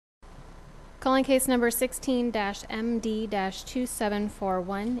Calling case number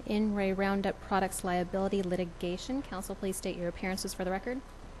 16-MD-2741, in re Roundup Products Liability Litigation. Counsel, please state your appearances for the record.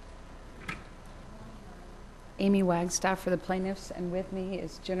 Amy Wagstaff for the plaintiffs, and with me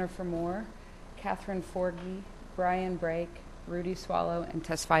is Jennifer Moore, Catherine Forgy, Brian Brake, Rudy Swallow, and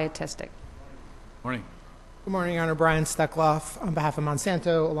Tesfaya Testic. Morning. Good morning, Your Honor. Brian Steckloff on behalf of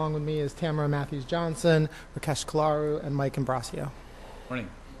Monsanto. Along with me is Tamara Matthews-Johnson, Rakesh Kalaru, and Mike Imbrasio. Morning.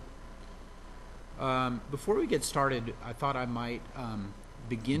 Before we get started, I thought I might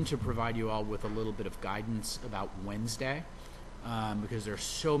begin to provide you all with a little bit of guidance about Wednesday, because there are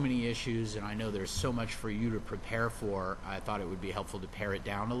so many issues and I know there's so much for you to prepare for. I thought it would be helpful to pare it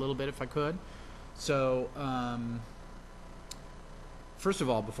down a little bit if I could. So, first of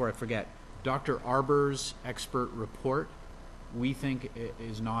all, before I forget, Dr. Arbor's expert report, we think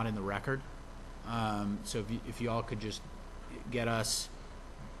is not in the record. So if you all could just get us,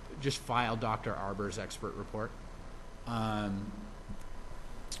 just file Dr. Arbor's expert report.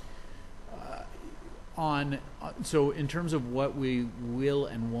 So in terms of what we will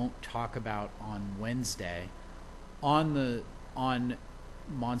and won't talk about on Wednesday, on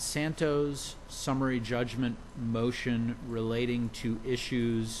Monsanto's summary judgment motion relating to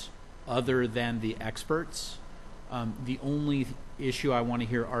issues other than the experts, the only issue I want to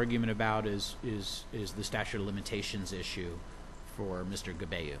hear argument about is the statute of limitations issue for Mr.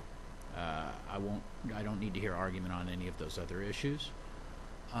 Gabeyu. I don't need to hear argument on any of those other issues.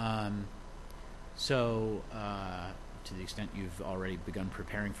 So to the extent you've already begun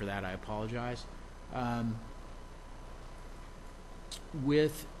preparing for that, I apologize.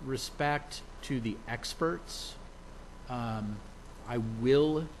 With respect to the experts, I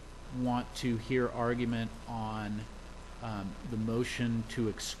will want to hear argument on the motion to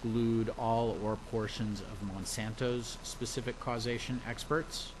exclude all or portions of Monsanto's specific causation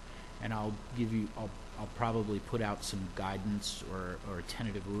experts, and I'll probably put out some guidance or a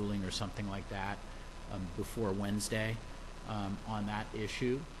tentative ruling or something like that before Wednesday on that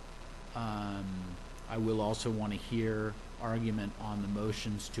issue. I will also want to hear argument on the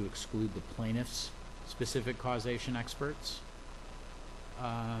motions to exclude the plaintiff's specific causation experts.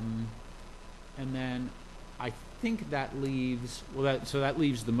 And then I think that leaves, that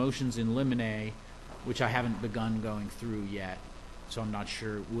leaves the motions in limine, which I haven't begun going through yet, so I'm not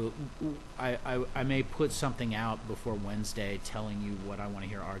sure. I may put something out before Wednesday telling you what I want to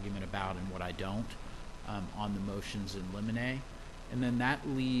hear argument about and what I don't on the motions in limine. And then that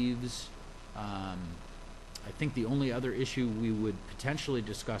leaves, I think the only other issue we would potentially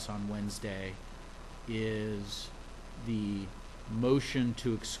discuss on Wednesday is the motion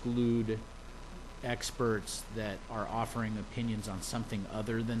to exclude experts that are offering opinions on something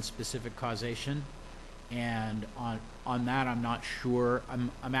other than specific causation. And on that, I'm not sure.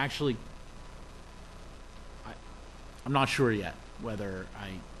 I'm not sure yet whether I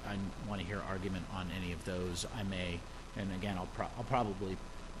want to hear argument on any of those. I may, and again, I'll probably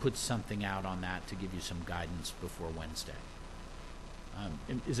put something out on that to give you some guidance before Wednesday.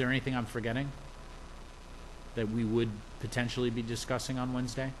 Is there anything I'm forgetting that we would potentially be discussing on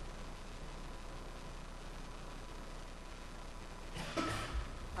Wednesday?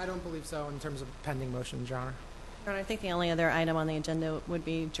 I don't believe so in terms of pending motions, Your Honor. Your Honor, I think the only other item on the agenda would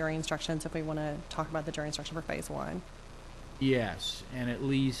be jury instructions, if we want to talk about the jury instruction for phase one. Yes, and at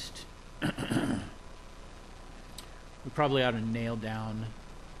least we probably ought to nail down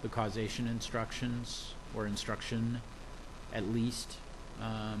the causation instructions, or instruction at least,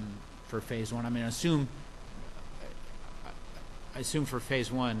 for phase one. I mean, I assume for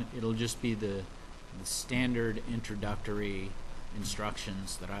phase one it'll just be the standard introductory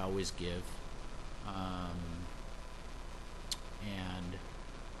instructions that I always give, and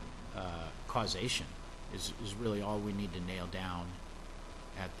causation is really all we need to nail down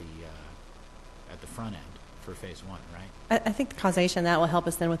at the front end for phase one, right? I think the causation, that will help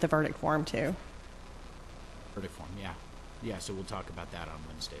us then with the verdict form too. Verdict form, yeah. So we'll talk about that on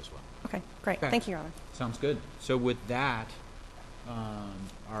Wednesday as well. Okay, great. Okay. Thank you, Your Honor. Sounds good. So with that,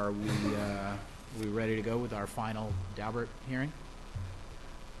 are we ready to go with our final Daubert hearing?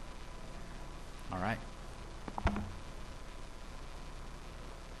 All right. Is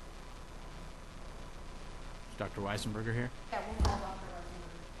Dr. Weisenberger here? Yeah, we'll call Dr. Weisenberger.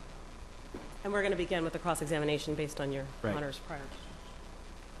 And we're going to begin with the cross-examination based on your Honor's prior.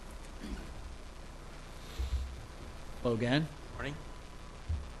 Hello again. Morning.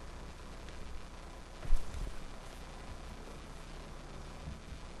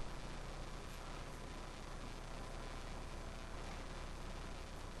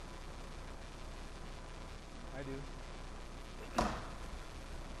 I do.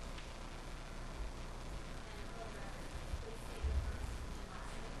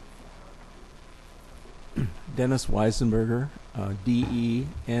 Dennis Weisenberger, Dennis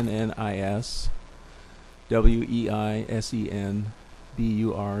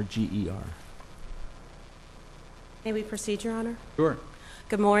Weisenberger. May we proceed, Your Honor? Sure.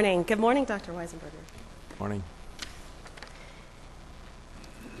 Good morning. Good morning, Dr. Weisenberger. Morning.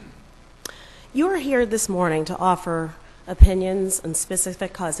 You are here this morning to offer opinions on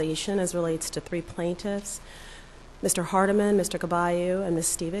specific causation as relates to three plaintiffs, Mr. Hardiman, Mr. Caballo, and Ms.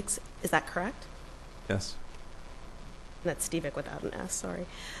 Stevick. Is that correct? Yes. That's Stevick without an S, sorry.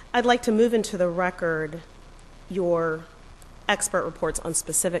 I'd like to move into the record your expert reports on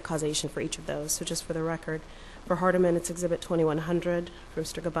specific causation for each of those. So just for the record, for Hardiman, it's Exhibit 2100. For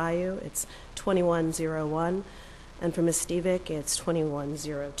Mr. Caballo, it's 2101. And for Ms. Stevick, it's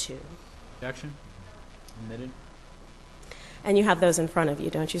 2102. Objection? Admitted? And you have those in front of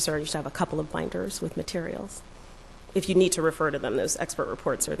you, don't you, sir? You should have a couple of binders with materials. If you need to refer to them, those expert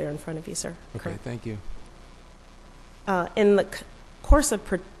reports are there in front of you, sir. Okay, Correct. thank you. In the course of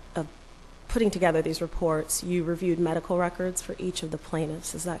putting together these reports, you reviewed medical records for each of the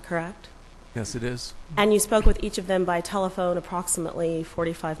plaintiffs. Is that correct? Yes, it is. And you spoke with each of them by telephone approximately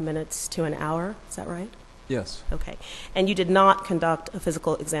 45 minutes to an hour. Is that right? Yes, Okay. And you did not conduct a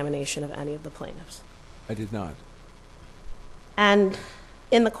physical examination of any of the plaintiffs? I did not. And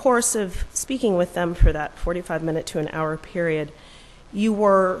in the course of speaking with them for that 45-minute to an hour period, you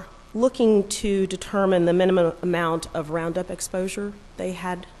were looking to determine the minimum amount of Roundup exposure they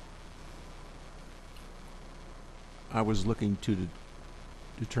had? I was looking to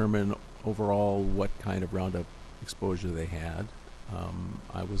determine overall what kind of Roundup exposure they had.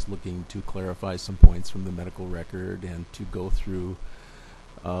 I was looking to clarify some points from the medical record and to go through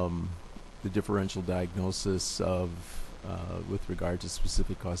the differential diagnosis of with regard to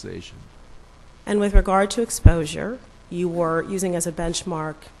specific causation. And with regard to exposure, you were using as a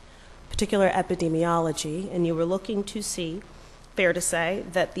benchmark particular epidemiology, and you were looking to see, fair to say,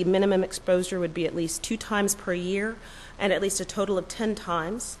 that the minimum exposure would be at least 2 times per year and at least a total of 10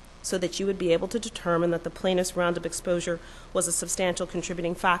 times, so that you would be able to determine that the plaintiff's Roundup exposure was a substantial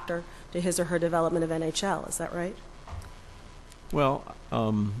contributing factor to his or her development of NHL. Is that right? Well,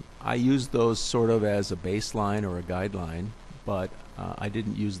 I used those sort of as a baseline or a guideline, but I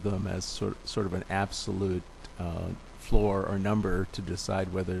didn't use them as sort of an absolute floor or number to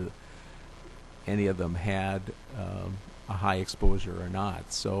decide whether any of them had a high exposure or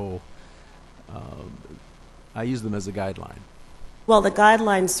not. So I used them as a guideline. Well, the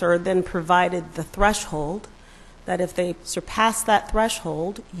guidelines, sir, then provided the threshold that if they surpassed that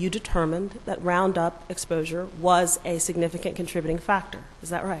threshold, you determined that Roundup exposure was a significant contributing factor. Is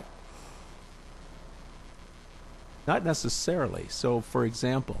that right? Not necessarily. So, for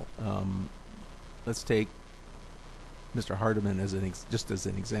example, let's take Mr. Hardiman as just as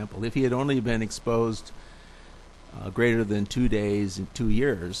an example. If he had only been exposed greater than 2 days in 2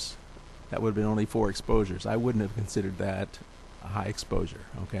 years, that would have been only 4 exposures. I wouldn't have considered that a high exposure.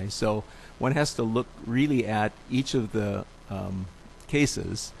 Okay, so one has to look really at each of the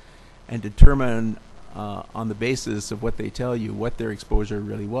cases and determine on the basis of what they tell you what their exposure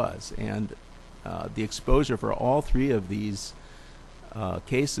really was. And the exposure for all 3 of these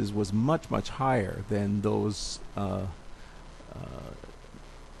cases was much, much higher than those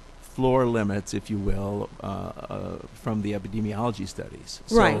floor limits, if you will, from the epidemiology studies.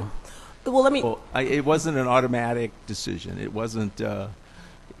 Right. So, well, let me. well, it wasn't an automatic decision. It wasn't.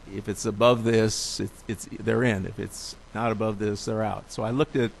 If it's above this, they're in. If it's not above this, they're out. So I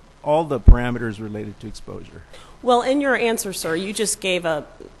looked at all the parameters related to exposure. Well, in your answer, sir, you just gave a.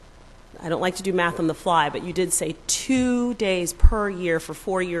 I don't like to do math on the fly, but you did say 2 days per year for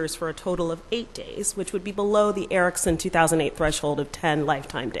 4 years for a total of 8 days, which would be below the Erickson 2008 threshold of 10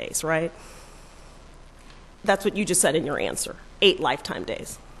 lifetime days, right? That's what you just said in your answer, 8 lifetime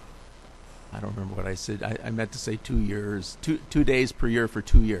days. I don't remember what I said. I meant to say 2 years, 2 days per year for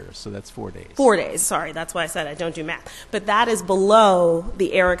 2 years, so that's 4 days. 4 days, sorry, that's why I said I don't do math. But that is below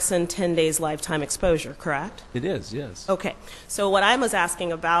the Erickson 10 days lifetime exposure, correct? It is, yes. Okay, so what I was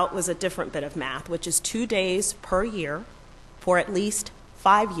asking about was a different bit of math, which is 2 days per year for at least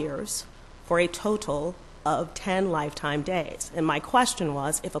 5 years for a total of 10 lifetime days. And my question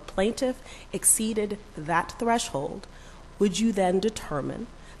was, if a plaintiff exceeded that threshold, would you then determine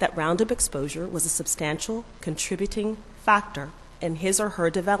that Roundup exposure was a substantial contributing factor in his or her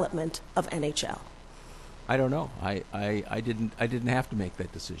development of NHL? I don't know. I didn't have to make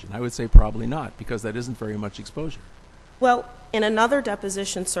that decision. I would say probably not, because that isn't very much exposure. Well, in another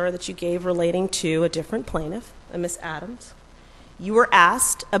deposition, sir, that you gave relating to a different plaintiff, a Miss Adams, You were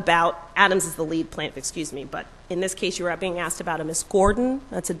asked about, Adams is the lead plaintiff, excuse me, but in this case you were being asked about a Miss Gordon.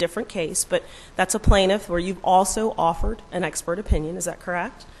 That's a different case, but that's a plaintiff where you've also offered an expert opinion, is that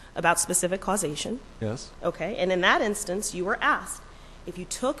correct, about specific causation? Yes. Okay, and in that instance, you were asked if you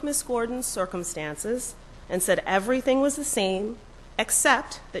took Miss Gordon's circumstances and said everything was the same,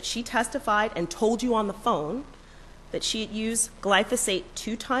 except that she testified and told you on the phone that she had used glyphosate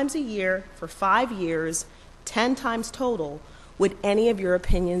 2 times a year for 5 years, 10 times total, would any of your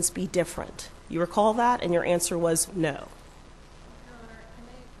opinions be different? You recall that, and your answer was no.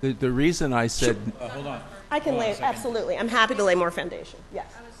 The reason I said Hold on. I can Hold on a lay, second. absolutely. I'm happy to lay more foundation. Yes.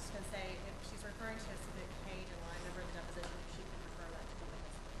 I was just going to say, if she's referring to a specific page and line number of the deposition, she can refer that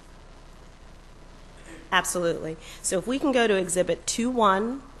to the Absolutely. So if we can go to Exhibit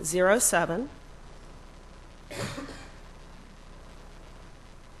 2107.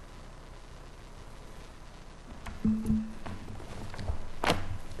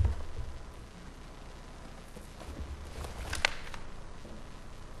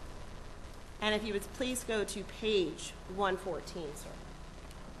 And if you would please go to page 114, sir.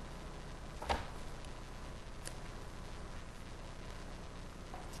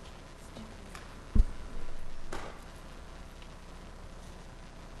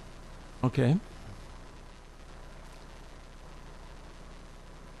 okay.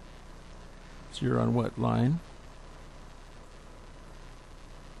 So you're on what line?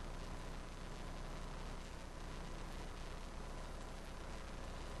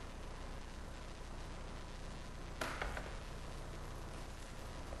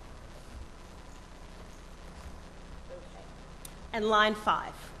 And line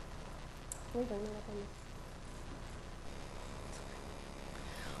 5.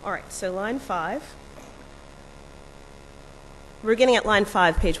 All right, so line 5. We're getting at line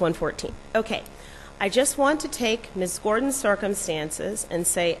 5, page 114. Okay, I just want to take Ms. Gordon's circumstances and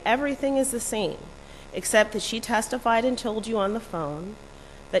say everything is the same, except that she testified and told you on the phone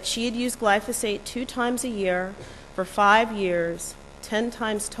that she had used glyphosate 2 times a year for 5 years, 10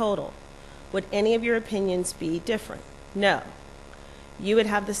 times total. Would any of your opinions be different? No. You would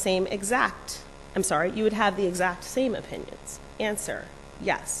have the same exact, you would have the exact same opinions. Answer,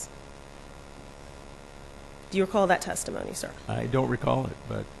 yes. Do you recall that testimony, sir? I don't recall it,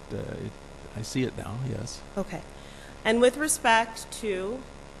 but I see it now, yes. Okay. And with respect to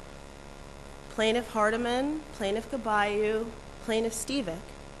Plaintiff Hardiman, Plaintiff Gabayu, Plaintiff Stevick,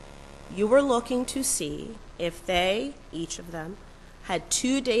 you were looking to see if they, each of them, had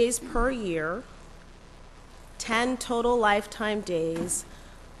 2 days per year, 10 total lifetime days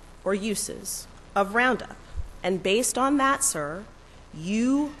or uses of Roundup. And based on that, sir,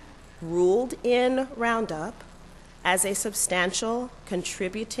 you ruled in Roundup as a substantial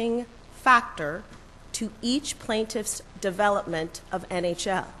contributing factor to each plaintiff's development of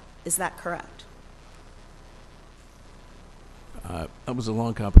NHL. Is that correct? That was a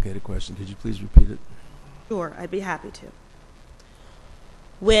long, complicated question. Could you please repeat it? Sure, I'd be happy to.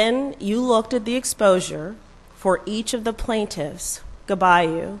 When you looked at the exposure for each of the plaintiffs,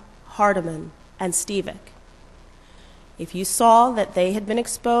 Gabayu, Hardiman, and Stevick, if you saw that they had been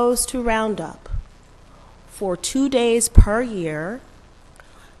exposed to Roundup for 2 days per year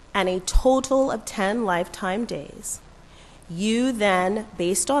and a total of 10 lifetime days, you then,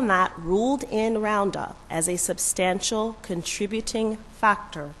 based on that, ruled in Roundup as a substantial contributing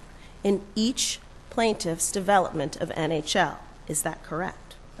factor in each plaintiff's development of NHL. Is that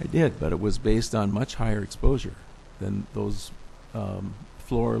correct? I did, but it was based on much higher exposure than those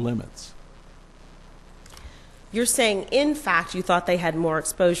floor limits. You're saying, in fact, you thought they had more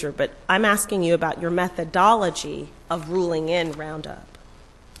exposure, but I'm asking you about your methodology of ruling in Roundup.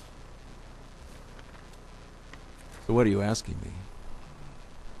 So what are you asking me?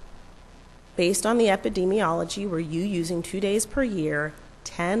 Based on the epidemiology, were you using 2 days per year,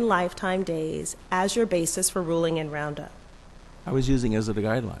 10 lifetime days, as your basis for ruling in Roundup? I was using it as a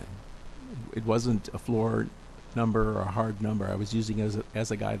guideline. It wasn't a floor number or a hard number. I was using it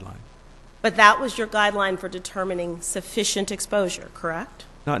as a guideline. But that was your guideline for determining sufficient exposure, correct?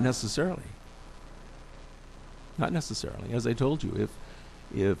 Not necessarily. Not necessarily. As I told you,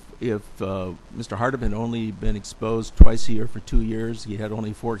 if Mr. Hardiman only been exposed twice a year for 2 years, he had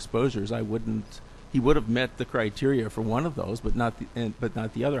only 4 exposures, he would have met the criteria for one of those, but not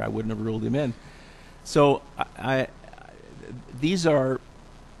the other. I wouldn't have ruled him in. So these are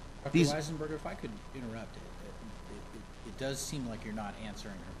Dr. Weisenberger, if I could interrupt, it does seem like you're not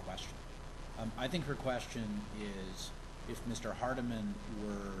answering her question. I think her question is, if Mr. Hardiman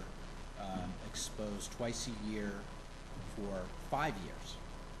were exposed twice a year for 5 years,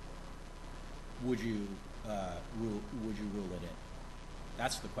 would you rule it in?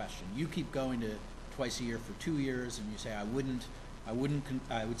 That's the question. You keep going to twice a year for 2 years, and you say, I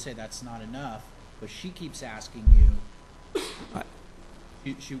would say that's not enough, but she keeps asking you,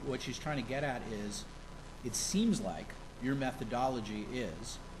 what she's trying to get at is, it seems like your methodology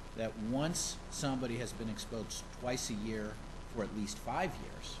is that once somebody has been exposed twice a year for at least 5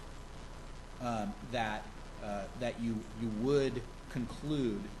 years, that you would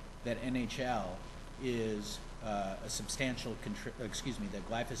conclude that NHL is a substantial, that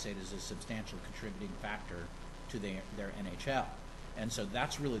glyphosate is a substantial contributing factor to their NHL. And so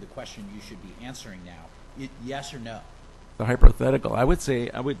that's really the question you should be answering now. Yes or no? The hypothetical. I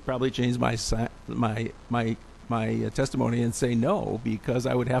would probably change my testimony and say no, because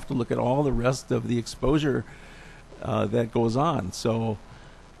I would have to look at all the rest of the exposure that goes on. So,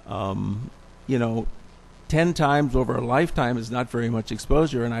 10 times over a lifetime is not very much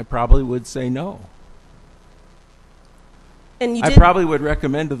exposure, and I probably would say no. And I probably would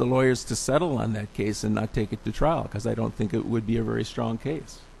recommend to the lawyers to settle on that case and not take it to trial, because I don't think it would be a very strong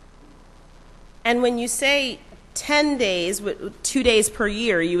case. And when you say 10 days, 2 days per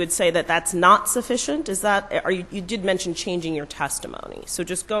year, you would say that that's not sufficient? Is that, you did mention changing your testimony. So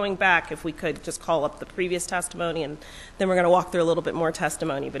just going back, if we could just call up the previous testimony, and then we're going to walk through a little bit more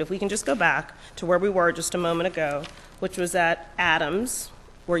testimony. But if we can just go back to where we were just a moment ago, which was at Adams,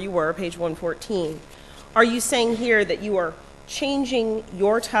 where you were, page 114. Are you saying here that you are changing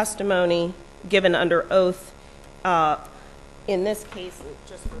your testimony given under oath in this case, and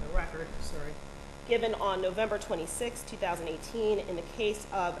just for the record, given on November 26, 2018, in the case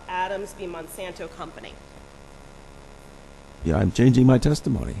of Adams v. Monsanto Company? Yeah, I'm changing my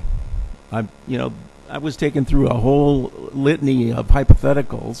testimony. I was taken through a whole litany of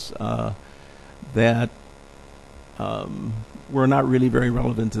hypotheticals that were not really very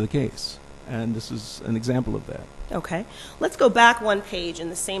relevant to the case, and this is an example of that. Okay. Let's go back one page in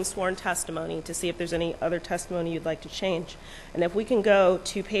the same sworn testimony to see if there's any other testimony you'd like to change. And if we can go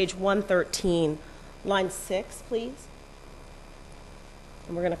to page 113, line 6, please.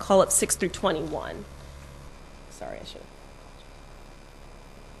 And we're going to call up 6 through 21. Sorry, I should.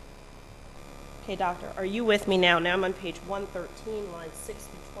 Okay, doctor, are you with me now? Now I'm on page 113, line 6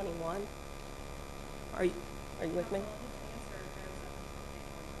 through 21. Are you with me?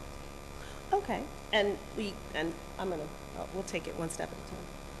 Okay. And we'll take it one step at a time.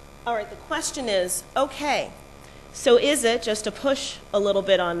 All right, the question is, okay, so is it, just to push a little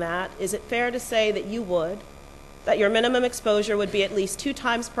bit on that, is it fair to say that that your minimum exposure would be at least 2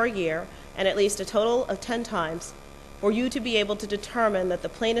 times per year and at least a total of 10 times for you to be able to determine that the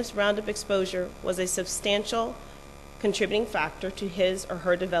plaintiff's Roundup exposure was a substantial contributing factor to his or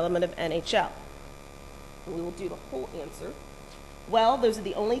her development of NHL? And we will do the whole answer. Well, those are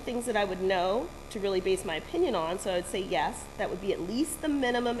the only things that I would know to really base my opinion on, so I would say yes, that would be at least the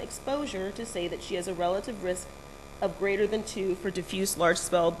minimum exposure to say that she has a relative risk of greater than 2 for diffuse large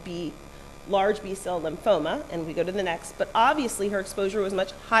B-cell lymphoma, and we go to the next. But obviously her exposure was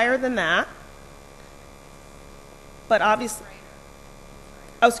much higher than that. But obviously,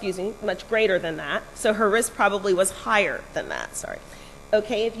 much greater than that. So her risk probably was higher than that, sorry.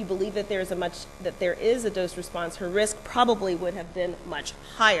 Okay, if you believe that there is a dose response, her risk probably would have been much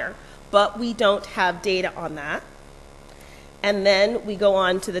higher, but we don't have data on that. And then we go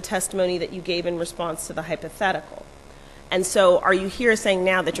on to the testimony that you gave in response to the hypothetical. And so are you here saying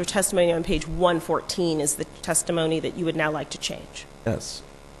now that your testimony on page 114 is the testimony that you would now like to change? Yes.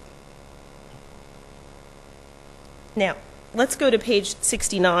 Now, let's go to page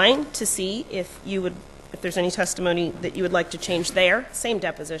 69 to see if there's any testimony that you would like to change there. Same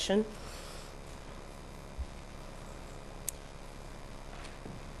deposition.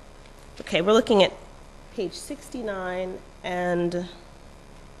 Okay, we're looking at page 69, and we're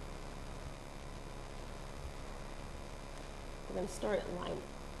going to start at line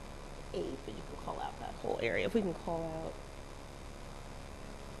 8, but you can call out that whole area. If we can call out.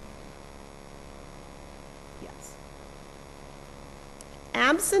 Yes.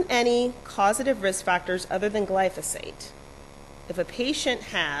 Absent any causative risk factors other than glyphosate, if a patient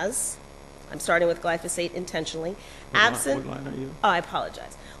has, I'm starting with glyphosate intentionally, What line are you? Oh, I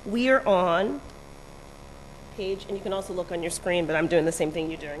apologize. We are on page, and you can also look on your screen, but I'm doing the same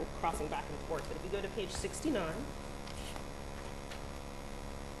thing you're doing, crossing back and forth. But if you go to page 69,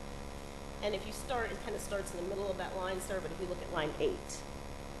 and if you start, it kind of starts in the middle of that line, sir, but if you look at line 8,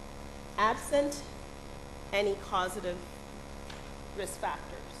 absent any causative risk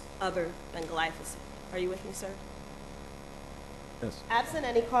factors other than glyphosate. Are you with me, sir? Yes. Absent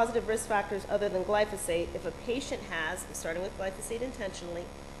any causative risk factors other than glyphosate, if a patient has, starting with glyphosate intentionally,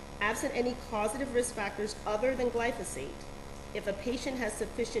 absent any causative risk factors other than glyphosate, if a patient has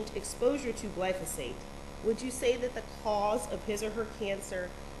sufficient exposure to glyphosate, would you say that the cause of his or her cancer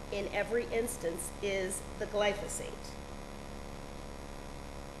in every instance is the glyphosate?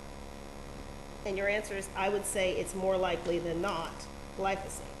 And your answer is, I would say it's more likely than not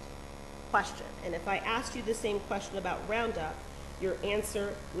glyphosate. Question. And if I asked you the same question about Roundup, your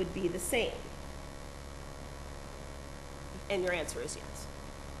answer would be the same. And your answer is yes.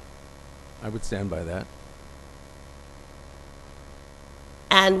 I would stand by that.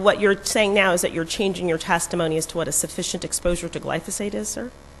 And what you're saying now is that you're changing your testimony as to what a sufficient exposure to glyphosate is,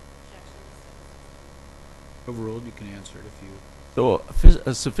 sir? Overruled, you can answer it if you... So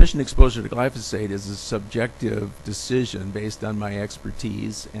a sufficient exposure to glyphosate is a subjective decision based on my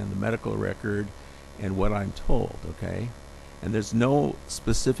expertise and the medical record and what I'm told, okay? And there's no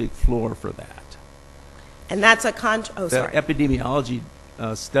specific floor for that. And that's a The epidemiology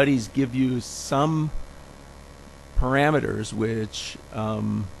studies give you some parameters which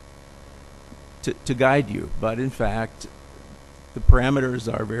to guide you, but in fact, the parameters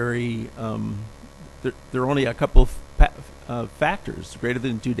are very, they're only a couple of factors, greater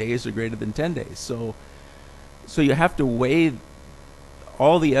than 2 days or greater than 10 days. So you have to weigh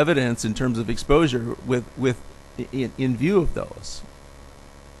all the evidence in terms of exposure in view of those.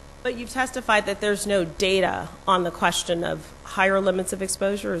 But you've testified that there's no data on the question of higher limits of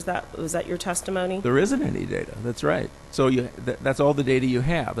exposure. Was that your testimony? There isn't any data. That's right. So that's all the data you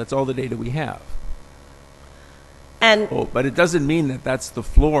have. That's all the data we have. And but it doesn't mean that that's the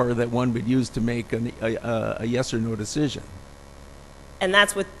floor that one would use to make a yes or no decision. And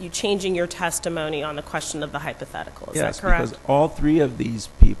that's with you changing your testimony on the question of the hypothetical. Is Yes, that correct? because all three of these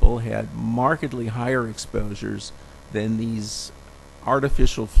people had markedly higher exposures than these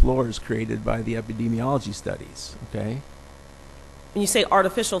artificial floors created by the epidemiology studies, okay? When you say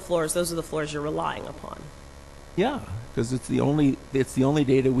artificial floors, those are the floors you're relying upon. Yeah, because it's the only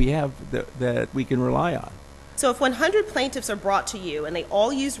data we have that we can rely on. So if 100 plaintiffs are brought to you and they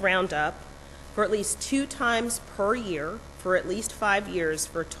all use Roundup for at least 2 times per year for at least 5 years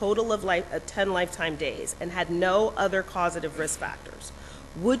for a total of 10 lifetime days and had no other causative risk factors,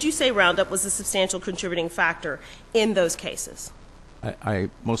 would you say Roundup was a substantial contributing factor in those cases? I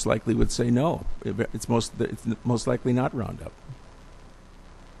most likely would say no. It's most likely not Roundup.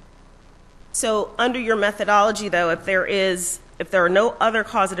 So under your methodology, though, if there are no other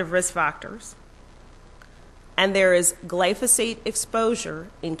causative risk factors and there is glyphosate exposure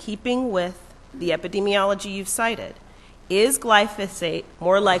in keeping with the epidemiology you've cited, is glyphosate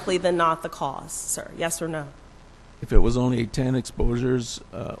more likely than not the cause, sir? Yes or no? If it was only 10 exposures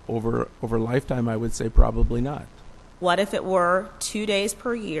over lifetime, I would say probably not. What if it were 2 days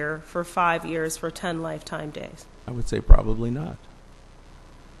per year for 5 years for 10 lifetime days? I would say probably not.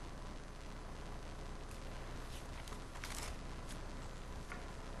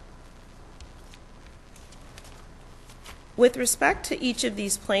 With respect to each of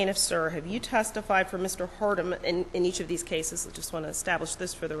these plaintiffs, sir, have you testified for Mr. Hardiman in each of these cases? I just want to establish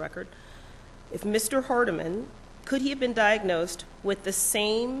this for the record. If Mr. Hardiman, could he have been diagnosed with the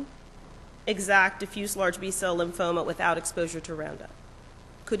same exact diffuse large B-cell lymphoma without exposure to Roundup?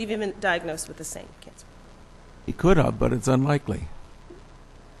 Could he have been diagnosed with the same cancer? He could have, but it's unlikely.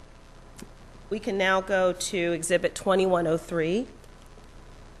 We can now go to Exhibit 2103,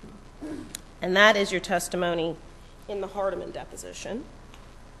 and that is your testimony in the Hardiman deposition.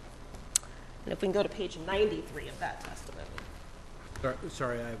 And if we can go to page 93 of that testimony.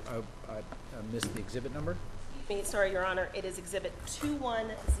 Sorry, I missed the exhibit number. Sorry, Your Honor, it is Exhibit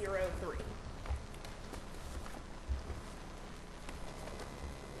 2103.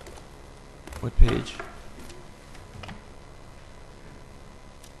 What page?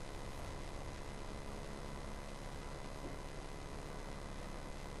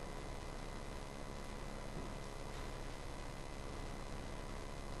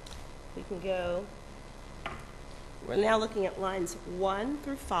 We can go, we're now looking at lines 1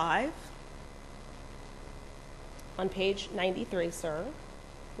 through 5 on page 93, sir.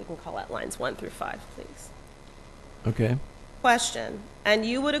 We can call out lines 1 through 5, please. Okay. Question, and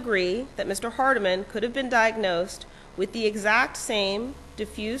you would agree that Mr. Hardiman could have been diagnosed with the exact same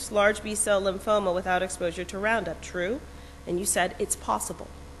diffuse large B-cell lymphoma without exposure to Roundup, true? And you said it's possible.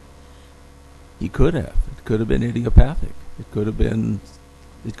 He could have. It could have been idiopathic. It could have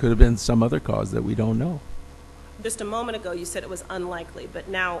been some other cause that we don't know. Just a moment ago, you said it was unlikely, but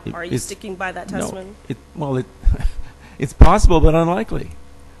now are you sticking by that testimony? No, it's possible, but unlikely.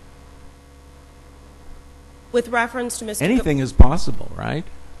 With reference to Mr. Anything is possible, right?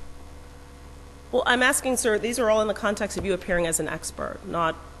 Well, I'm asking, sir, these are all in the context of you appearing as an expert,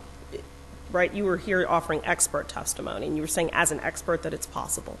 not right? You were here offering expert testimony, and you were saying as an expert that it's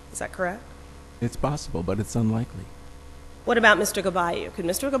possible. Is that correct? It's possible, but it's unlikely. What about Mr. Gabayu? Could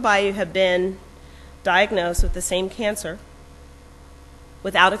Mr. Gabayu have been diagnosed with the same cancer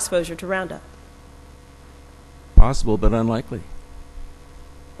without exposure to Roundup? Possible, but unlikely.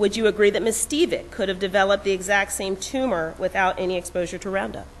 Would you agree that Ms. Stevick could have developed the exact same tumor without any exposure to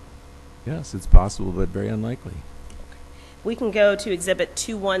Roundup? Yes, it's possible, but very unlikely. We can go to Exhibit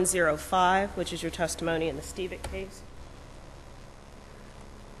 2105, which is your testimony in the Stevick case.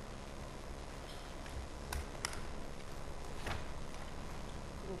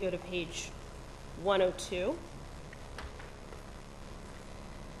 We can go to page 102.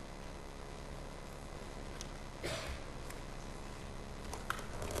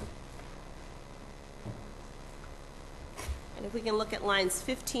 And if we can look at lines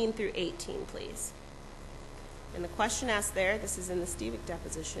 15 through 18, please. And the question asked there, this is in the Stevick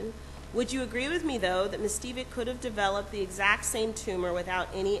deposition, would you agree with me, though, that Ms. Stevick could have developed the exact same tumor without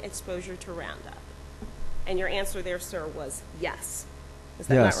any exposure to Roundup? And your answer there, sir, was yes. Is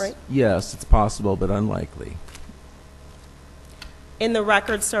that not right? Yes, it's possible, but unlikely. In the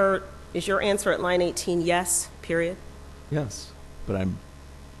record, sir, is your answer at line 18 yes, period? Yes, but I'm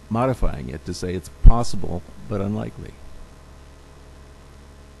modifying it to say it's possible, but unlikely.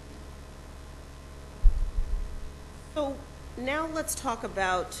 So now let's talk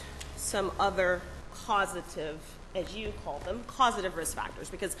about some other causative, as you call them, causative risk factors,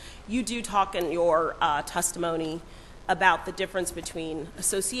 because you do talk in your testimony about the difference between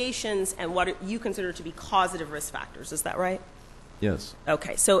associations and what you consider to be causative risk factors. Is that right? Yes.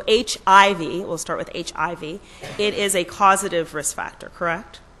 Okay, so HIV, we'll start with HIV. It is a causative risk factor,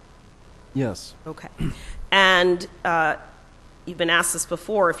 correct? Yes. Okay. And you've been asked this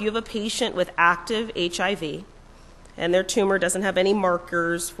before. If you have a patient with active HIV and their tumor doesn't have any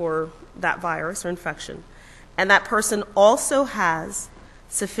markers for that virus or infection, and that person also has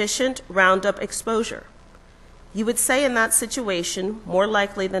sufficient Roundup exposure, you would say in that situation, more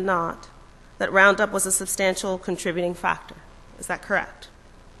likely than not, that Roundup was a substantial contributing factor. Is that correct?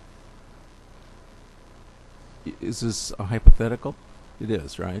 Is this a hypothetical? It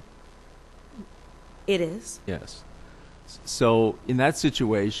is, right? It is. Yes. So in that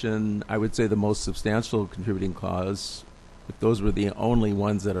situation, I would say the most substantial contributing cause, if those were the only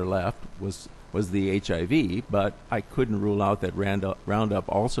ones that are left, was the HIV, but I couldn't rule out that Roundup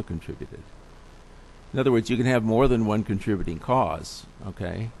also contributed. In other words, you can have more than one contributing cause,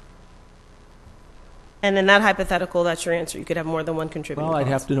 okay? And in that hypothetical, that's your answer. You could have more than one contributing Well, I'd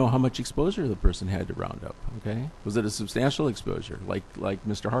cause. have to know how much exposure the person had to Roundup, okay? Was it a substantial exposure, like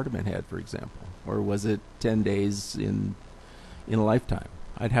Mr. Hardiman had, for example? Or was it 10 days in a lifetime?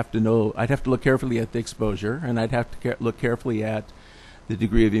 I'd have to know. I'd have to look carefully at the exposure, and I'd have to look carefully at the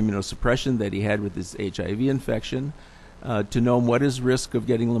degree of immunosuppression that he had with his HIV infection to know what his risk of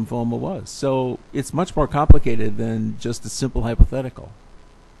getting lymphoma was. So it's much more complicated than just a simple hypothetical.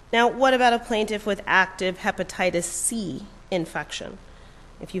 Now, what about a plaintiff with active hepatitis C infection?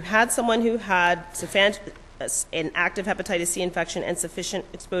 If you had someone who had an active hepatitis C infection and sufficient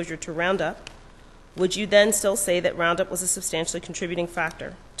exposure to Roundup, would you then still say that Roundup was a substantially contributing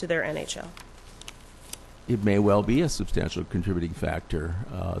factor to their NHL? It may well be a substantial contributing factor.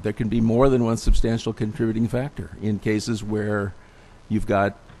 There can be more than one substantial contributing factor in cases where you've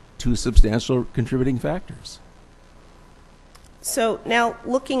got two substantial contributing factors. So now,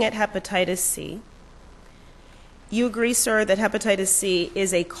 looking at hepatitis C, you agree, sir, that hepatitis C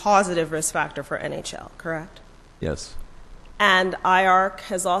is a causative risk factor for NHL, correct? Yes. And IARC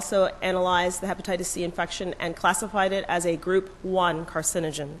has also analyzed the hepatitis C infection and classified it as a group 1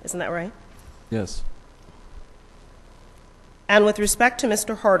 carcinogen. Isn't that right? Yes. And with respect to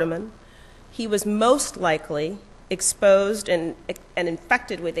Mr. Hardiman, he was most likely exposed and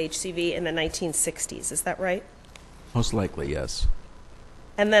infected with HCV in the 1960s. Is that right? Most likely, yes.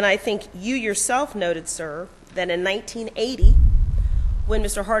 And then I think you yourself noted, sir, that in 1980, when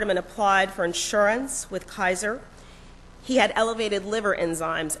Mr. Hardiman applied for insurance with Kaiser, he had elevated liver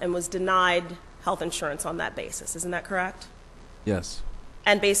enzymes and was denied health insurance on that basis. Isn't that correct? Yes.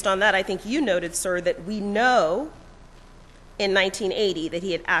 And based on that, I think you noted, sir, that we know in 1980 that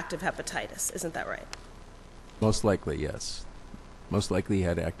he had active hepatitis. Isn't that right? Most likely, yes. Most likely he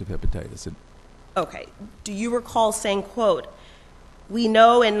had active hepatitis. Okay. Do you recall saying, quote, we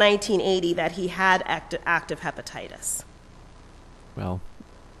know in 1980 that he had active hepatitis? Well,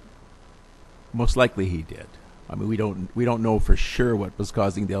 most likely he did. I mean, we don't know for sure what was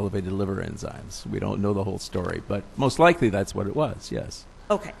causing the elevated liver enzymes. We don't know the whole story, but most likely that's what it was, yes.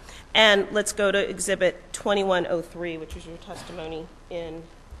 Okay. And let's go to Exhibit 2103, which is your testimony in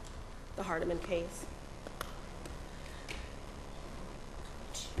the Hardiman case.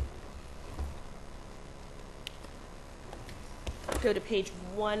 Go to page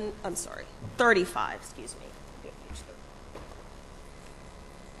 35, excuse me. Go to page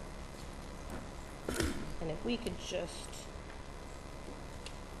 30. And if we could just,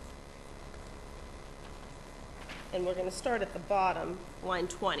 and we're going to start at the bottom, line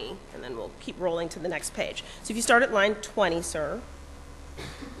 20, and then we'll keep rolling to the next page. So if you start at line 20, sir.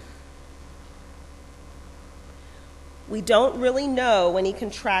 We don't really know when he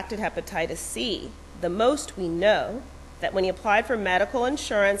contracted hepatitis C. The most we know that when he applied for medical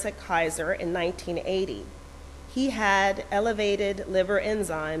insurance at Kaiser in 1980, he had elevated liver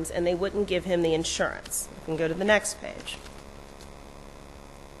enzymes and they wouldn't give him the insurance. We can go to the next page.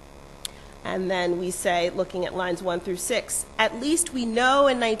 And then we say, looking at lines 1 through 6, at least we know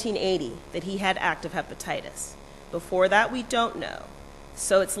in 1980 that he had active hepatitis. Before that, we don't know.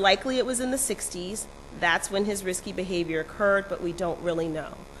 So it's likely it was in the 60s. That's when his risky behavior occurred, but we don't really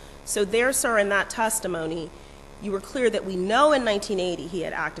know. So there, sir, in that testimony, you were clear that we know in 1980 he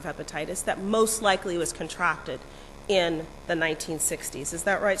had active hepatitis, that most likely was contracted in the 1960s. Is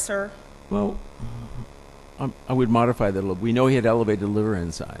that right, sir? Well, I would modify that a little. We know he had elevated liver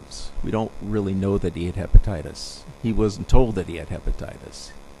enzymes. We don't really know that he had hepatitis. He wasn't told that he had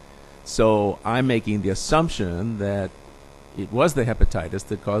hepatitis. So I'm making the assumption that it was the hepatitis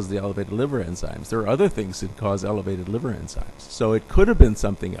that caused the elevated liver enzymes. There are other things that cause elevated liver enzymes. So it could have been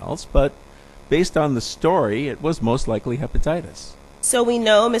something else, but based on the story, it was most likely hepatitis. So we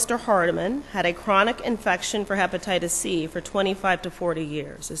know Mr. Hardiman had a chronic infection for hepatitis C for 25 to 40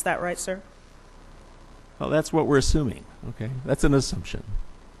 years. Is that right, sir? Well, that's what we're assuming, okay? That's an assumption.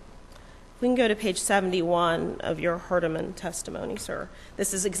 We can go to page 71 of your Hardiman testimony, sir.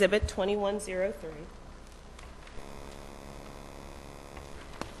 This is Exhibit 2103.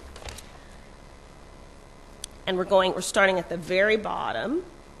 And we're starting at the very bottom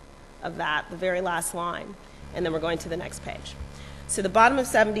of that, the very last line, and then we're going to the next page. So the bottom of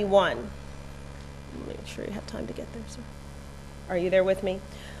 71, make sure you have time to get there, sir. Are you there with me?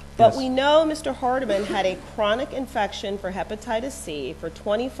 But Yes. we know Mr. Hardiman had a chronic infection for hepatitis C for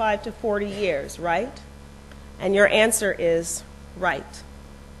 25 to 40 years, right? And your answer is right.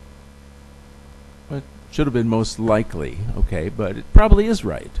 It should have been most likely, okay, but it probably is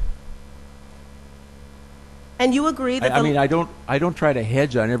right. And you agree that I mean, I don't try to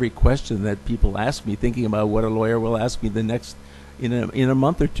hedge on every question that people ask me, thinking about what a lawyer will ask me the next in a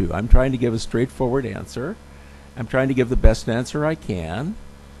month or two. I'm trying to give a straightforward answer. I'm trying to give the best answer I can.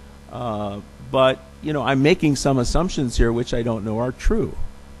 But you know, I'm making some assumptions here which I don't know are true.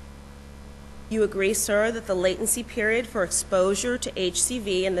 You agree, sir, that the latency period for exposure to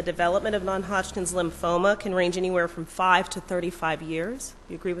HCV and the development of non-Hodgkin's lymphoma can range anywhere from 5 to 35 years?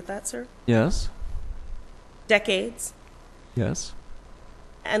 You agree with that, sir? Yes. Decades? Yes.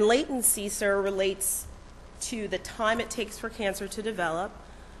 And latency, sir, relates to the time it takes for cancer to develop,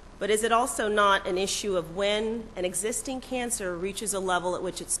 but is it also not an issue of when an existing cancer reaches a level at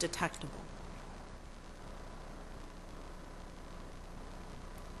which it's detectable?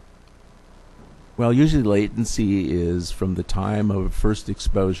 Well, usually latency is from the time of first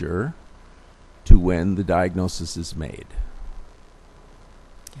exposure to when the diagnosis is made.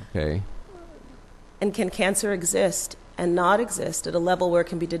 Okay? And can cancer exist and not exist at a level where it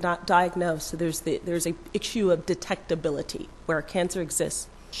can be diagnosed? So there's an issue of detectability where cancer exists.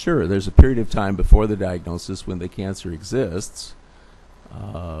 Sure, there's a period of time before the diagnosis when the cancer exists,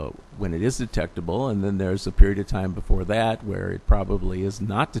 when it is detectable, and then there's a period of time before that where it probably is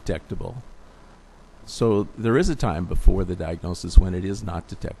not detectable. So there is a time before the diagnosis when it is not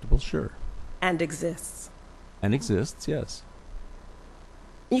detectable, sure. And exists. And exists, yes.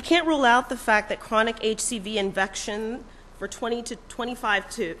 You can't rule out the fact that chronic HCV infection for 25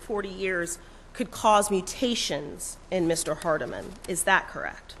 to 40 years could cause mutations in Mr. Hardiman. Is that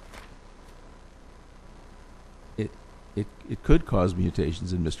correct? It could cause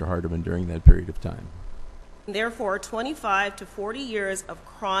mutations in Mr. Hardiman during that period of time. Therefore, 25 to 40 years of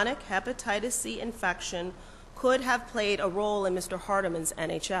chronic hepatitis C infection could have played a role in Mr. Hardiman's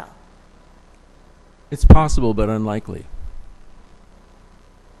NHL. It's possible, but unlikely.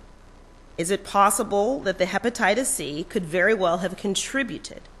 Is it possible that the hepatitis C could very well have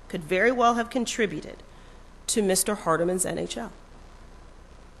contributed to Mr. Hardiman's NHL?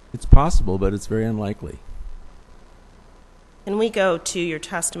 It's possible, but it's very unlikely. And we go to your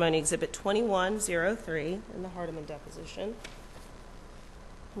testimony, Exhibit 2103 in the Hardiman deposition.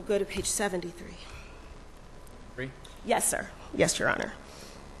 We'll go to page 73. Agree? Yes, sir. Yes, Your Honor.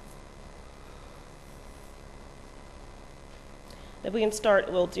 If we can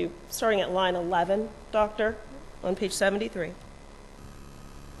start, we'll do, starting at line 11, Doctor, on page 73.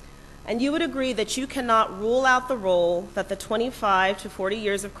 And you would agree that you cannot rule out the role that the 25 to 40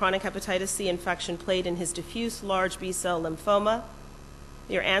 years of chronic hepatitis C infection played in his diffuse large B-cell lymphoma?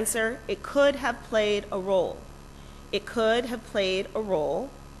 Your answer, it could have played a role. It could have played a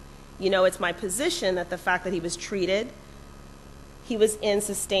role. You know, it's my position that the fact that he was treated, he was in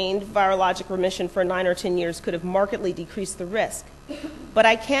sustained virologic remission for 9 or 10 years could have markedly decreased the risk. But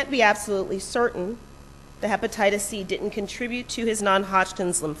I can't be absolutely certain the hepatitis C didn't contribute to his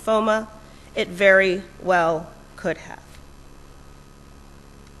non-Hodgkin's lymphoma. It very well could have.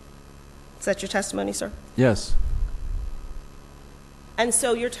 Is that your testimony, sir? Yes. And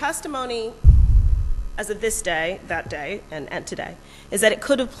so your testimony, as of this day, that day, and today, is that it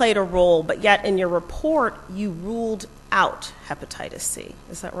could have played a role, but yet in your report, you ruled out hepatitis C.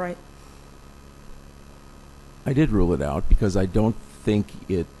 Is that right? I did rule it out because I don't think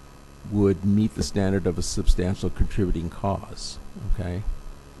it would meet the standard of a substantial contributing cause, okay?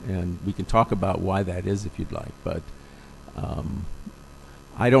 And we can talk about why that is if you'd like, but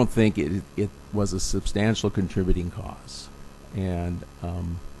I don't think it was a substantial contributing cause. And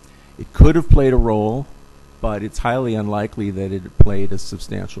it could have played a role, but it's highly unlikely that it played a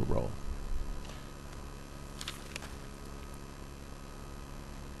substantial role.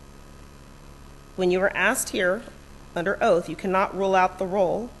 When you were asked here under oath, you cannot rule out the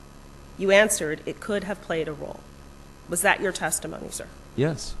role, you answered it could have played a role. Was that your testimony, sir?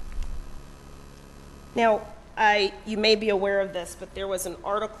 Yes. Now, you may be aware of this, but there was an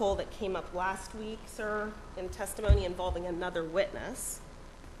article that came up last week, sir, in testimony involving another witness,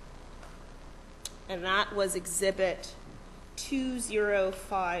 and that was Exhibit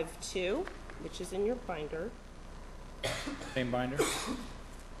 2052, which is in your binder. Same binder?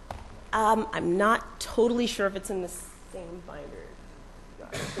 I'm not totally sure if it's in the same binder.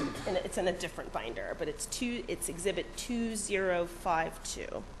 And it's in a different binder, but it's Exhibit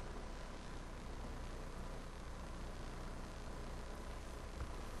 2052.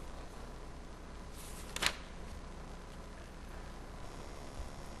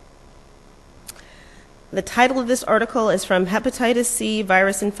 The title of this article is From Hepatitis C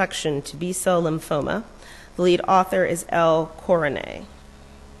Virus Infection to B-Cell Lymphoma. The lead author is L. Coronet.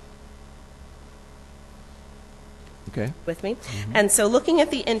 Okay. With me? Mm-hmm. And so looking at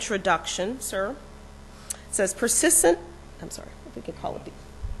the introduction, sir, it says persistent, I'm sorry, if we could call it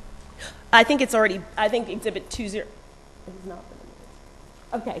I think Exhibit 20, it has not been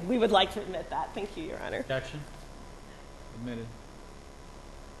admitted. Okay, we would like to admit that. Thank you, Your Honor. Objection? Admitted.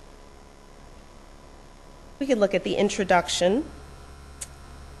 We could look at the introduction.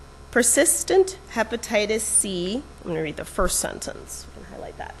 Persistent hepatitis C, I'm going to read the first sentence. We can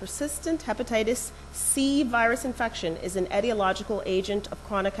highlight that. Persistent hepatitis C virus infection is an etiological agent of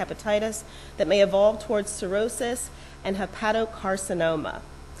chronic hepatitis that may evolve towards cirrhosis and hepatocarcinoma.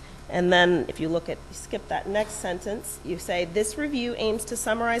 And then if you skip that next sentence, you say, this review aims to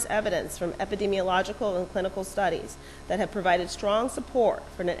summarize evidence from epidemiological and clinical studies that have provided strong support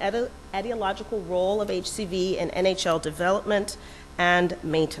for an etiological role of HCV in NHL development and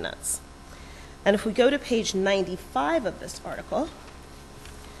maintenance. And if we go to page 95 of this article,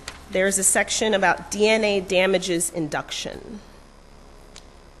 there's a section about DNA damages induction.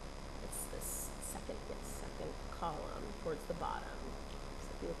 It's this second column towards the bottom. So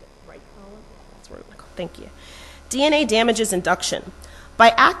if you look at the right column, yeah, that's where we're going to go. Thank you. DNA damages induction. By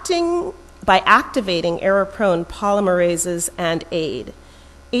activating error-prone polymerases and AID,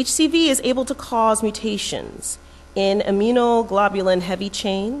 HCV is able to cause mutations in immunoglobulin heavy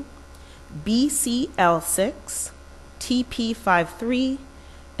chain, BCL6, TP53,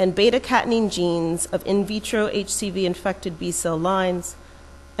 and beta-catenin genes of in vitro HCV-infected B-cell lines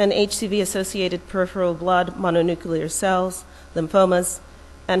and HCV-associated peripheral blood mononuclear cells, lymphomas,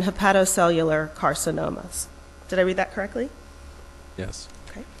 and hepatocellular carcinomas. Did I read that correctly? Yes.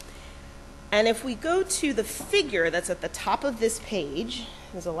 Okay. And if we go to the figure that's at the top of this page,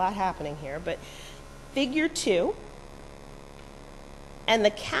 there's a lot happening here, but Figure 2, and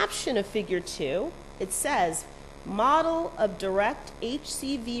the caption of Figure 2, it says, model of direct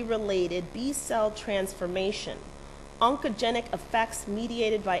HCV-related B-cell transformation, oncogenic effects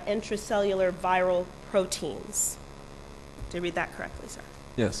mediated by intracellular viral proteins. Did I read that correctly, sir?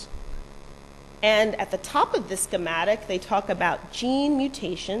 Yes. And at the top of this schematic, they talk about gene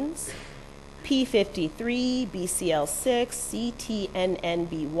mutations, P53, BCL6,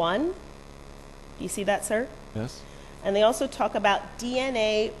 CTNNB1. Do you see that, sir? Yes. And they also talk about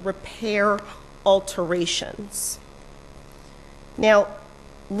DNA repair alterations. Now,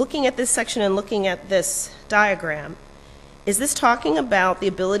 looking at this section and looking at this diagram, is this talking about the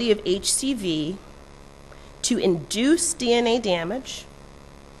ability of HCV to induce DNA damage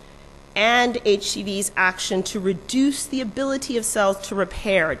and HCV's action to reduce the ability of cells to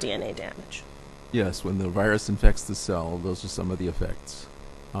repair DNA damage? Yes, when the virus infects the cell, those are some of the effects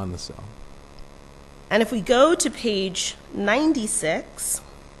on the cell. And if we go to page 96,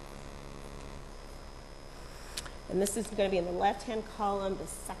 and this is going to be in the left-hand column, the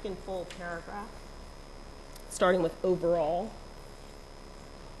second full paragraph, starting with overall.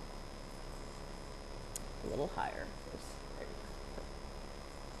 A little higher.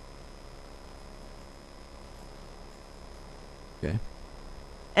 Okay.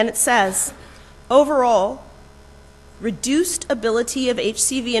 And it says, overall, reduced ability of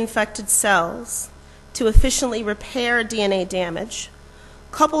HCV-infected cells to efficiently repair DNA damage,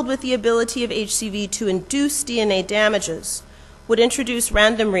 coupled with the ability of HCV to induce DNA damages, would introduce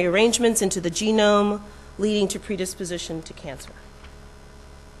random rearrangements into the genome, leading to predisposition to cancer.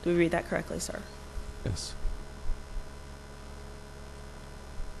 Do we read that correctly, sir? Yes.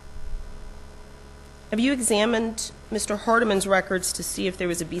 Have you examined Mr. Hardiman's records to see if there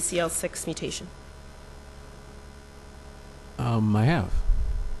was a BCL6 mutation? I have.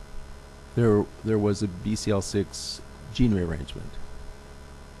 There was a BCL6 gene rearrangement.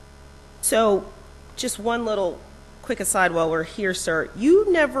 So, just one little quick aside while we're here, sir.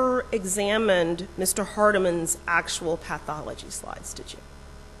 You never examined Mr. Hardiman's actual pathology slides, did you?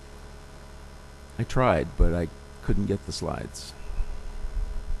 I tried, but I couldn't get the slides.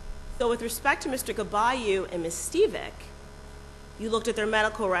 So with respect to Mr. Gabayu and Ms. Stevick, you looked at their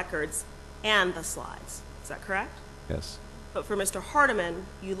medical records and the slides. Is that correct? Yes. But for Mr. Hardiman,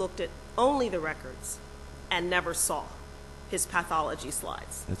 you looked at only the records and never saw his pathology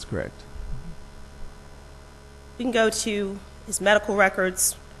slides. That's correct. We can go to his medical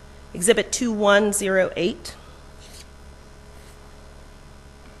records, Exhibit 2108.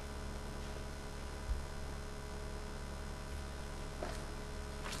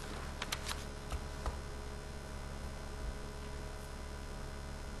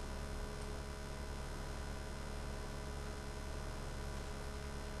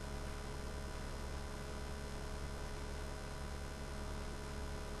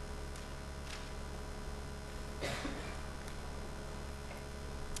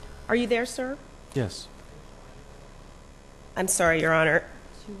 Are you there, sir? Yes. I'm sorry, Your Honor.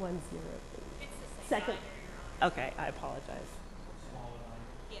 2108. Second. Okay, I apologize.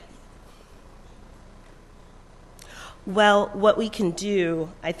 Well, what we can do,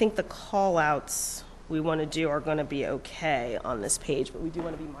 I think the call-outs we want to do are going to be okay on this page, but we do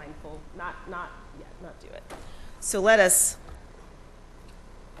want to be mindful. Not do it. So let us,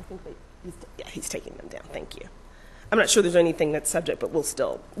 I think he's taking them down. Thank you. I'm not sure there's anything that's subject, but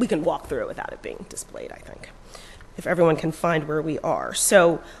we can walk through it without it being displayed, I think, if everyone can find where we are.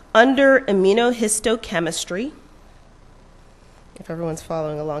 So under immunohistochemistry, if everyone's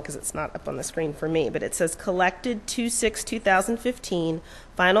following along, because it's not up on the screen for me, but it says collected 2/6/2015,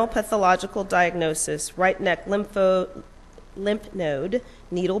 final pathological diagnosis, right neck lymph node,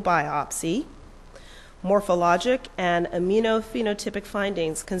 needle biopsy, morphologic and immunophenotypic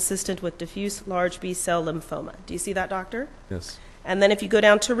findings consistent with diffuse large B-cell lymphoma. Do you see that, doctor? Yes. And then if you go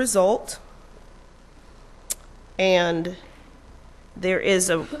down to result, and there is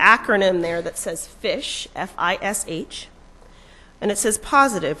an acronym there that says FISH, F-I-S-H, and it says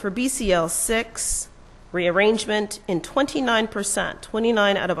positive for BCL6 rearrangement in 29%,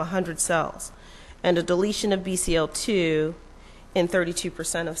 29 out of 100 cells, and a deletion of BCL2 in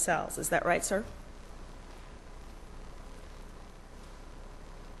 32% of cells. Is that right, sir?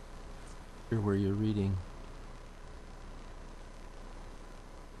 Here where you're reading.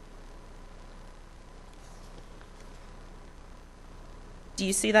 Do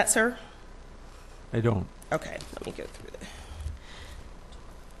you see that, sir? I don't. Okay, let me go through it.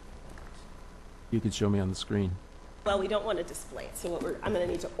 You could show me on the screen. Well, we don't want to display it, so I'm going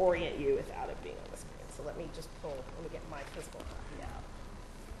to need to orient you without it being on the screen. So let me get my physical copy out.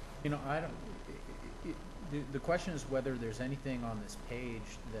 You know, the question is whether there's anything on this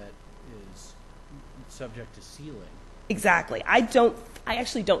page that is subject to sealing. Exactly. I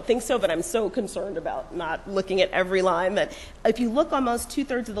actually don't think so, but I'm so concerned about not looking at every line that if you look almost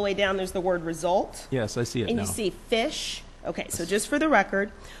 2/3 of the way down, there's the word result. Yes, I see it and now. You see fish. Okay, so just for the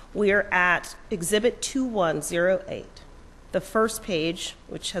record, we're at Exhibit 2108, the first page,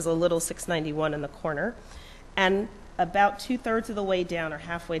 which has a little 691 in the corner, and about 2/3 of the way down or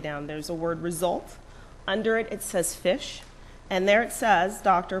halfway down, there's a word result. Under it, it says fish, And there it says,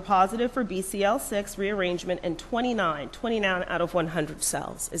 doctor positive for BCL6 rearrangement in 29 out of 100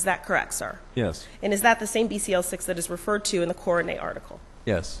 cells. Is that correct, sir? Yes. And is that the same BCL6 that is referred to in the coronet article?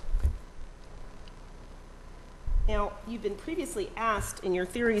 Yes. Now, you've been previously asked in your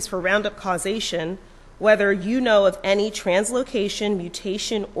theories for Roundup causation whether you know of any translocation,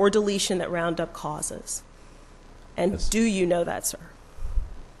 mutation, or deletion that Roundup causes. And Yes. do you know that, sir?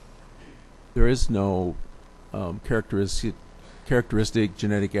 There is no characteristic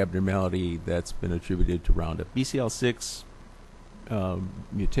genetic abnormality that's been attributed to Roundup. BCL6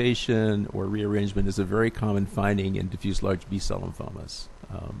 mutation or rearrangement is a very common finding in diffuse large B-cell lymphomas.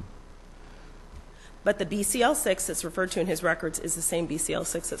 But the BCL6 that's referred to in his records is the same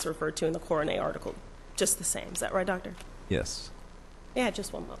BCL6 that's referred to in the coronet article. Just the same. Is that right, doctor? Yes. Yeah,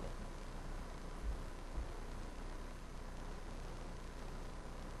 just one moment.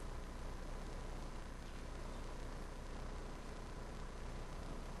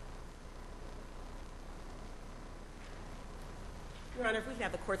 Your Honor, if we could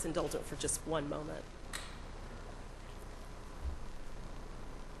have the court's indulgence for just one moment.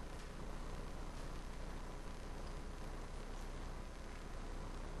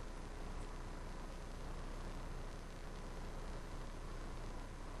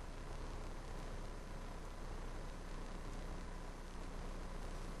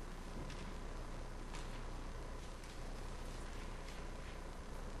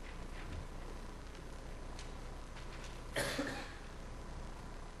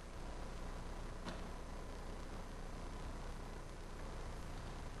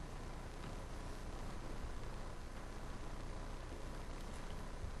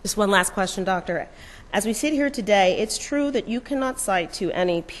 Just one last question, doctor. As we sit here today, it's true that you cannot cite to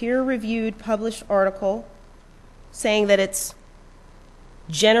any peer-reviewed published article saying that it's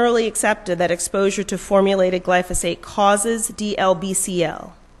generally accepted that exposure to formulated glyphosate causes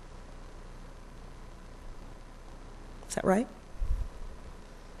DLBCL. Is that right?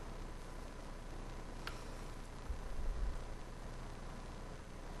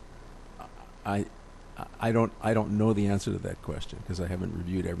 I don't know the answer to that question because I haven't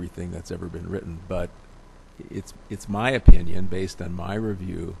reviewed everything that's ever been written, but it's my opinion based on my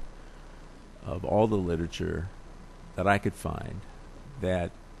review of all the literature that I could find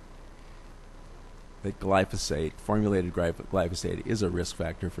that glyphosate, formulated glyphosate, is a risk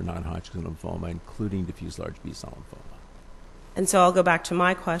factor for non-Hodgkin lymphoma, including diffuse large B-cell lymphoma. And so I'll go back to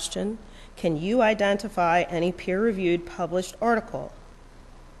my question. Can you identify any peer-reviewed published article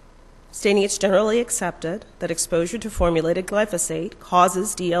stating it's generally accepted that exposure to formulated glyphosate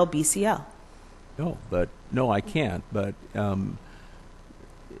causes DLBCL? No, I can't. But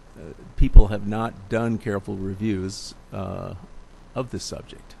people have not done careful reviews of this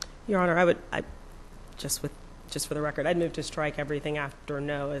subject. Your Honor, I just for the record, I'd move to strike everything after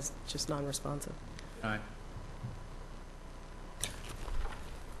no as just non-responsive. All right.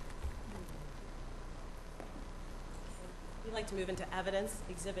 We'd like to move into evidence,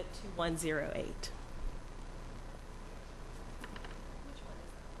 Exhibit 2108.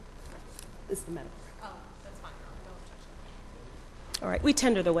 This is the medical record. Oh, that's fine. No objection. All right, we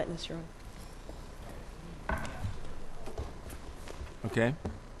tender the witness, Your Honor. Okay?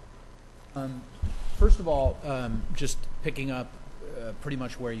 First of all, just picking up pretty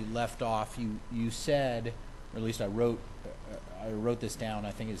much where you left off, you said, or at least I wrote this down,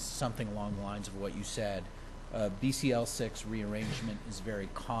 I think it's something along the lines of what you said. BCL6 rearrangement is very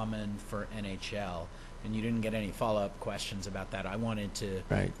common for NHL, and you didn't get any follow-up questions about that. I wanted to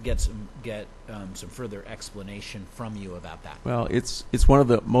get some further explanation from you about that. Well, it's one of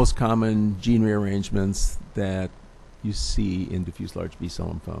the most common gene rearrangements that you see in diffuse large B-cell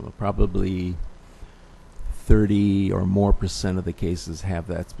lymphoma. Probably 30 or more % of the cases have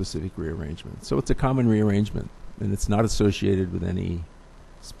that specific rearrangement. So it's a common rearrangement, and it's not associated with any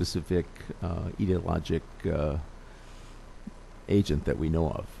specific etiologic agent that we know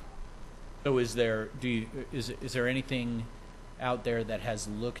of. So is there anything out there that has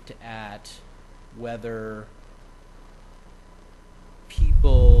looked at whether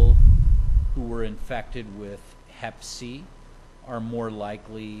people who were infected with Hep C are more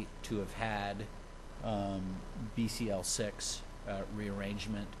likely to have had BCL6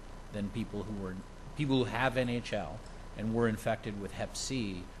 rearrangement than people who have NHL and were infected with Hep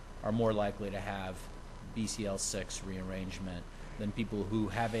C are more likely to have BCL6 rearrangement than people who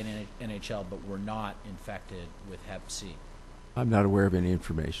have NHL but were not infected with Hep C? I'm not aware of any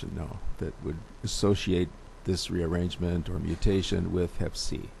information, no, that would associate this rearrangement or mutation with Hep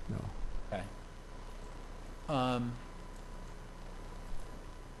C, no. Okay.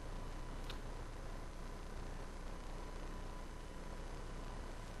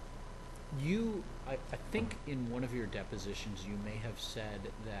 I think in one of your depositions you may have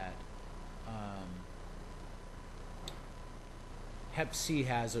said that Hep C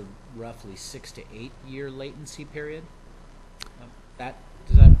has a roughly 6 to 8 year latency period. Does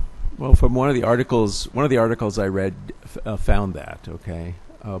that? Well, from one of the articles I read found that, okay,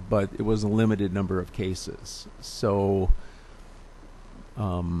 but it was a limited number of cases. So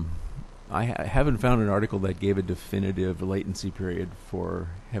I haven't found an article that gave a definitive latency period for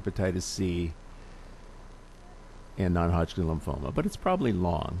hepatitis C and non-Hodgkin lymphoma, but it's probably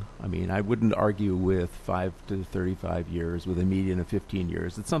long. I mean, I wouldn't argue with 5 to 35 years with a median of 15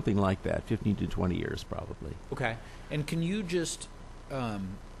 years. It's something like that, 15 to 20 years probably. Okay. And can you just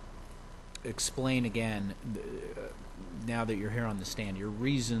explain again, now that you're here on the stand, your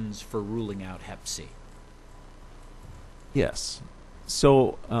reasons for ruling out Hep C? Yes.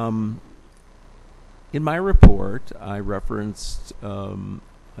 So in my report, I referenced a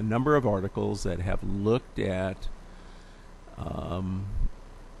number of articles that have looked at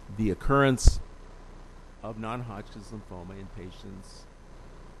the occurrence of non-Hodgkin's lymphoma in patients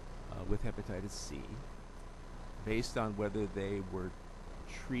with hepatitis C based on whether they were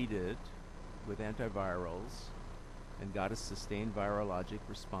treated with antivirals and got a sustained virologic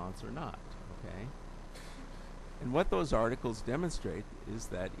response or not, okay? And what those articles demonstrate is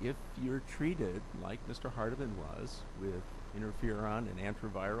that if you're treated, like Mr. Hardiman was, with interferon and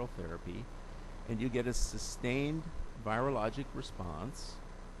antiviral therapy, and you get a sustained virologic response,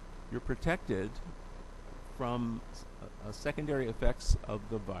 you're protected from secondary effects of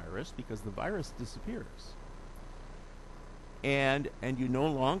the virus because the virus disappears. And you no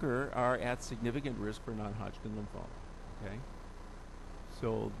longer are at significant risk for non-Hodgkin lymphoma, okay?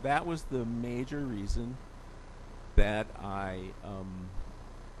 So that was the major reason that I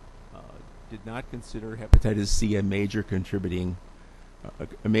did not consider hepatitis C a major contributing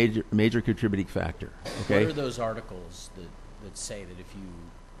factor. Okay. What are those articles that say that if you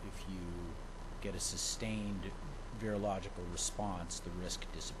get a sustained virological response, the risk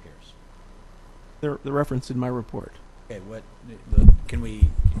disappears? They're referenced in my report. Okay. Can we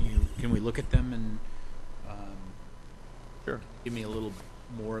look at them and Sure. give me a little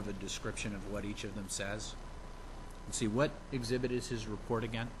more of a description of what each of them says? Let's see, what exhibit is his report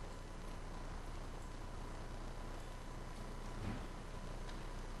again?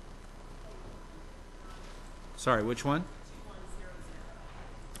 Sorry, which one?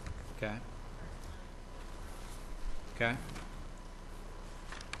 2100. Okay.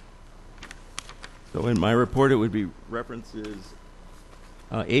 So in my report, it would be references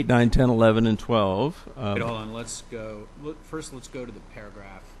 8, 9, 10, 11, and 12. Wait, hold on. Let's go to the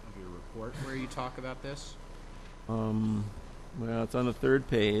paragraph of your report where you talk about this. Well, it's on the third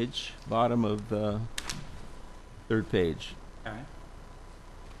page, bottom of the third page. Okay.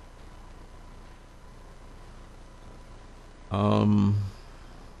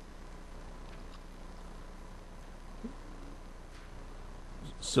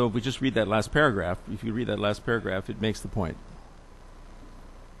 So if we just read that last paragraph, if you read that last paragraph, it makes the point.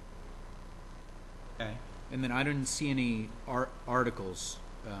 Okay. And then I didn't see any articles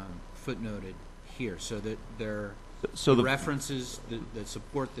footnoted here, so that the references that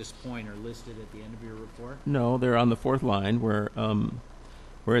support this point are listed at the end of your report? No, they're on the fourth line where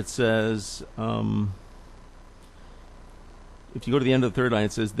it says, if you go to the end of the third line,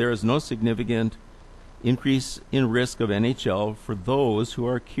 it says, there is no significant increase in risk of NHL for those who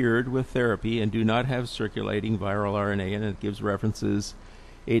are cured with therapy and do not have circulating viral RNA, and it gives references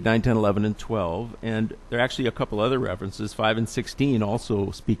 8, 9, 10, 11, and 12. And there are actually a couple other references, 5 and 16 also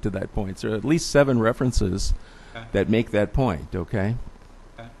speak to that point. So there are at least 7 references that make that point, okay?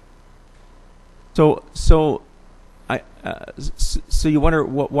 Okay. So you wonder,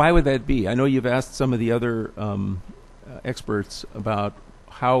 why would that be? I know you've asked some of the other experts about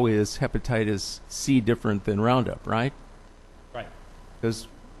how is hepatitis C different than Roundup, right? Right. Because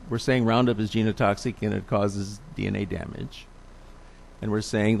we're saying Roundup is genotoxic and it causes DNA damage. And we're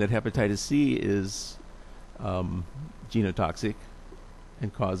saying that hepatitis C is genotoxic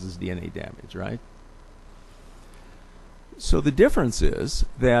and causes DNA damage, right? So the difference is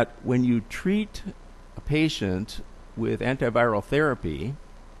that when you treat a patient with antiviral therapy,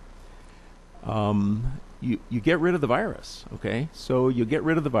 you get rid of the virus, okay? So you get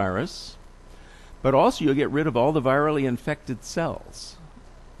rid of the virus, but also you get rid of all the virally infected cells.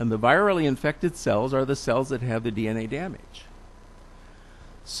 And the virally infected cells are the cells that have the DNA damage.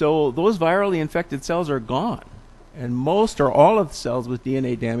 So those virally infected cells are gone, and most or all of the cells with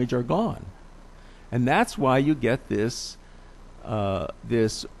DNA damage are gone. And that's why you get this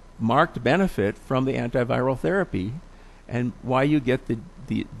marked benefit from the antiviral therapy, and why you get the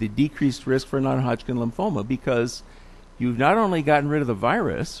the decreased risk for non-Hodgkin lymphoma, because you've not only gotten rid of the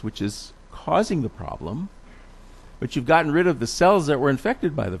virus, which is causing the problem, but you've gotten rid of the cells that were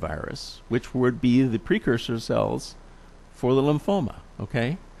infected by the virus, which would be the precursor cells for the lymphoma,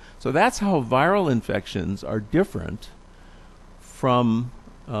 okay? So that's how viral infections are different from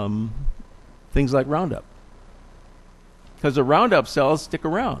things like Roundup. Because the Roundup cells stick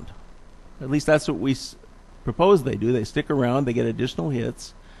around. At least that's what we propose they do. They stick around, they get additional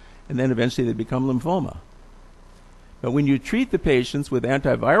hits, and then eventually they become lymphoma. But when you treat the patients with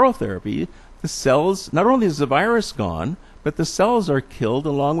antiviral therapy, the cells, not only is the virus gone, but the cells are killed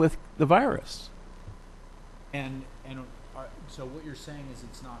along with the virus. So what you're saying is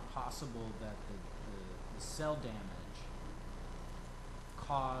it's not possible that the cell damage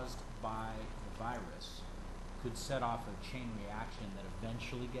caused by the virus could set off a chain reaction that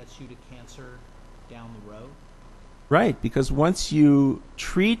eventually gets you to cancer down the road? Right, because once you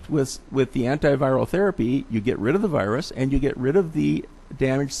treat with the antiviral therapy, you get rid of the virus and you get rid of the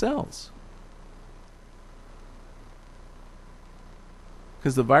damaged cells.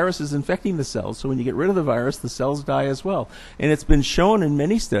 Because the virus is infecting the cells, so when you get rid of the virus, the cells die as well. And it's been shown in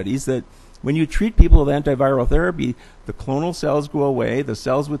many studies that when you treat people with antiviral therapy, the clonal cells go away, the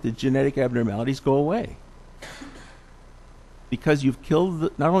cells with the genetic abnormalities go away. Because you've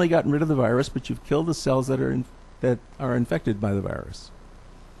killed, not only gotten rid of the virus, but you've killed the cells that are infected by the virus.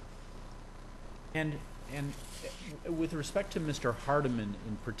 And with respect to Mr. Hardiman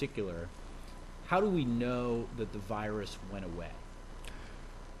in particular, how do we know that the virus went away?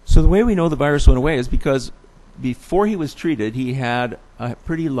 So the way we know the virus went away is because before he was treated, he had a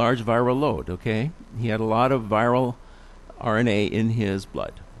pretty large viral load, okay? He had a lot of viral RNA in his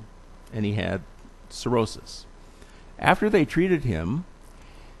blood, and he had cirrhosis. After they treated him,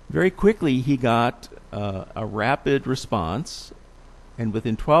 very quickly he got a rapid response, and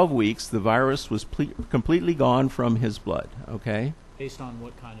within 12 weeks, the virus was completely gone from his blood, okay? Based on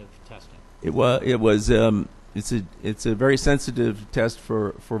what kind of testing? It's a very sensitive test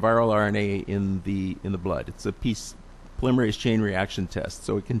for viral RNA in the blood. It's a polymerase chain reaction test,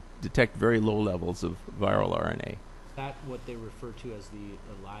 so it can detect very low levels of viral RNA. Is that what they refer to as the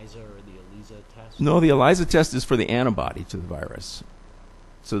ELISA or the ELISA test? No, the ELISA test is for the antibody to the virus.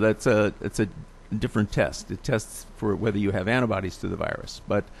 So it's a different test. It tests for whether you have antibodies to the virus.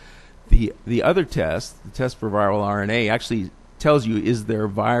 But the other test, the test for viral RNA, actually tells you is there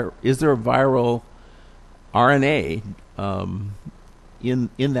viral RNA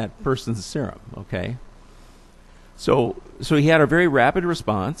in that person's serum, okay? So he had a very rapid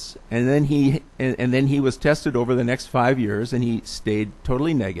response, and then he was tested over the next 5 years, and he stayed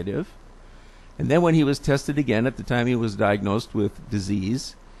totally negative. And then when he was tested again at the time he was diagnosed with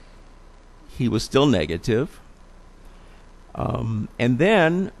disease, he was still negative. And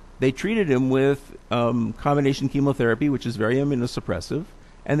then they treated him with combination chemotherapy, which is very immunosuppressive,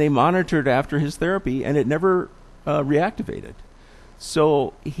 and they monitored after his therapy, and it never reactivated.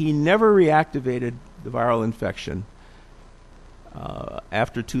 So he never reactivated the viral infection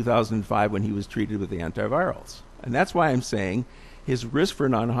after 2005 when he was treated with the antivirals. And that's why I'm saying his risk for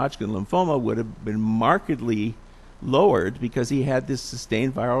non-Hodgkin lymphoma would have been markedly lowered because he had this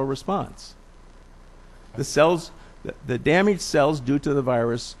sustained viral response. The cells, the damaged cells due to the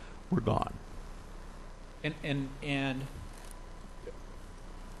virus were gone. And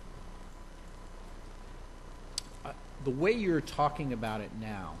the way you're talking about it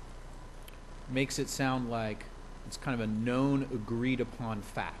now makes it sound like it's kind of a known, agreed-upon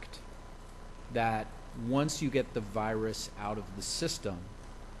fact that once you get the virus out of the system,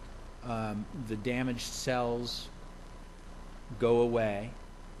 the damaged cells go away,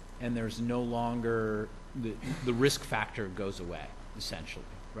 and there's no longer the risk factor goes away, essentially,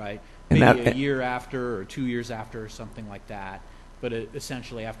 right? And Maybe that, a year after or 2 years after or something like that, but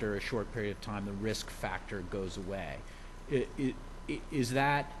essentially after a short period of time, the risk factor goes away. Is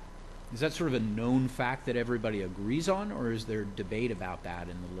that sort of a known fact that everybody agrees on, or is there debate about that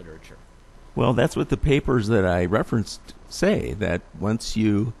in the literature? Well, that's what the papers that I referenced say, that once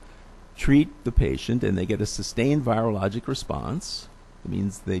you treat the patient and they get a sustained virologic response, it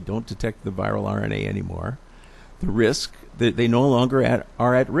means they don't detect the viral RNA anymore, the risk, they no longer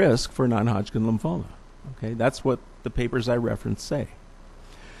are at risk for non-Hodgkin lymphoma. Okay, that's what the papers I referenced say.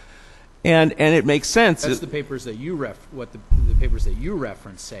 And it makes sense. That's the papers that you the papers that you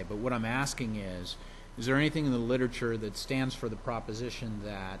reference say. But what I'm asking is there anything in the literature that stands for the proposition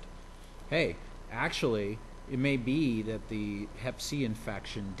that, hey, actually, it may be that the Hep C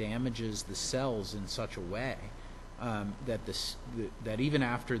infection damages the cells in such a way that even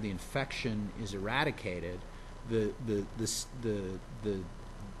after the infection is eradicated, the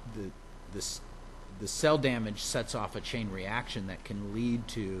cell damage sets off a chain reaction that can lead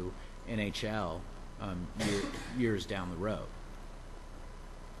to NHL years down the road.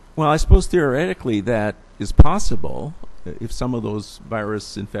 Well, I suppose theoretically that is possible if some of those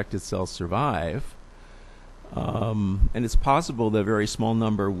virus-infected cells survive, and it's possible that a very small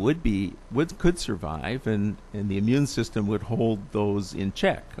number could survive, and the immune system would hold those in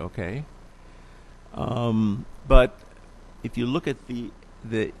check. Okay, but if you look at the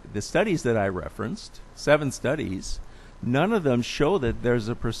studies that I referenced, 7 studies, none of them show that there's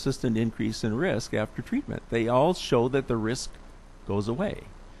a persistent increase in risk after treatment. They all show that the risk goes away.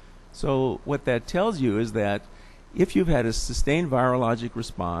 So what that tells you is that if you've had a sustained virologic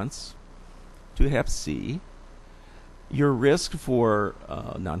response to Hep C, your risk for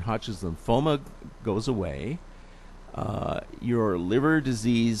non-Hodgkin's lymphoma goes away, your liver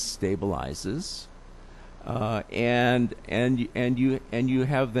disease stabilizes, and you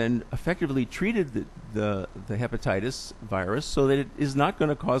have then effectively treated the hepatitis virus so that it is not going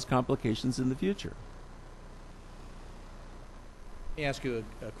to cause complications in the future. Let me ask you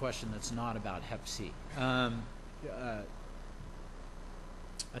a question that's not about Hep C. I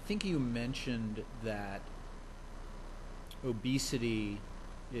think you mentioned that obesity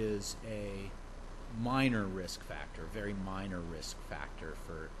is a minor risk factor, very minor risk factor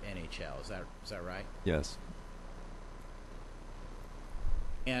for NHL. Is that right? Yes.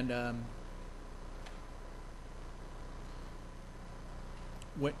 And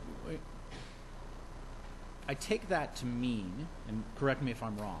what I take that to mean, and correct me if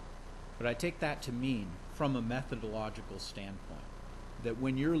I'm wrong, but I take that to mean, from a methodological standpoint, that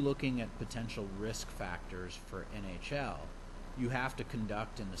when you're looking at potential risk factors for NHL, you have to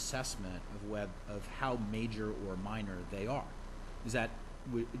conduct an assessment of how major or minor they are. Do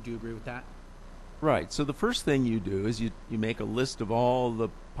you agree with that? Right. So the first thing you do is you make a list of all the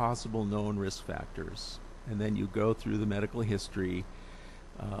possible known risk factors, and then you go through the medical history.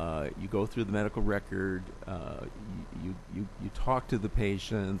 You go through the medical record, you talk to the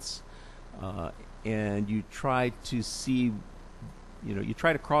patients, and you try to see, you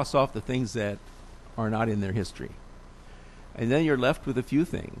try to cross off the things that are not in their history. And then you're left with a few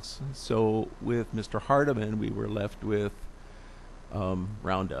things. So with Mr. Hardiman, we were left with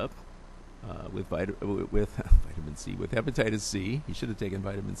Roundup, with vitamin C, with hepatitis C. He should have taken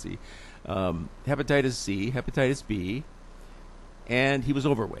vitamin C. Hepatitis C, hepatitis B, and he was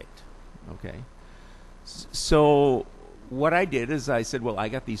overweight. Okay. So what I did is I said, well, I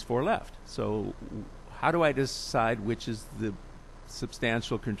got these 4 left. So how do I decide which is the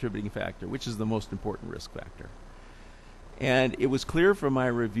substantial contributing factor, which is the most important risk factor? And it was clear from my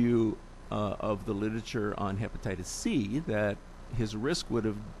review of the literature on hepatitis C that his risk would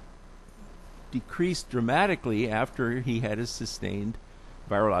have decreased dramatically after he had a sustained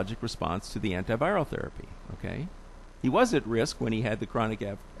virologic response to the antiviral therapy. Okay. He was at risk when he had the chronic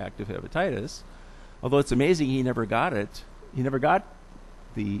active hepatitis, although it's amazing he never got it. He never got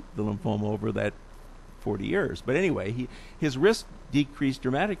the lymphoma over that 40 years. But anyway, his risk decreased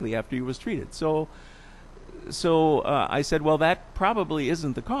dramatically after he was treated. So I said, well, that probably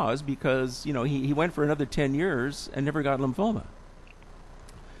isn't the cause because, he went for another 10 years and never got lymphoma.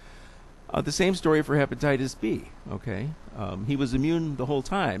 The same story for hepatitis B, okay? He was immune the whole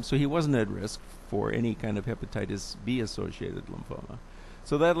time, so he wasn't at risk for any kind of hepatitis B-associated lymphoma.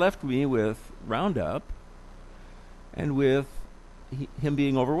 So that left me with Roundup and with him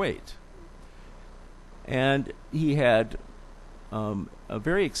being overweight. And he had a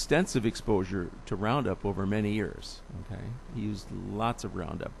very extensive exposure to Roundup over many years, okay? He used lots of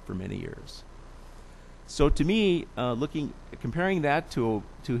Roundup for many years. So to me, comparing that to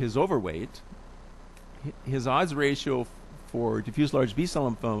his overweight, his odds ratio for diffuse large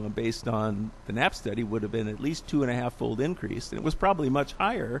B-cell lymphoma based on the NAP study would have been at least 2.5-fold increase, and it was probably much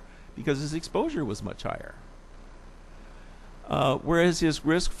higher because his exposure was much higher. Whereas his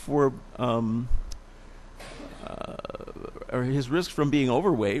risk from being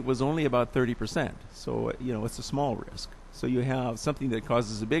overweight was only about 30%. So it's a small risk. So you have something that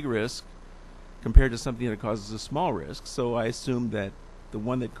causes a big risk compared to something that causes a small risk. So I assumed that the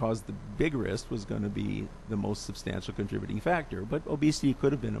one that caused the big risk was going to be the most substantial contributing factor, but obesity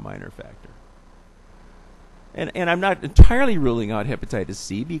could have been a minor factor. And I'm not entirely ruling out hepatitis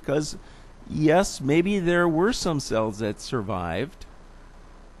C because, yes, maybe there were some cells that survived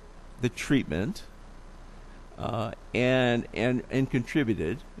the treatment and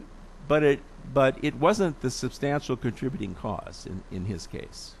contributed, but it wasn't the substantial contributing cause in his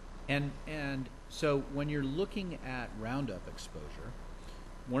case. And so when you're looking at Roundup exposure,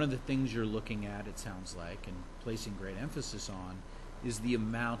 one of the things you're looking at, it sounds like, and placing great emphasis on, is the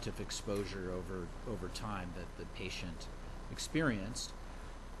amount of exposure over time that the patient experienced.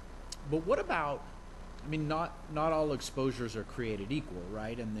 But what about, I mean, not all exposures are created equal,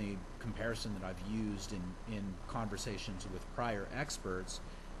 right? And the comparison that I've used in conversations with prior experts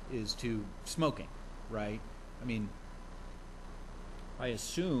is to smoking, right? I mean, I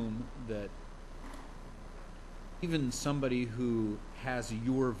assume that even somebody who has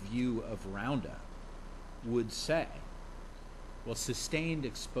your view of Roundup would say, well, sustained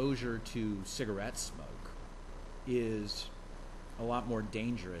exposure to cigarette smoke is a lot more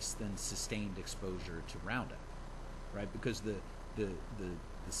dangerous than sustained exposure to Roundup, right? Because the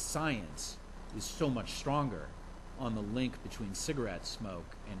science is so much stronger on the link between cigarette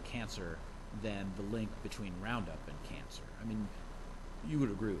smoke and cancer than the link between Roundup and cancer. I mean, you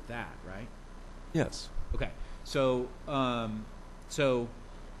would agree with that, right? Yes. Okay. So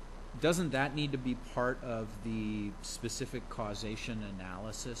doesn't that need to be part of the specific causation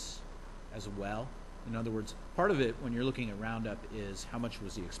analysis as well? In other words, part of it when you're looking at Roundup is how much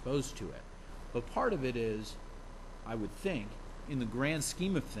was he exposed to it. But part of it is, I would think, in the grand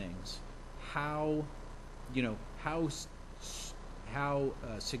scheme of things, how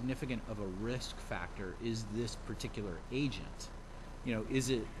significant of a risk factor is this particular agent? You know, is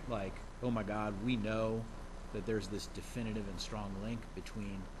it like, oh my God, we know that there's this definitive and strong link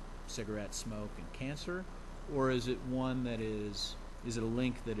between cigarette smoke and cancer? Or is it one that is it a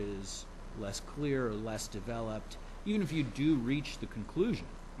link that is less clear or less developed? Even if you do reach the conclusion,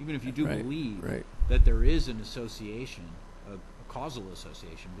 even if you do believe that there is an association, a causal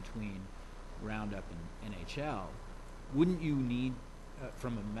association between Roundup and NHL, wouldn't you need,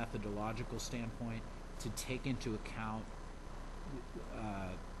 from a methodological standpoint, to take into account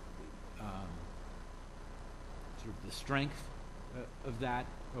sort of the strength of that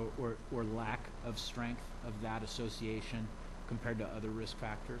or lack of strength of that association compared to other risk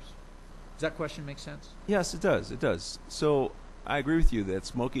factors? Does that question make sense? Yes, it does. It does. So I agree with you that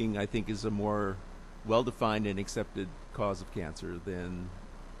smoking, I think, is a more well-defined and accepted cause of cancer than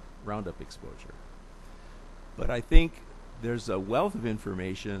Roundup exposure. But I think there's a wealth of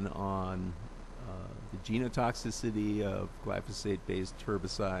information on the genotoxicity of glyphosate-based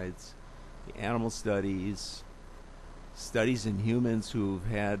herbicides, the animal studies in humans who've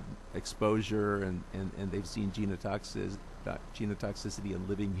had exposure and they've seen genotoxicity in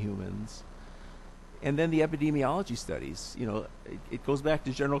living humans. And then the epidemiology studies. You know, it goes back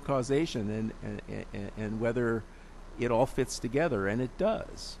to general causation and whether it all fits together, and it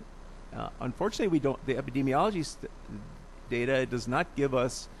does. Unfortunately, the epidemiology data does not give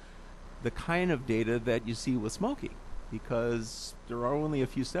us the kind of data that you see with smoking because there are only a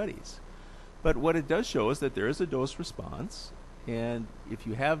few studies. But what it does show is that there is a dose response, and if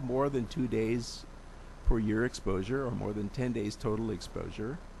you have more than 2 days per year exposure or more than 10 days total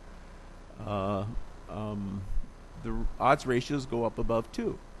exposure, the odds ratios go up above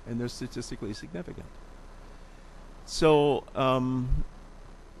 2, and they're statistically significant. So,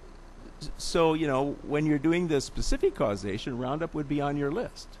 you know, when you're doing the specific causation, Roundup would be on your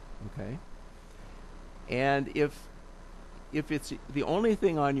list, okay? And if it's the only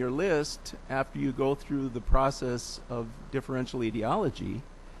thing on your list after you go through the process of differential etiology,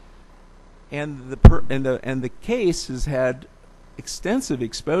 and the case has had extensive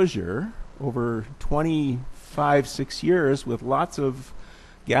exposure over 6 years with lots of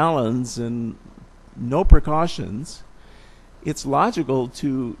gallons and no precautions, it's logical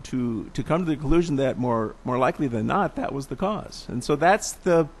to come to the conclusion that more likely than not that was the cause. And so that's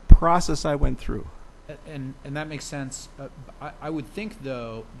the process I went through. And that makes sense. I would think,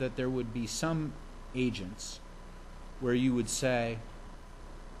 though, that there would be some agents where you would say,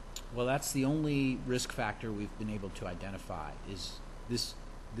 well, that's the only risk factor we've been able to identify is this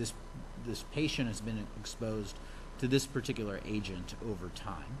patient has been exposed to this particular agent over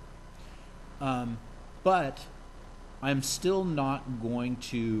time. But I'm still not going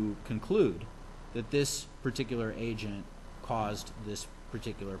to conclude that this particular agent caused this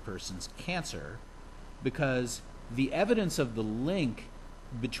particular person's cancer, because the evidence of the link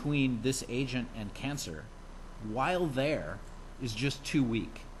between this agent and cancer, while there, is just too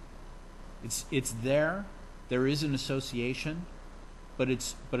weak. It's there is an association, but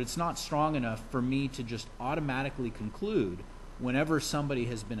it's not strong enough for me to just automatically conclude whenever somebody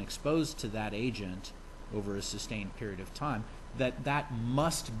has been exposed to that agent over a sustained period of time that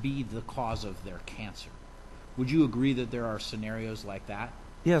must be the cause of their cancer. Would you agree that there are scenarios like that?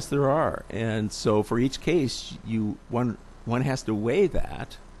 Yes, there are. And so for each case, one has to weigh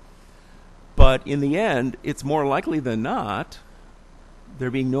that. But in the end, it's more likely than not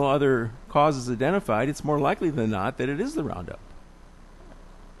there being no other causes identified, it's more likely than not that it is the Roundup.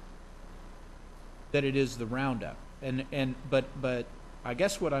 That it is the Roundup. But I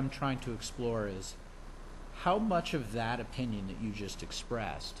guess what I'm trying to explore is how much of that opinion that you just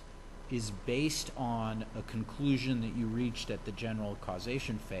expressed is based on a conclusion that you reached at the general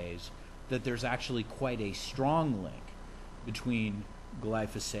causation phase that there's actually quite a strong link between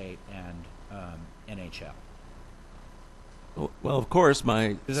glyphosate and NHL. Well, of course,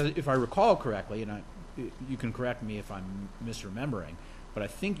 Because if I recall correctly, and you can correct me if I'm misremembering, but I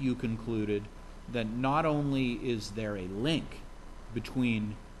think you concluded that not only is there a link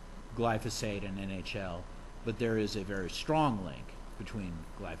between glyphosate and NHL, but there is a very strong link between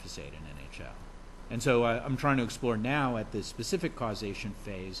glyphosate and NHL. And so I'm trying to explore now at the specific causation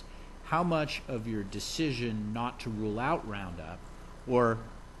phase how much of your decision not to rule out Roundup, or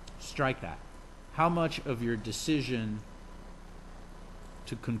strike that, how much of your decision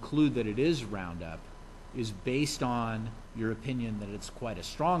to conclude that it is Roundup is based on your opinion that it's quite a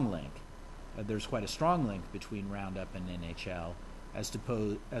strong link, there's quite a strong link between Roundup and NHL, as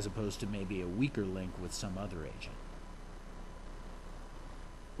opposed to maybe a weaker link with some other agent.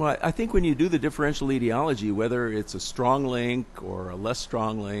 Well, I think when you do the differential etiology, whether it's a strong link or a less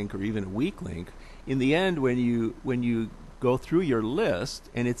strong link or even a weak link, in the end, when you go through your list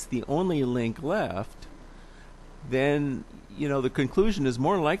and it's the only link left, then the conclusion is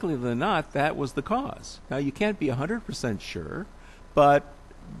more likely than not that was the cause. Now, you can't be 100% sure, but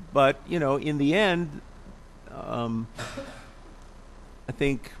in the end, I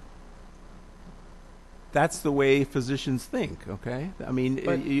think that's the way physicians think, okay? I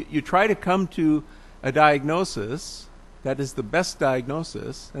mean, you try to come to a diagnosis that is the best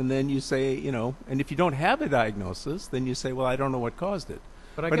diagnosis, and then you say, and if you don't have a diagnosis, then you say, well, I don't know what caused it.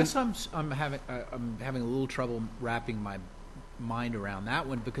 But I guess I'm having a little trouble wrapping my mind around that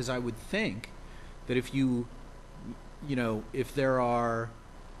one, because I would think that if if there are,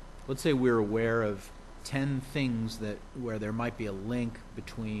 let's say we're aware of 10 things where there might be a link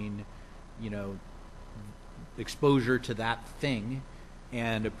between, exposure to that thing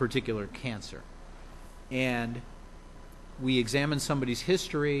and a particular cancer, and we examine somebody's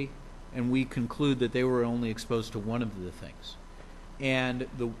history and we conclude that they were only exposed to one of the things, and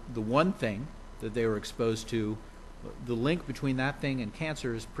the one thing that they were exposed to, the link between that thing and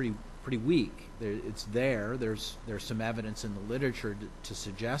cancer is pretty weak. It's there. There's some evidence in the literature to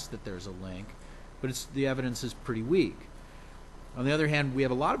suggest that there's a link, but the evidence is pretty weak. On the other hand, we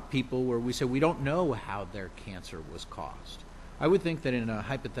have a lot of people where we say we don't know how their cancer was caused. I would think that in a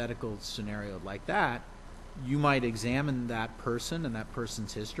hypothetical scenario like that, you might examine that person and that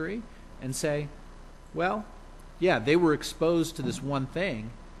person's history and say, well, yeah, they were exposed to this one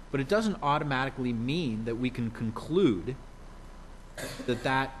thing, but it doesn't automatically mean that we can conclude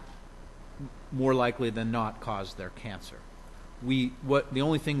that more likely than not caused their cancer. The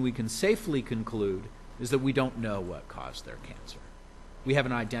only thing we can safely conclude is that we don't know what caused their cancer. We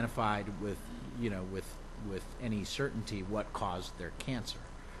haven't identified with any certainty what caused their cancer.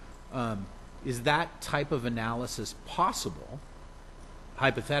 Is that type of analysis possible?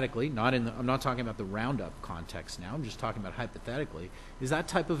 Hypothetically, I'm not talking about the Roundup context now. I'm just talking about hypothetically. Is that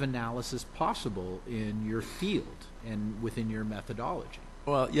type of analysis possible in your field and within your methodology?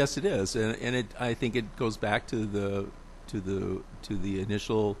 Well, yes, it is, and I think it goes back to the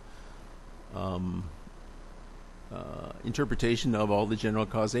initial interpretation of all the general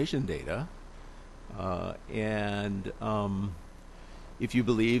causation data, and if you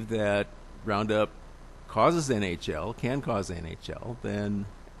believe that Roundup causes NHL, can cause NHL, then,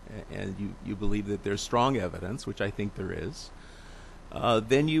 and you believe that there's strong evidence, which I think there is,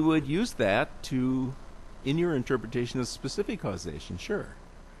 then you would use that in your interpretation of specific causation, sure.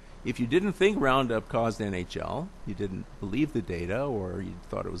 If you didn't think Roundup caused NHL, you didn't believe the data, or you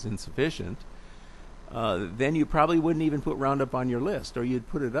thought it was insufficient, then you probably wouldn't even put Roundup on your list, or you'd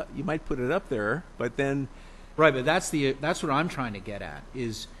put it up. You might put it up there, but then. Right, but that's what I'm trying to get at.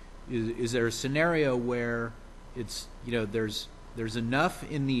 Is there a scenario where it's there's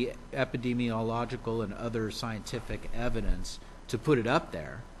enough in the epidemiological and other scientific evidence to put it up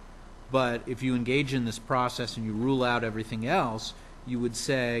there, but if you engage in this process and you rule out everything else, you would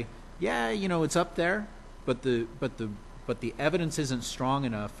say, yeah, it's up there, but the evidence isn't strong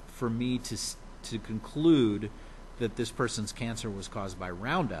enough for me to conclude that this person's cancer was caused by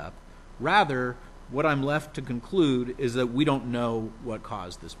Roundup. Rather, what I'm left to conclude is that we don't know what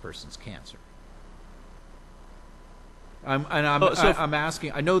caused this person's cancer. I'm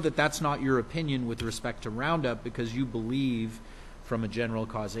asking. I know that that's not your opinion with respect to Roundup, because you believe, from a general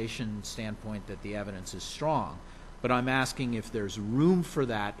causation standpoint, that the evidence is strong. but I'm asking if there's room for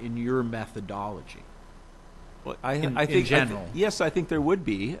that in your methodology. Well, In I think general. Yes, I think there would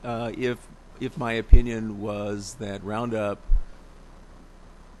be if my opinion was that Roundup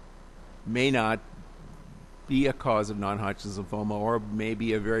may not be a cause of non-Hodgkin's lymphoma or may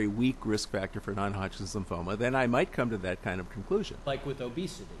be a very weak risk factor for non-Hodgkin's lymphoma, then I might come to that kind of conclusion. Like with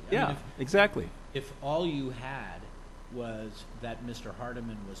obesity. Yeah, exactly. If all you had was that Mr.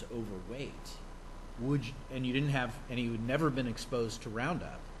 Hardiman was overweight, and you didn't have, and he had never been exposed to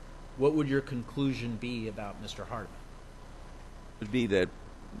Roundup, what would your conclusion be about Mr. Hardiman? It would be that,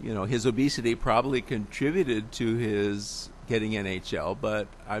 his obesity probably contributed to his getting NHL, but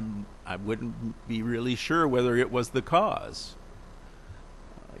I wouldn't be really sure whether it was the cause.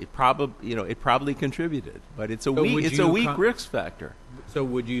 It probably contribued, but it's a weak risk factor. So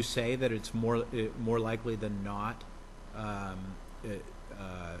would you say that it's more likely than not,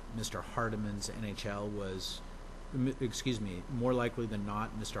 Mr. Hardiman's NHL was, more likely than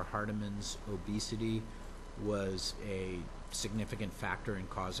not, Mr. Hardiman's obesity was a significant factor in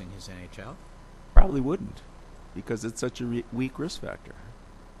causing his NHL? Probably wouldn't, because it's such a weak risk factor.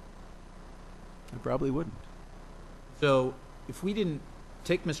 I probably wouldn't. So if we didn't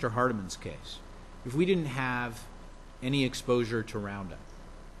take Mr. Hardiman's case, if we didn't have any exposure to Roundup,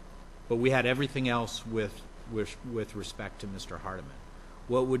 but we had everything else with respect to Mr. Hardiman,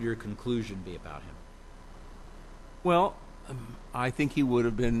 what would your conclusion be about him? Well, I think he would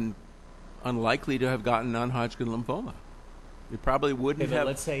have been unlikely to have gotten non-Hodgkin lymphoma. It probably wouldn't have.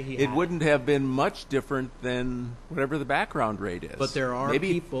 Let's say it wouldn't have been much different than whatever the background rate is. But there are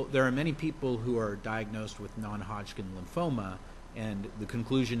many people who are diagnosed with non-Hodgkin lymphoma, and the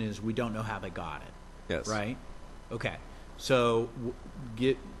conclusion is we don't know how they got it. Yes. Right. Okay. So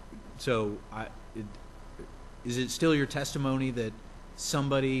is it still your testimony that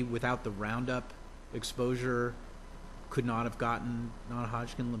somebody without the Roundup exposure could not have gotten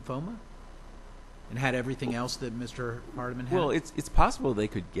non-Hodgkin lymphoma and had everything else that Mr. Hardiman had? Well, it's possible they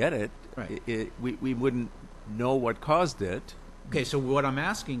could get it. Right. We wouldn't know what caused it. Okay, so what I'm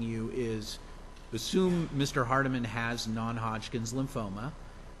asking you is, assume Mr. Hardiman has non-Hodgkin's lymphoma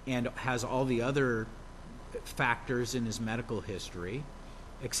and has all the other factors in his medical history,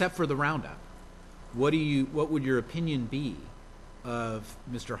 except for the Roundup. What would your opinion be of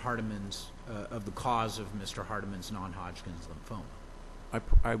Mr. Hardiman's of the cause of Mr. Hardiman's non-Hodgkin's lymphoma?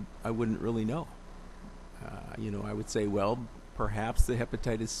 I wouldn't really know. I would say, well, perhaps the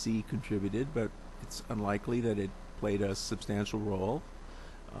hepatitis C contributed, but it's unlikely that it played a substantial role.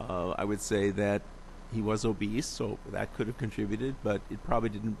 I would say that he was obese, so that could have contributed, but it probably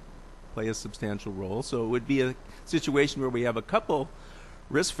didn't play a substantial role. So it would be a situation where we have a couple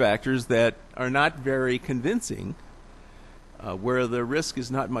risk factors that are not very convincing, where the risk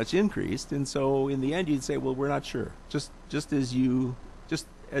is not much increased, and so in the end you'd say, well, we're not sure, just as you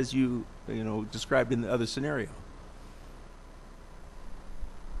described in the other scenario.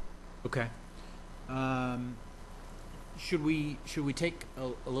 Okay. Should we take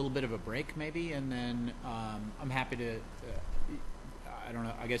a little bit of a break maybe, and then I'm happy to. I don't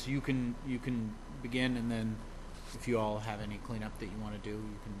know. I guess you can begin, and then if you all have any cleanup that you want to do,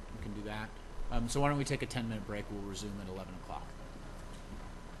 you can do that. So why don't we take a 10-minute break? We'll resume at 11 o'clock.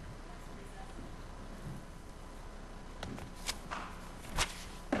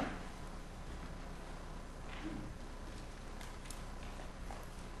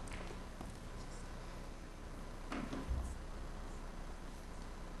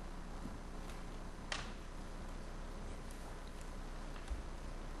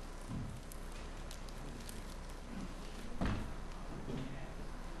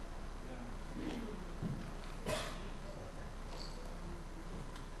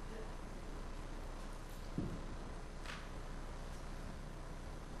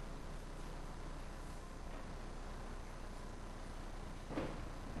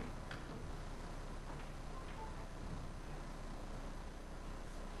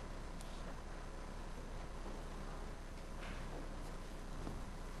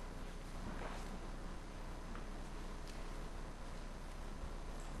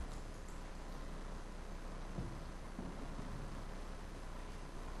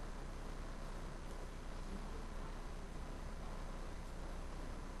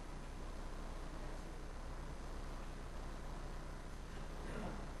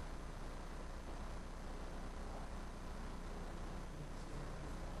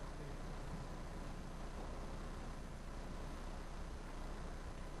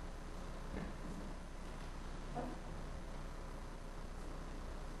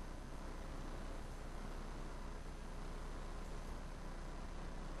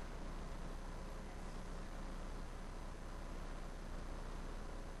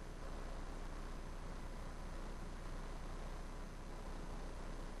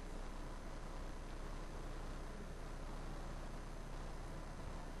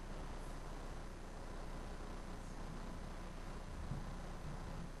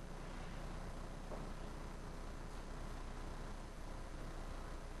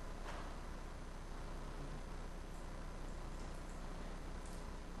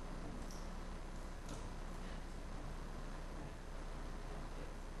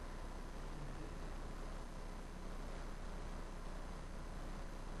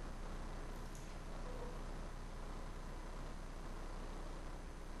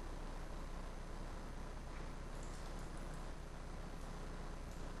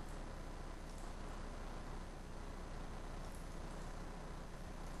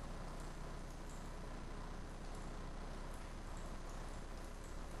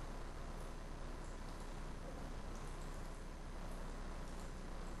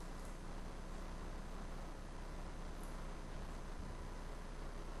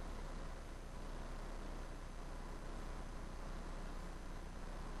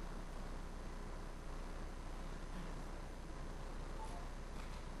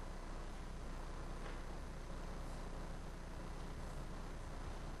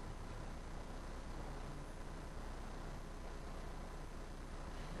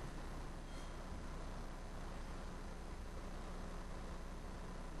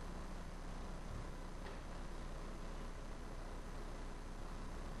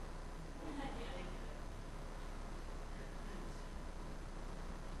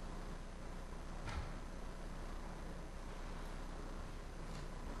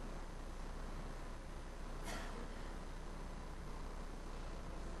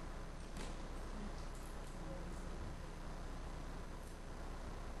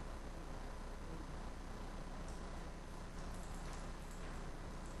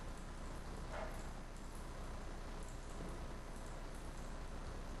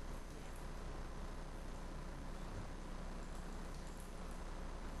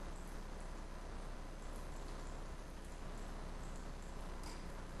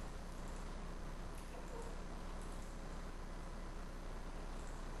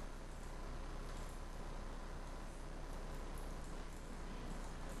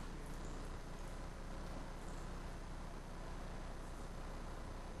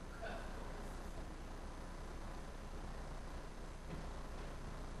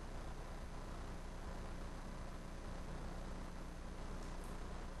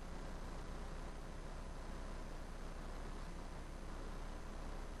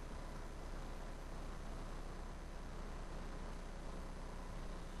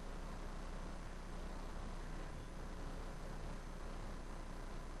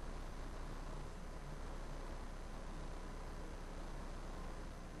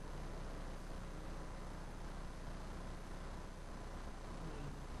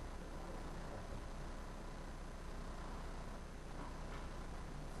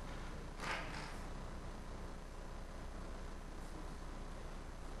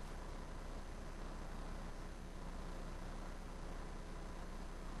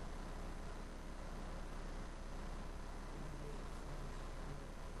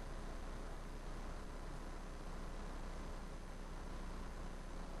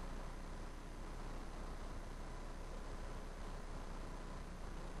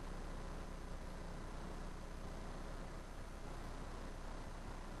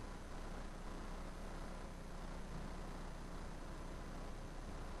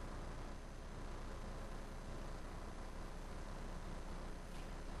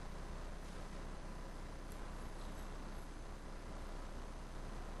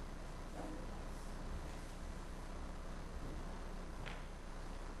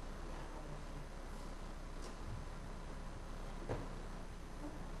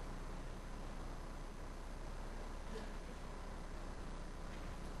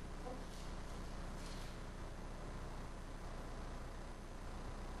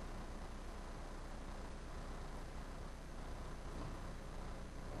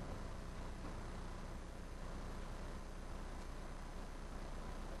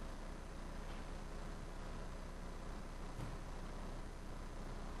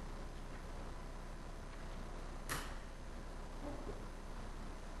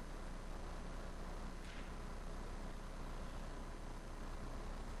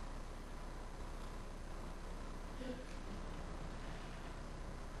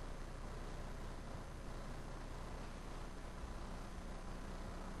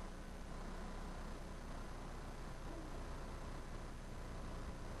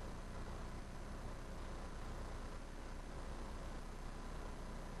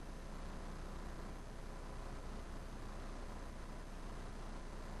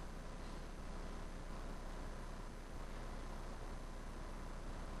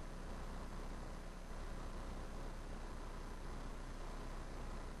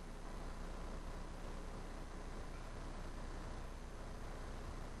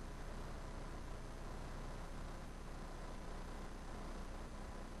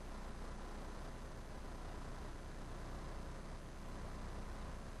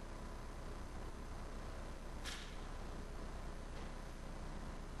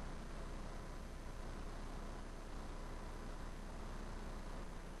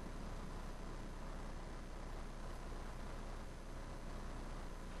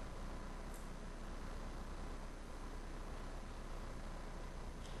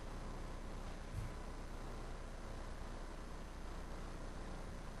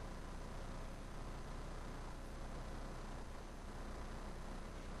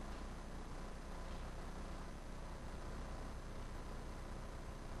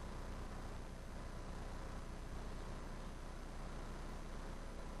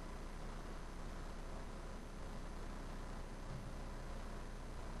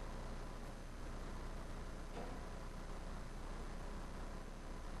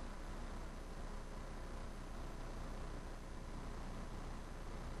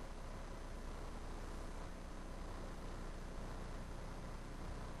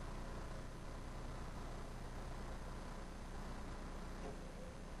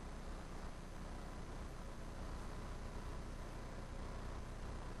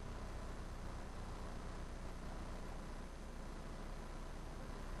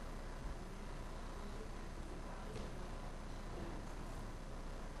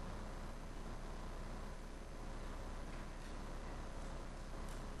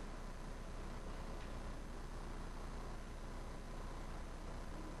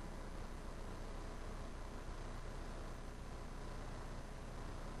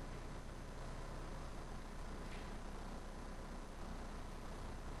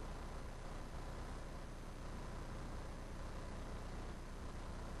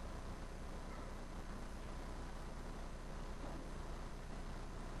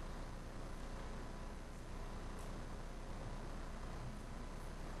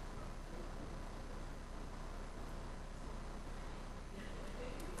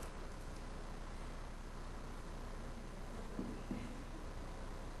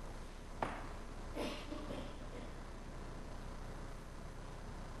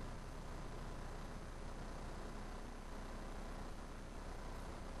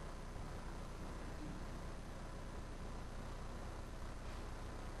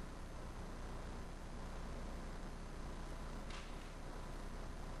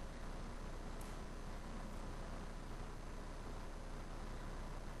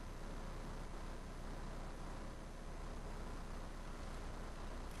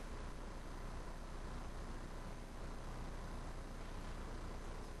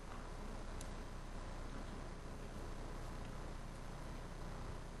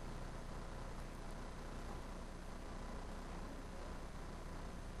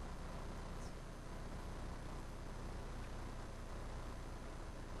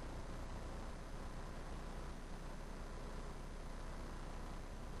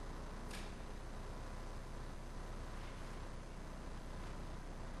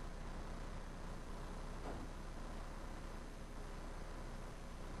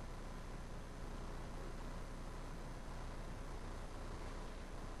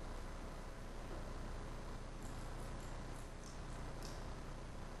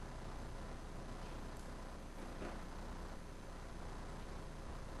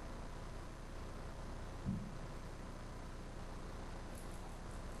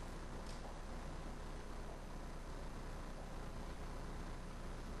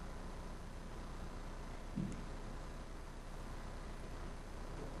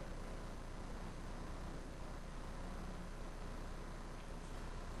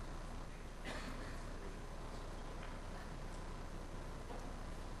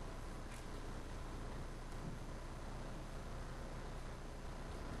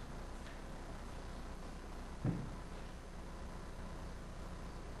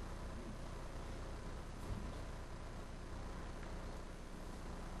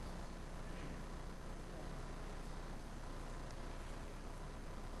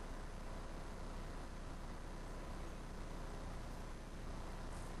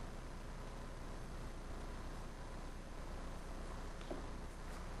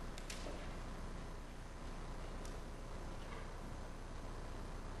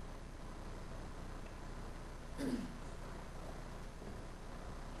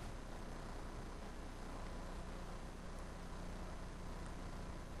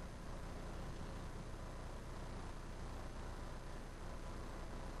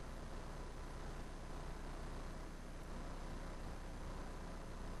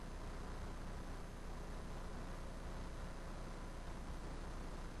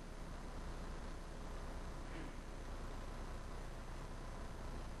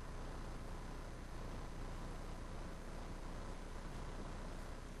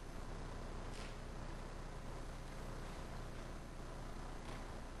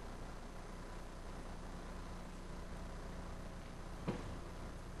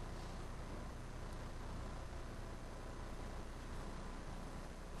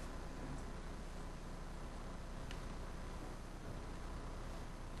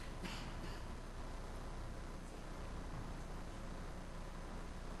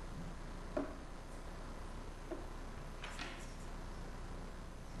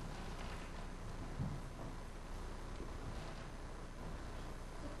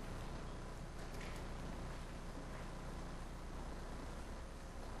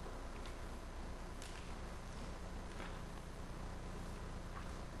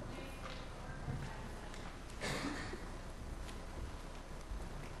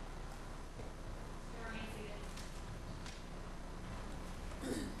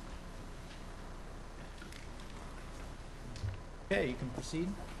 Okay, you can proceed.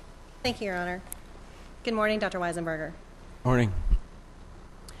 Thank you, Your Honor. Good morning, Dr. Weisenberger. Morning.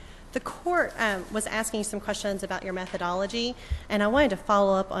 The court was asking you some questions about your methodology, and I wanted to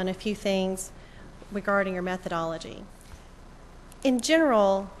follow up on a few things regarding your methodology. In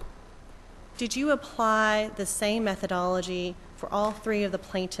general, did you apply the same methodology for all three of the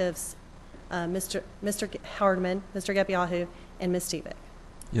plaintiffs, Mr. Hardman, Mr. Gebiahu, and Ms. Stevick?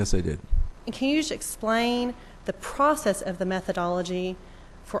 Yes, I did. And can you just explain the process of the methodology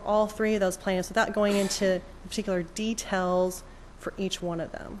for all three of those plaintiffs without going into particular details for each one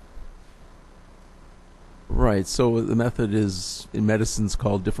of them? Right. So the method is, in medicine, is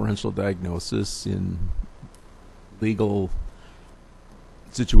called differential diagnosis. In legal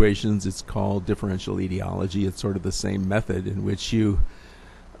situations, it's called differential etiology. It's sort of the same method in which you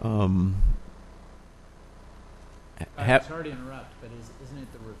Sorry to interrupt, but isn't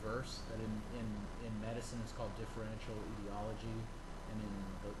it the reverse? That in medicine it's called differential etiology, and in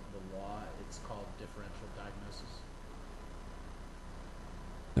the law it's called differential diagnosis?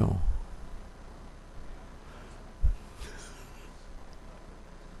 No.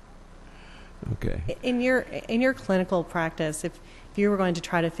 Okay. In your clinical practice, if you were going to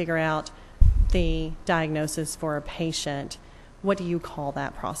try to figure out the diagnosis for a patient, what do you call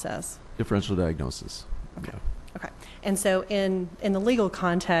that process? Differential diagnosis. Okay. Yeah. Okay. And so in the legal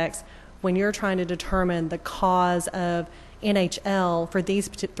context, when you're trying to determine the cause of NHL for these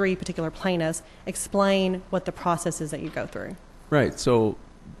three particular plaintiffs, explain what the process is that you go through. Right. So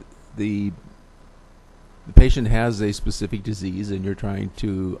the patient has a specific disease, and you're trying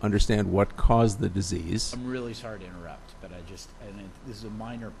to understand what caused the disease. I'm really sorry to interrupt, but this is a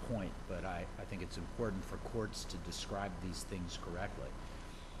minor point, but I think it's important for courts to describe these things correctly.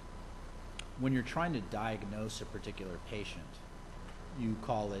 When you're trying to diagnose a particular patient, you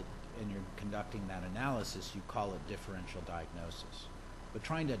call it, and you're conducting that analysis, you call it differential diagnosis. But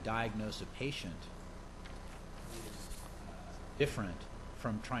trying to diagnose a patient is different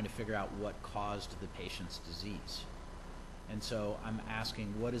from trying to figure out what caused the patient's disease. And so I'm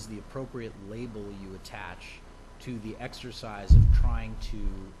asking, what is the appropriate label you attach to the exercise of trying to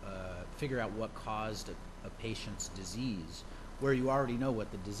figure out what caused a patient's disease, where you already know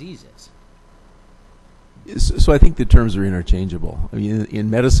what the disease is? So I think the terms are interchangeable. I mean,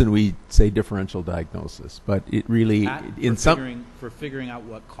 in medicine we say differential diagnosis, but it really for figuring out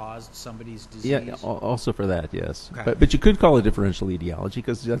what caused somebody's disease. Yeah, also for that, yes. Okay. But you could call it differential etiology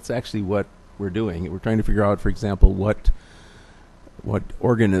because that's actually what we're doing. We're trying to figure out, for example, what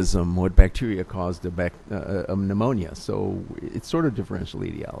organism, what bacteria caused a pneumonia. So it's sort of differential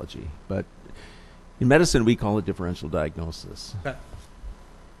etiology, but in medicine we call it differential diagnosis. Okay.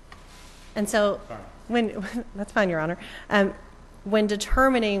 And so that's fine, Your Honor. When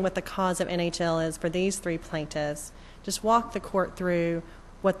determining what the cause of NHL is for these three plaintiffs, just walk the court through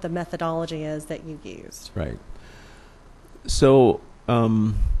what the methodology is that you used. Right. So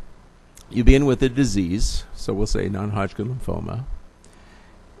you begin with a disease, so we'll say non-Hodgkin lymphoma,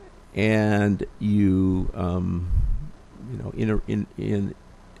 and you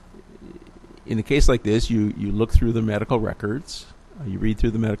in a case like this, you look through the medical records. You read through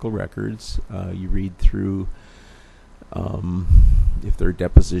the medical records. You read through, if there are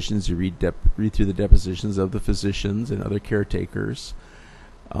depositions, you read through the depositions of the physicians and other caretakers.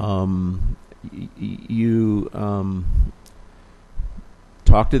 You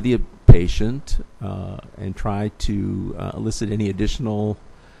talk to the patient and try to elicit any additional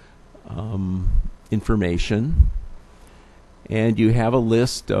information. And you have a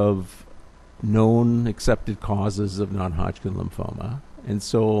list of known accepted causes of non-Hodgkin lymphoma. And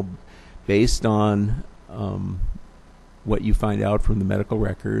so based on what you find out from the medical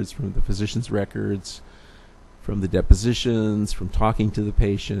records, from the physician's records, from the depositions, from talking to the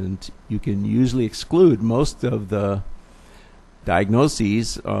patient, you can usually exclude most of the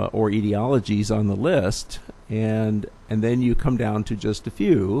diagnoses or etiologies on the list, and then you come down to just a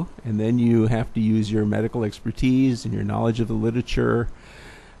few, and then you have to use your medical expertise and your knowledge of the literature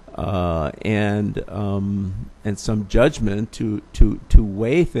and some judgment to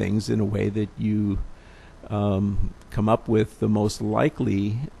weigh things in a way that you come up with the most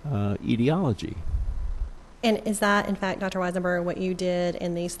likely etiology. And is that, in fact, Dr. Weisenberg, what you did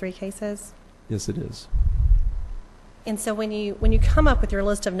in these three cases? Yes, it is. And so when you come up with your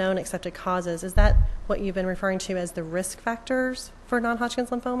list of known accepted causes, is that what you've been referring to as the risk factors for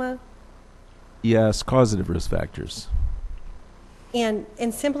non-Hodgkin's lymphoma? Yes, causative risk factors. And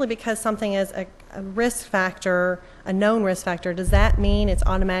simply because something is a risk factor, a known risk factor, does that mean it's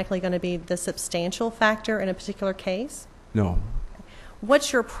automatically going to be the substantial factor in a particular case? No.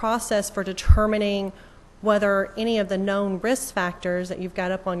 What's your process for determining whether any of the known risk factors that you've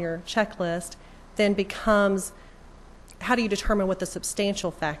got up on your checklist then becomes, how do you determine what the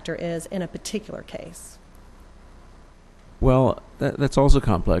substantial factor is in a particular case? Well, that's also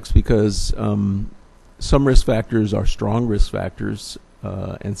complex because some risk factors are strong risk factors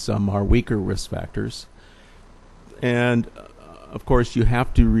and some are weaker risk factors. And, of course, you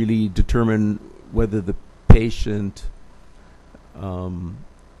have to really determine whether the patient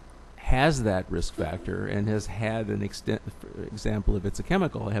has that risk factor and has had an for example, if it's a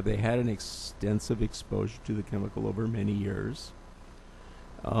chemical, have they had an extensive exposure to the chemical over many years?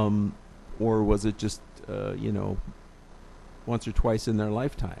 Or was it just, once or twice in their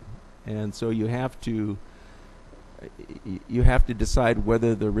lifetime? And so you have to decide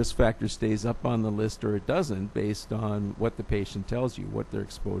whether the risk factor stays up on the list or it doesn't based on what the patient tells you, what their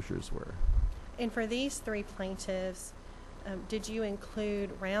exposures were. And for these three plaintiffs, did you include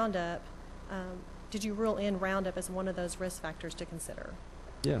Roundup? Did you rule in Roundup as one of those risk factors to consider?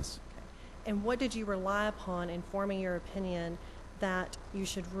 Yes. Okay. And what did you rely upon in forming your opinion that you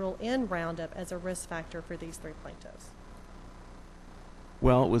should rule in Roundup as a risk factor for these three plaintiffs?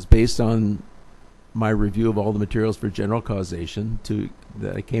 Well, it was based on my review of all the materials for general causation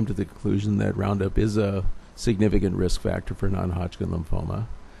that I came to the conclusion that Roundup is a significant risk factor for non-Hodgkin lymphoma.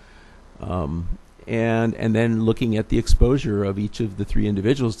 And then looking at the exposure of each of the three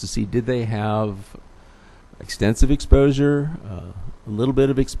individuals to see, did they have extensive exposure, a little bit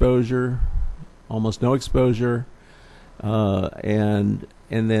of exposure, almost no exposure, and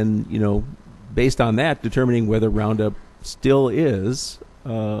then, based on that, determining whether Roundup still is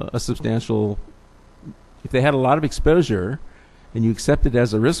a substantial. If they had a lot of exposure and you accept it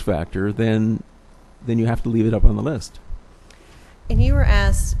as a risk factor, then you have to leave it up on the list. And you were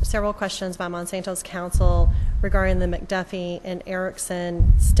asked several questions by Monsanto's counsel regarding the McDuffie and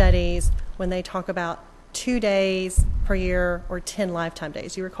Erickson studies when they talk about 2 days per year or 10 lifetime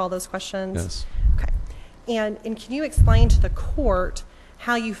days. Do you recall those questions? Yes. Okay. And can you explain to the court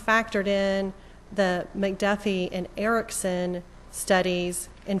how you factored in the McDuffie and Erickson studies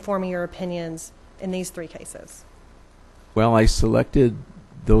in forming your opinions in these three cases? Well, I selected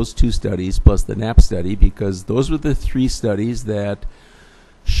those two studies plus the KNAP study because those were the three studies that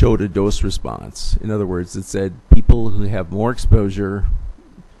showed a dose response. In other words, it said people who have more exposure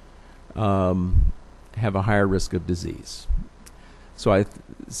have a higher risk of disease. So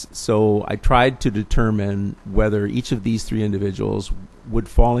I tried to determine whether each of these three individuals would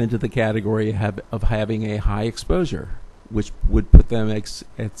fall into the category of having a high exposure, which would put them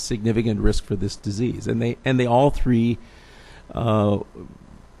at significant risk for this disease. And they all three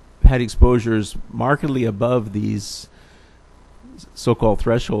had exposures markedly above these so-called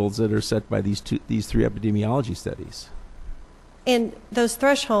thresholds that are set by these three epidemiology studies. And those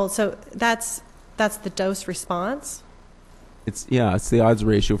thresholds, so that's the dose response? It's the odds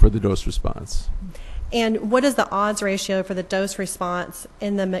ratio for the dose response. And what does the odds ratio for the dose response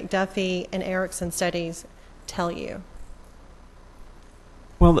in the McDuffie and Erickson studies tell you?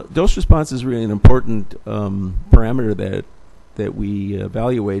 Well, the dose response is really an important parameter that we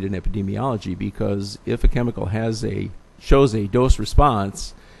evaluate in epidemiology, because if a chemical shows a dose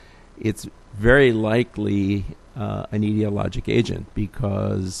response, it's very likely an etiologic agent,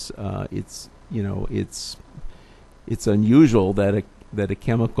 because it's unusual that a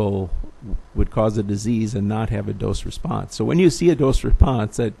chemical would cause a disease and not have a dose response. So when you see a dose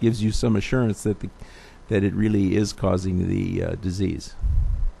response, that gives you some assurance that it really is causing the disease.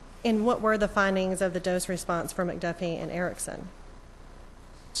 And what were the findings of the dose response for McDuffie and Erickson?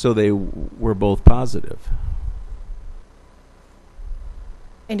 So they were both positive.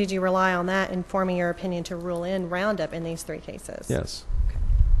 And did you rely on that in forming your opinion to rule in Roundup in these three cases? Yes. Okay.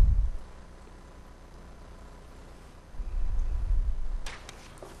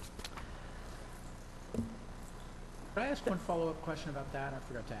 Could I ask one follow-up question about that? I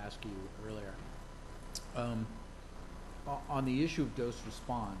forgot to ask you earlier. On the issue of dose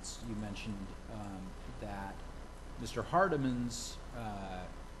response, you mentioned that Mr. Hardiman's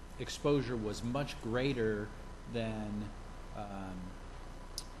exposure was much greater than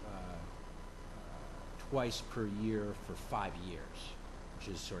twice per year for 5 years, which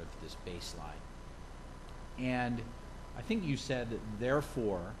is sort of this baseline. And I think you said that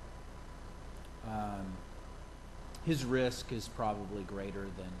therefore his risk is probably greater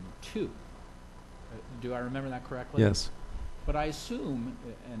than 2. Do I remember that correctly? Yes. But I assume,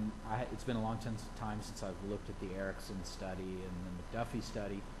 and it's been a long time since I've looked at the Erickson study and the McDuffie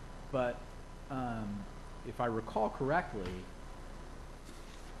study, but if I recall correctly,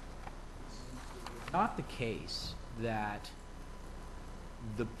 it's not the case that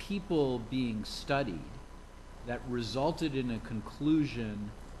the people being studied that resulted in a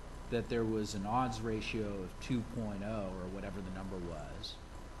conclusion that there was an odds ratio of 2.0 or whatever the number was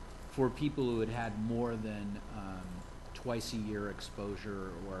for people who had had more than twice a year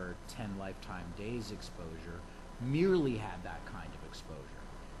exposure or 10 lifetime days exposure, merely had that kind of exposure.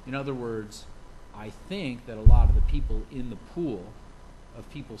 In other words, I think that a lot of the people in the pool of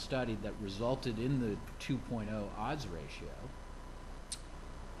people studied that resulted in the 2.0 odds ratio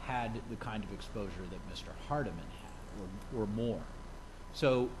had the kind of exposure that Mr. Hardiman had, or more.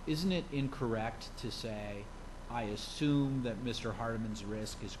 So isn't it incorrect to say, I assume that Mr. Hardiman's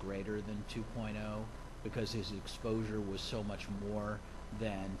risk is greater than 2.0 because his exposure was so much more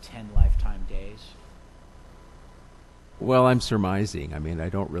than 10 lifetime days? Well, I'm surmising. I mean, I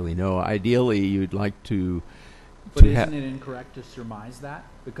don't really know. Ideally, you'd like to. But isn't it incorrect to surmise that?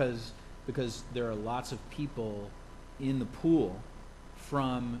 Because there are lots of people in the pool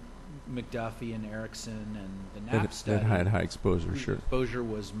from McDuffie and Erickson and the NAP study that had high exposure, whose sure. exposure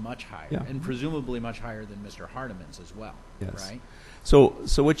was much higher, Yeah. and presumably much higher than Mr. Hardiman's as well, Yes. right? So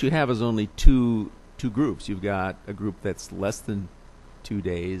what you have is only two groups. You've got a group that's less than 2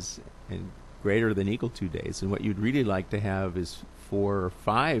 days and greater than equal 2 days, and what you'd really like to have is 4 or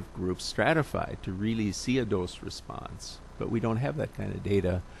 5 groups stratified to really see a dose response. But we don't have that kind of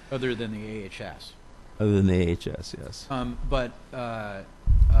data. Other than the AHS. Other than the AHS, yes.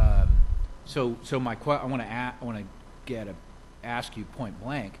 So I want to ask you point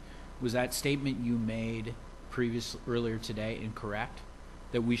blank, was that statement you made earlier today incorrect?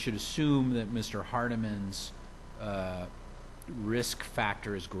 That we should assume that Mr. Hardiman's risk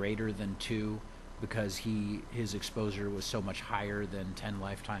factor is greater than 2 because his exposure was so much higher than 10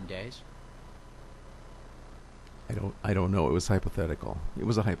 lifetime days? I don't know. It was hypothetical. It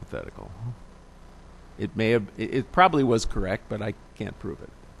was a hypothetical. It probably was correct, but I can't prove it.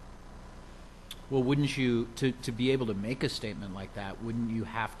 Well, wouldn't you, to be able to make a statement like that, wouldn't you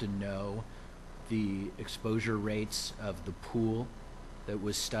have to know the exposure rates of the pool that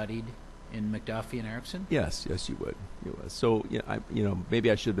was studied in McDuffie and Erickson? Yes, you would. So,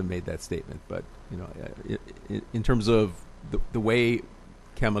 maybe I should have made that statement, but in terms of the way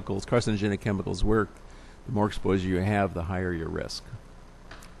carcinogenic chemicals work, the more exposure you have, the higher your risk.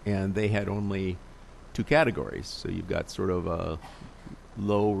 And they had only 2 categories, so you've got sort of a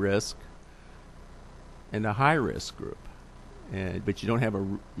low risk and a high risk group, but you don't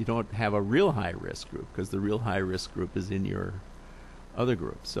have a real high risk group because the real high risk group is in your other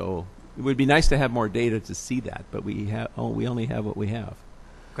group. So it would be nice to have more data to see that, but we only have what we have.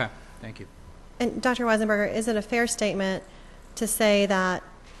 Okay, thank you. And Dr. Weisenberger, is it a fair statement to say that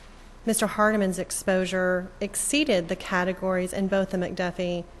Mr. Hardiman's exposure exceeded the categories in both the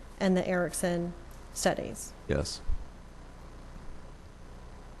McDuffie and the Erickson studies? Yes.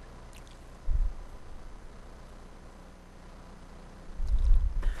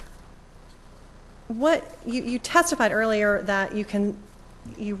 What you testified earlier that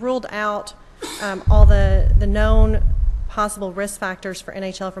you ruled out all the known possible risk factors for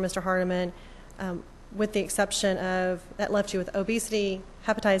NHL for Mr. Hardiman, with the exception of that left you with obesity,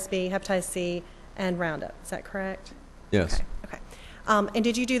 hepatitis B, hepatitis C, and Roundup. Is that correct? Yes. Okay. And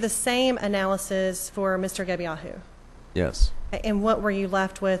did you do the same analysis for Mr. Gebiahu? Yes. And what were you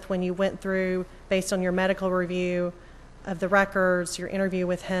left with when you went through, based on your medical review of the records, your interview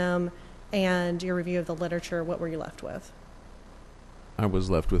with him, and your review of the literature, what were you left with? I was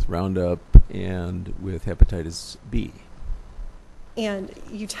left with Roundup and with hepatitis B. And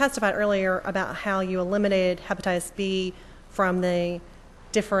you testified earlier about how you eliminated hepatitis B from the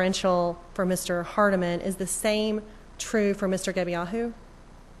differential for Mr. Hardiman. Is the same true for Mr. Gebiahu?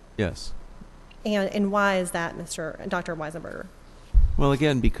 Yes. And why is that, Dr. Weisenberger? Well,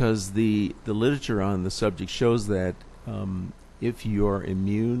 again, because the literature on the subject shows that if you're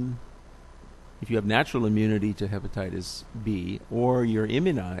immune, if you have natural immunity to hepatitis B, or you're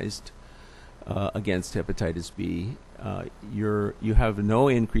immunized against hepatitis B, you have no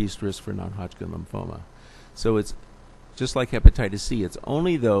increased risk for non-Hodgkin lymphoma. So it's just like hepatitis C. It's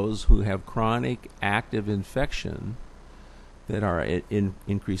only those who have chronic active infection that are at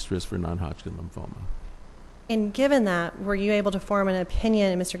increased risk for non-Hodgkin lymphoma. And given that, were you able to form an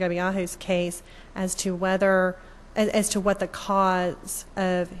opinion in Mr. Gebiahu's case as to what the cause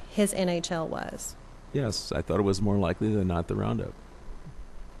of his NHL was? Yes, I thought it was more likely than not the Roundup.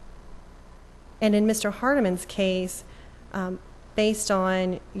 And in Mr. Hardiman's case, based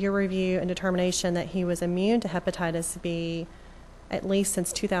on your review and determination that he was immune to hepatitis B at least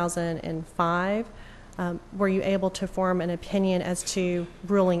since 2005, were you able to form an opinion as to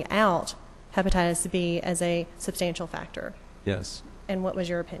ruling out hepatitis B as a substantial factor? Yes. And what was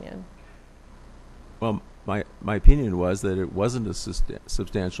your opinion? Well, my opinion was that it wasn't a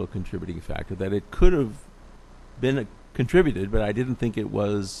substantial contributing factor, that it could have been contributed, but I didn't think it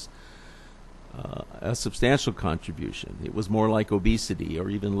was a substantial contribution. It was more like obesity, or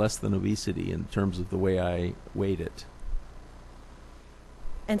even less than obesity, in terms of the way I weighed it.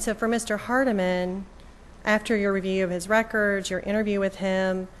 And so for Mr. Hardiman, after your review of his records, your interview with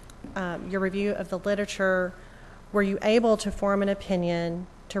him, your review of the literature, were you able to form an opinion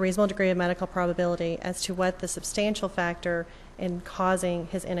to a reasonable degree of medical probability as to what the substantial factor in causing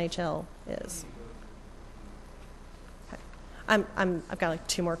his NHL is? Okay. I've got like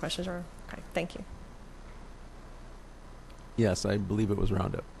 2 more questions. Okay, thank you. Yes, I believe it was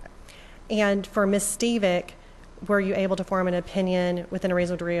Roundup. And for Ms. Stevick, were you able to form an opinion within a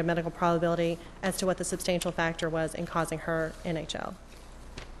reasonable degree of medical probability as to what the substantial factor was in causing her NHL?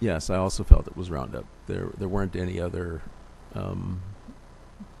 Yes, I also felt it was Roundup. There weren't any other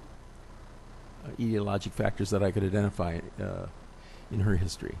etiologic factors that I could identify in her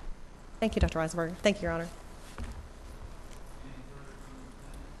history. Thank you, Dr. Weisenberger. Thank you, Your Honor.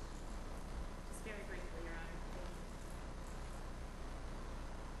 Just very briefly, Your Honor.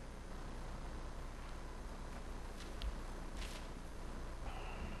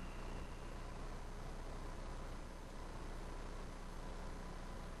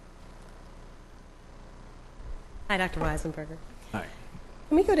 Hi, Dr. Weisenberger. Hi.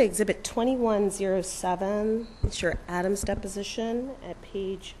 Let me go to Exhibit 2107. It's your Adams deposition at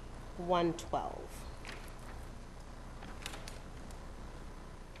page 112.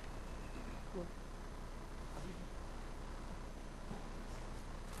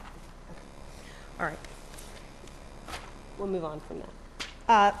 All right. We'll move on from that.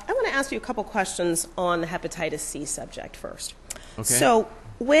 I want to ask you a couple questions on the hepatitis C subject first. Okay. So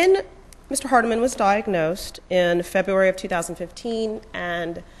when Mr. Hardiman was diagnosed in February of 2015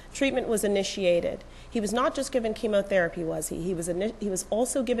 and treatment was initiated, he was not just given chemotherapy, was he? He was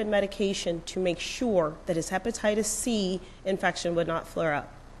also given medication to make sure that his hepatitis C infection would not flare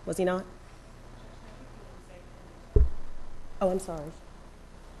up, was he not? Oh, I'm sorry.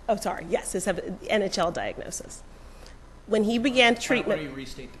 Oh, sorry. Yes, his NHL diagnosis. When he began treatment... Why don't you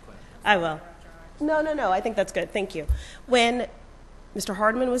restate the question? I will. No. I think that's good. Thank you. When Mr.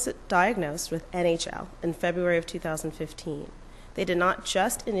 Hardiman was diagnosed with NHL in February of 2015, they did not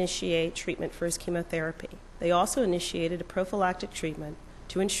just initiate treatment for his chemotherapy. They also initiated a prophylactic treatment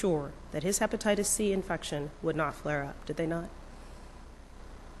to ensure that his hepatitis C infection would not flare up. Did they not?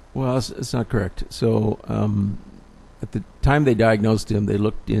 Well, it's not correct. So at the time they diagnosed him, they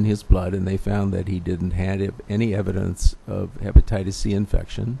looked in his blood and they found that he didn't have any evidence of hepatitis C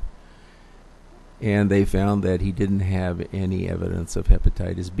infection. And they found that he didn't have any evidence of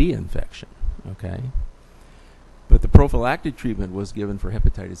hepatitis B infection. Okay? But the prophylactic treatment was given for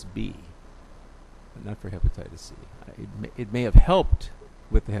hepatitis B, but not for hepatitis C. It may have helped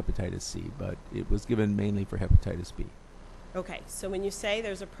with the hepatitis C, but it was given mainly for hepatitis B. Okay, so when you say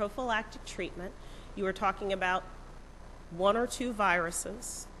there's a prophylactic treatment, you were talking about 1 or 2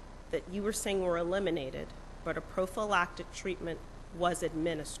 viruses that you were saying were eliminated, but a prophylactic treatment was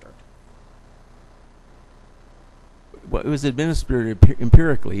administered. Well, it was administered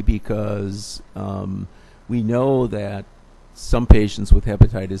empirically because we know that some patients with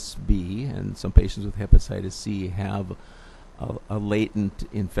hepatitis B and some patients with hepatitis C have a latent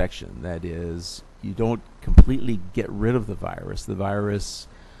infection. That is, you don't completely get rid of the virus. The virus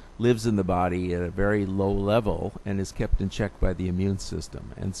lives in the body at a very low level and is kept in check by the immune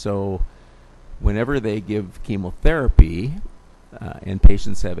system. And so whenever they give chemotherapy and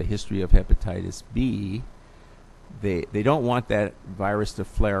patients have a history of hepatitis B, they don't want that virus to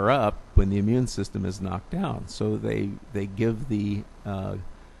flare up when the immune system is knocked down. So they give the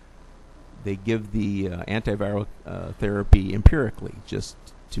antiviral therapy empirically, just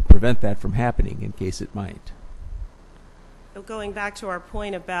to prevent that from happening in case it might. So going back to our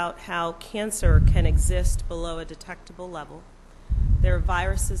point about how cancer can exist below a detectable level, there are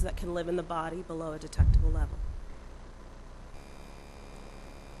viruses that can live in the body below a detectable level.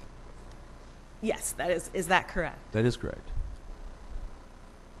 Yes, is that correct? That is correct.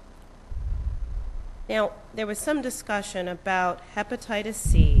 Now, there was some discussion about hepatitis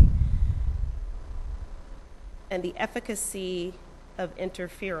C and the efficacy of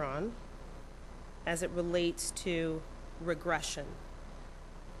interferon as it relates to regression.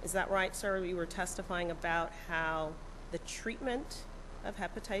 Is that right, sir? You were testifying about how the treatment of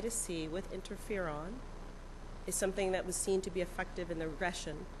hepatitis C with interferon is something that was seen to be effective in the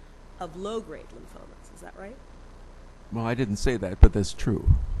regression of low-grade lymphomas. Is that right? Well, I didn't say that, but that's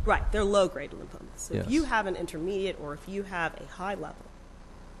true. Right, they're low-grade lymphomas. So Yes. if you have an intermediate or if you have a high level,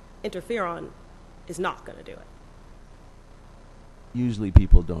 interferon is not going to do it. Usually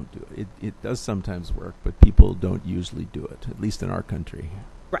people don't do it. It does sometimes work, but people don't usually do it, at least in our country.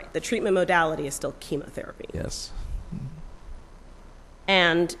 Right. The treatment modality is still chemotherapy. Yes.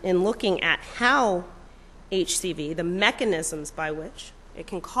 And in looking at how HCV, the mechanisms by which it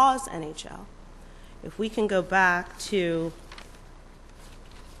can cause NHL, if we can go back to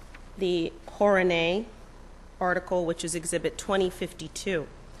the Horine article, which is Exhibit 2052.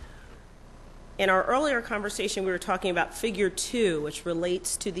 In our earlier conversation, we were talking about Figure 2, which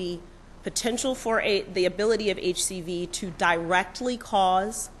relates to the potential for the ability of HCV to directly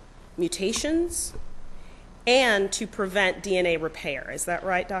cause mutations and to prevent DNA repair. Is that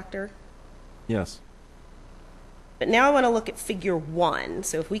right, doctor? Yes. But now I want to look at Figure 1.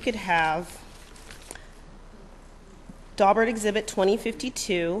 So if we could have Daubert Exhibit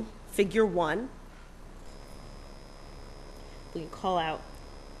 2052, Figure 1. We can call out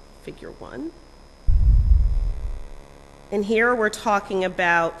Figure 1. And here we're talking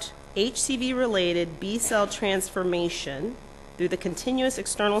about HCV-related B-cell transformation through the continuous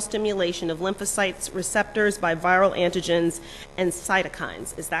external stimulation of lymphocytes receptors by viral antigens and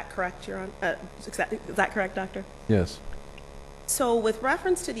cytokines. Is that correct, Your Honor? Is that correct, Doctor? Yes. So with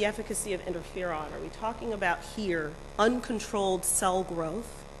reference to the efficacy of interferon, are we talking about here uncontrolled cell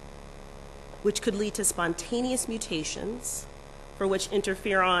growth, which could lead to spontaneous mutations for which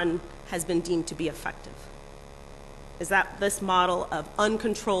interferon has been deemed to be effective? Is that this model of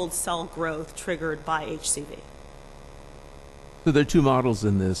uncontrolled cell growth triggered by HCV? So there are two models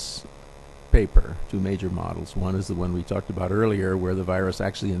in this paper, two major models. One is the one we talked about earlier, where the virus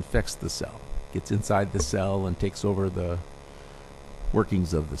actually infects the cell, gets inside the cell and takes over the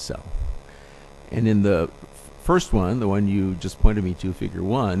workings of the cell. And in the first one, the one you just pointed me to, Figure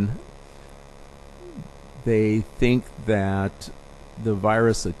 1, they think that the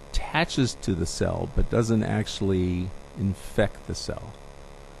virus attaches to the cell but doesn't actually infect the cell.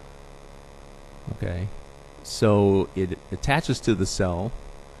 Okay? So it attaches to the cell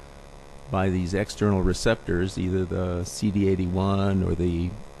by these external receptors, either the CD81 or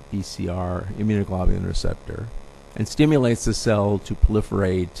the BCR immunoglobulin receptor, and stimulates the cell to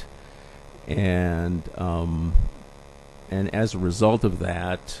proliferate, and as a result of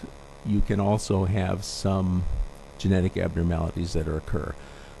that, you can also have some genetic abnormalities that occur.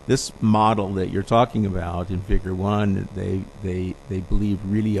 This model that you're talking about in Figure 1, they believe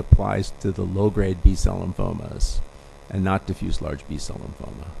really applies to the low-grade B-cell lymphomas and not diffuse large B-cell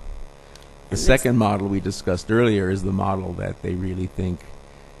lymphoma. The second model we discussed earlier is the model that they really think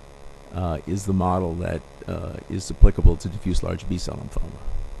is the model that is applicable to diffuse large B-cell lymphoma.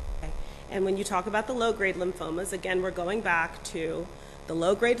 Okay. And when you talk about the low-grade lymphomas, again, we're going back to the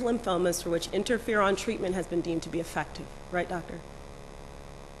low-grade lymphomas for which interferon treatment has been deemed to be effective. Right, doctor?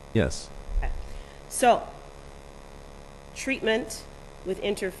 Yes. Okay. So, treatment with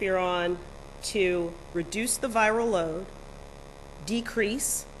interferon to reduce the viral load,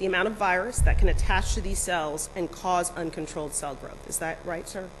 decrease the amount of virus that can attach to these cells, and cause uncontrolled cell growth. Is that right,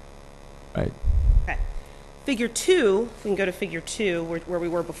 sir? Right. Okay. Figure 2, if we can go to Figure 2, where we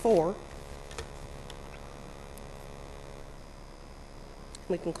were before.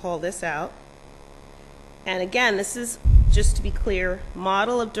 We can call this out. And again, this is, just to be clear,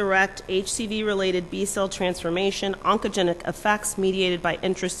 model of direct HCV-related B-cell transformation, oncogenic effects mediated by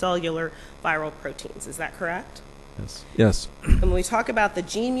intracellular viral proteins. Is that correct? Yes. Yes. And when we talk about the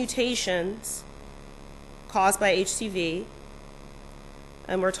gene mutations caused by HCV,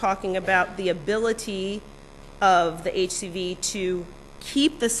 and we're talking about the ability of the HCV to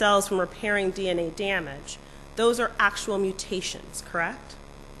keep the cells from repairing DNA damage, those are actual mutations, correct?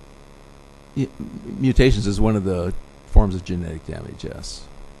 Mutations is one of the forms of genetic damage, yes.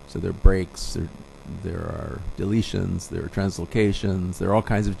 So there are breaks, there are deletions, there are translocations, there are all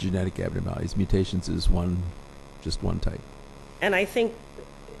kinds of genetic abnormalities. Mutations is just one type. And I think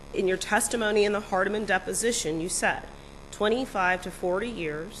in your testimony in the Hardeman deposition, you said 25 to 40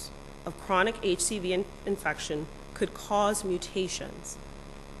 years of chronic HCV infection could cause mutations,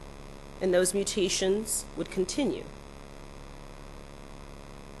 and those mutations would continue.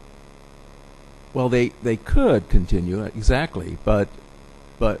 Well, they could continue, exactly, but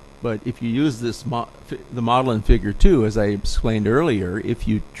if you use this the model in Figure 2, as I explained earlier, if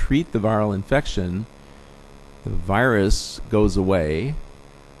you treat the viral infection, the virus goes away,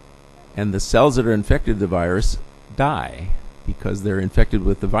 and the cells that are infected with the virus die because they're infected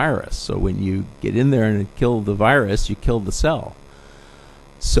with the virus. So when you get in there and kill the virus, you kill the cell.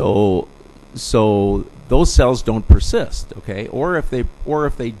 So those cells don't persist, okay? Or if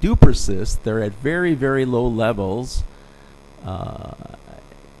they do persist, they're at very, very low levels,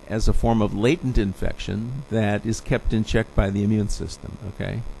 as a form of latent infection that is kept in check by the immune system,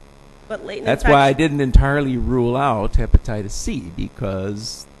 okay? But latent That's infection, why I didn't entirely rule out hepatitis C,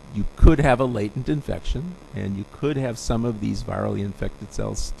 because you could have a latent infection, and you could have some of these virally infected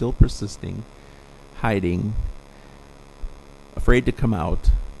cells still persisting, hiding, afraid to come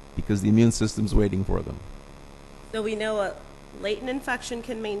out, because the immune system's waiting for them. So we know a latent infection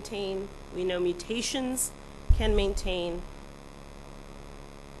can maintain, we know mutations can maintain,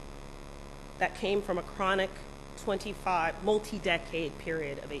 that came from a chronic multi-decade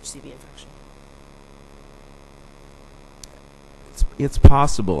period of HCV infection. It's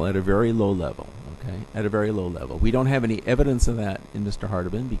possible at a very low level, okay? At a very low level. We don't have any evidence of that in Mr.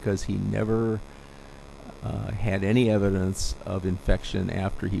 Hardiman because he never had any evidence of infection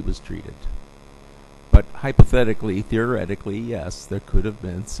after he was treated. But hypothetically, theoretically, yes, there could have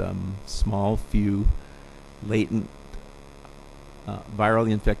been some small few latent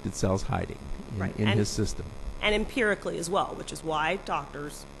virally infected cells hiding in his system. And empirically as well, which is why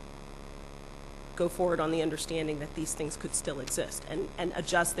doctors go forward on the understanding that these things could still exist and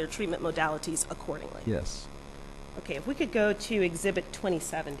adjust their treatment modalities accordingly. Yes. Okay, if we could go to Exhibit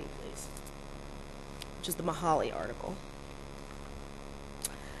 2070, please, which is the Mahali article.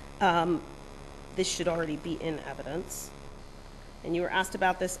 This should already be in evidence. And you were asked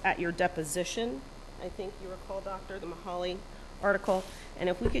about this at your deposition, I think you recall, Doctor, the Mahali article. And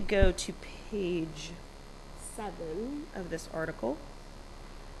if we could go to page 7 of this article.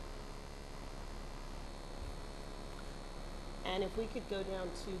 And if we could go down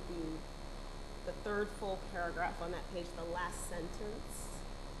to the third full paragraph on that page, the last sentence,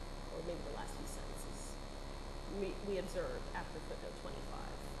 or maybe the last few sentences. We observed after footnote 25.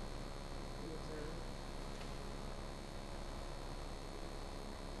 We observed.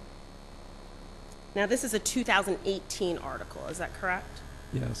 Now, this is a 2018 article, is that correct?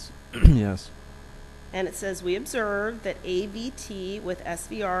 Yes. Yes. And it says, we observed that AVT with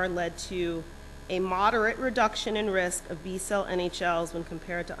SVR led to a moderate reduction in risk of B-cell NHLs when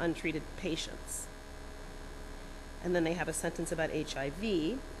compared to untreated patients. And then they have a sentence about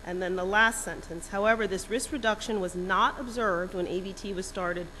HIV. And then the last sentence, however, this risk reduction was not observed when AVT was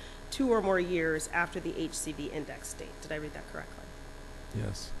started 2 or more years after the HCV index date. Did I read that correctly?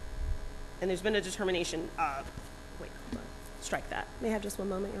 Yes. And there's been a determination of, wait, hold on, strike that. May I have just one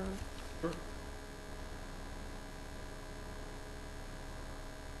moment, Your Honor? Sure.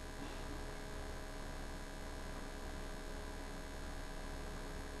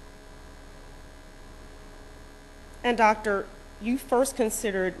 And Doctor, you first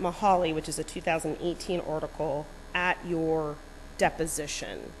considered Mahali, which is a 2018 article, at your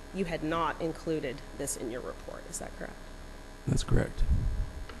deposition. You had not included this in your report. Is that correct? That's correct.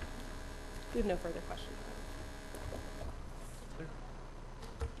 We have no further questions.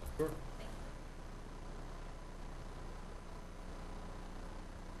 Sure.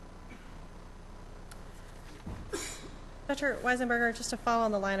 Dr. Weisenberger, just to follow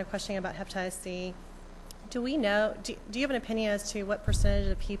on the line of questioning about hepatitis C, do we know, do you have an opinion as to what percentage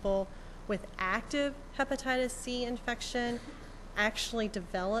of people with active hepatitis C infection actually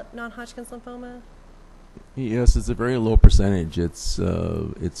develop non-Hodgkin's lymphoma? Yes, it's a very low percentage. It's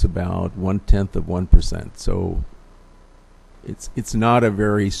about 0.1%. So it's not a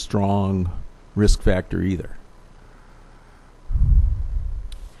very strong risk factor either.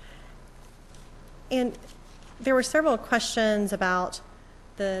 And there were several questions about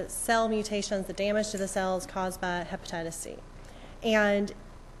the cell mutations, the damage to the cells caused by hepatitis C. And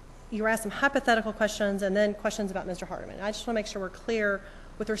you were asked some hypothetical questions and then questions about Mr. Hardiman. I just want to make sure we're clear.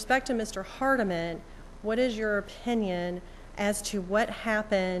 With respect to Mr. Hardiman, what is your opinion as to what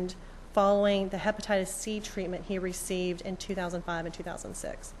happened following the hepatitis C treatment he received in 2005 and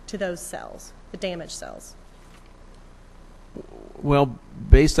 2006 to those cells, the damaged cells? Well,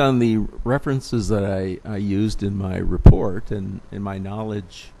 based on the references that I used in my report and in my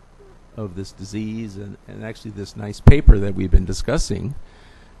knowledge of this disease and actually this nice paper that we've been discussing,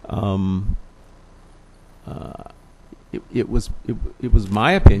 it was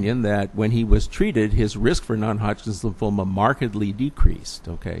my opinion that when he was treated, his risk for non-Hodgkin's lymphoma markedly decreased,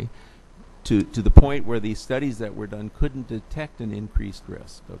 okay, to the point where these studies that were done couldn't detect an increased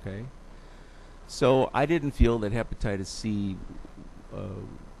risk, okay? So I didn't feel that hepatitis C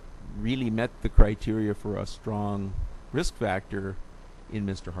really met the criteria for a strong risk factor in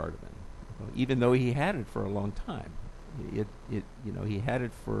Mr. Hardiman, even though he had it for a long time. He had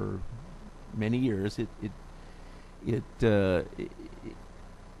it for many years.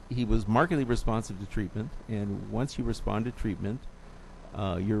 He was markedly responsive to treatment, and once you respond to treatment,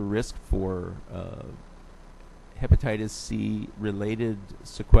 your risk for hepatitis C related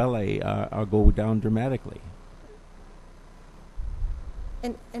sequelae go down dramatically.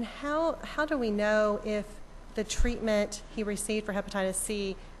 And how do we know if the treatment he received for hepatitis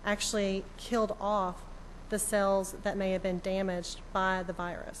C actually killed off the cells that may have been damaged by the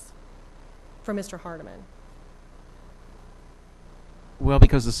virus for Mr. Hardiman? Well,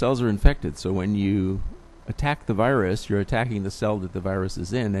 because the cells are infected. So when you attack the virus, you're attacking the cell that the virus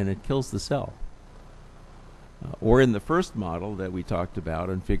is in, and it kills the cell. Or in the first model that we talked about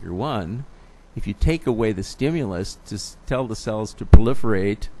in Figure 1, if you take away the stimulus to tell the cells to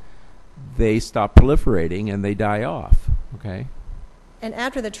proliferate, they stop proliferating and they die off. Okay? And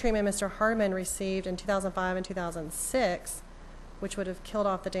after the treatment Mr. Hardiman received in 2005 and 2006, which would have killed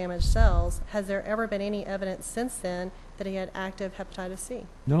off the damaged cells, has there ever been any evidence since then that he had active hepatitis C?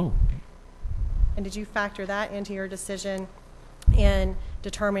 No. And did you factor that into your decision in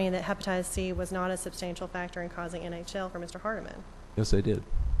determining that hepatitis C was not a substantial factor in causing NHL for Mr. Hardiman? Yes, I did.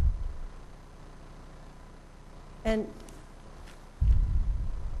 And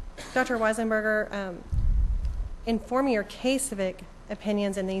Dr. Weisenberger, in forming your case-civic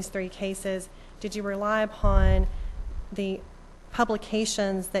opinions in these three cases, did you rely upon the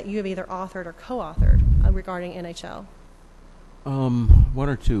publications that you have either authored or co-authored regarding NHL? One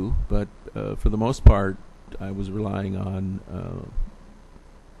or two, but for the most part, I was relying on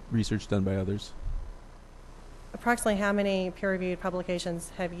research done by others. Approximately how many peer-reviewed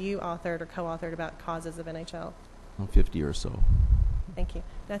publications have you authored or co-authored about causes of NHL? 50 or so. Thank you.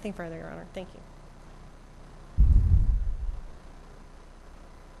 Nothing further, Your Honor. Thank you.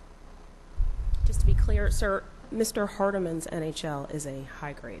 Just to be clear, sir, Mr. Hardiman's NHL is a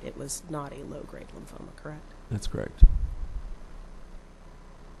high grade. It was not a low grade lymphoma, correct? That's correct.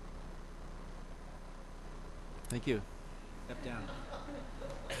 Thank you. Step down.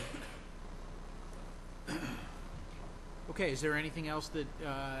 Okay, is there anything else that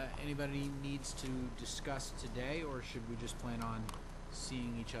anybody needs to discuss today, or should we just plan on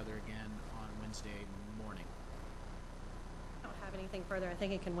seeing each other again on Wednesday morning? I don't have anything further. I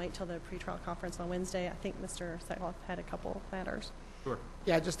think it can wait till the pretrial conference on Wednesday. I think Mr. Setloff had a couple matters. Sure.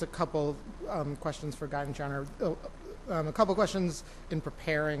 Yeah, just a couple questions for guidance, Your Honor. A couple questions in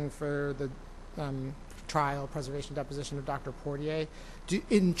preparing for the trial preservation deposition of Dr. Portier.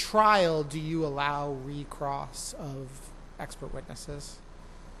 In trial, do you allow recross of expert witnesses?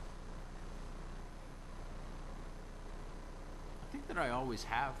 I think that I always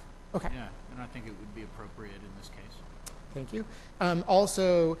have. Okay. Yeah, and I think it would be appropriate in this case. Thank you.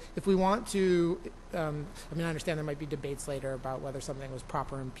 Also, if we want to, I understand there might be debates later about whether something was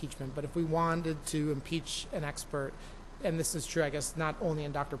proper impeachment, but if we wanted to impeach an expert, and this is true, I guess, not only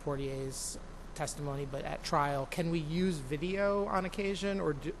in Dr. Portier's testimony, but at trial, can we use video on occasion,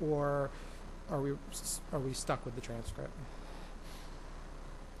 or are we stuck with the transcript?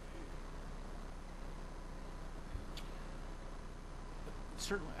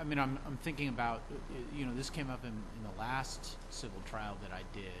 Certainly. I mean, I'm thinking about, this came up in the last civil trial that I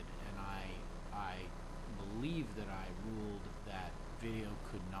did, and I believe that I ruled that video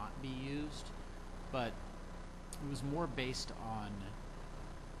could not be used, but it was more based on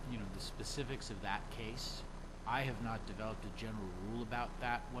the specifics of that case. I have not developed a general rule about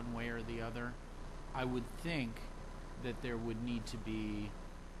that one way or the other. I would think that there would need to be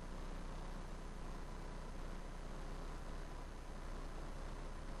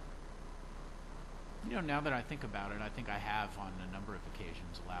now that I think about it, I think I have on a number of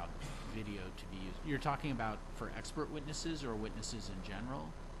occasions allowed video to be used. You're talking about for expert witnesses or witnesses in general?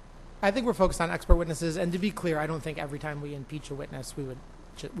 I think we're focused on expert witnesses, and to be clear, I don't think every time we impeach a witness we would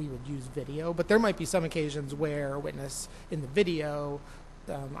use video, but there might be some occasions where a witness in the video,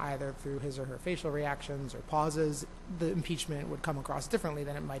 either through his or her facial reactions or pauses, the impeachment would come across differently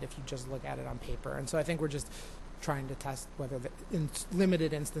than it might if you just look at it on paper. And so I think we're just trying to test whether in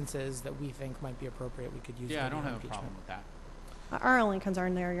limited instances that we think might be appropriate we could use video I don't have impeachment. a problem with that. Our only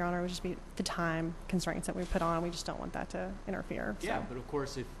concern there, Your Honor, would just be the time constraints that we put on. We just don't want that to interfere. Yeah, so. but of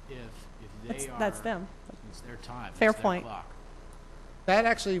course, if they that's them. It's their time. Fair it's their point. Clock. That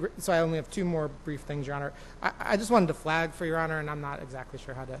actually, so I only have two more brief things, Your Honor. I just wanted to flag for Your Honor, and I'm not exactly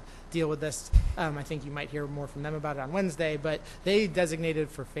sure how to deal with this. I think you might hear more from them about it on Wednesday, but they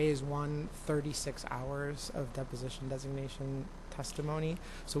designated for Phase 1 36 hours of deposition designation testimony.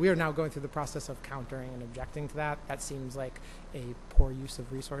 So we are now going through the process of countering and objecting to that. That seems like a poor use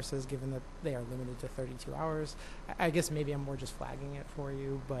of resources given that they are limited to 32 hours. I guess maybe I'm more just flagging it for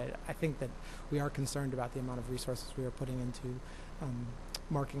you, but I think that we are concerned about the amount of resources we are putting into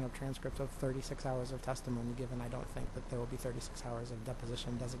marking up transcripts of 36 hours of testimony, given I don't think that there will be 36 hours of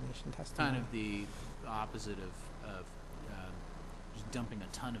deposition designation testimony. Kind of the opposite of just dumping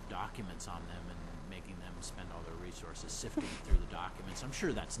a ton of documents on them and making them spend all their resources sifting through the documents. I'm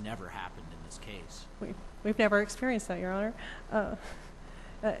sure that's never happened in this case. We've never experienced that, Your Honor.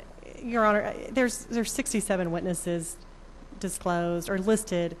 Your Honor, there's 67 witnesses disclosed or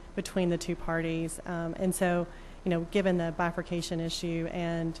listed between the two parties, and so, given the bifurcation issue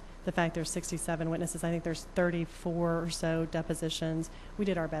and the fact there's 67 witnesses, I think there's 34 or so depositions. We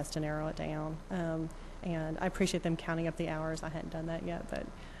did our best to narrow it down, and I appreciate them counting up the hours. I hadn't done that yet,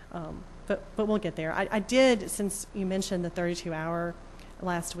 but we'll get there. I did, since you mentioned the 32-hour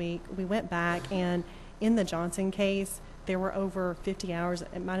last week, we went back, and in the Johnson case, there were over 50 hours,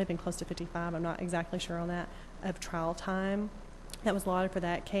 it might have been close to 55, I'm not exactly sure on that, of trial time that was allotted for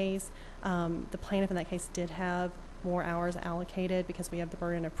that case. The plaintiff in that case did have more hours allocated because we have the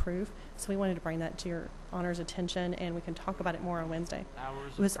burden of proof, so we wanted to bring that to Your Honor's attention, and we can talk about it more on Wednesday.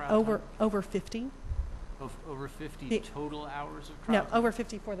 Hours It was of trial time? over 50. Over 50 total hours of trial No, time? over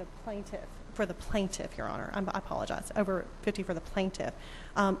 50 for the plaintiff. For the plaintiff, Your Honor. I apologize. Over 50 for the plaintiff.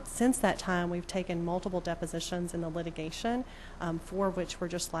 Since that time, we've taken multiple depositions in the litigation, 4 of which were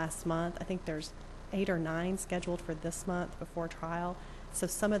just last month. I think there's 8 or 9 scheduled for this month before trial. So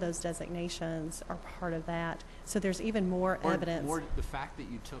some of those designations are part of that. So there's even more evidence. The fact that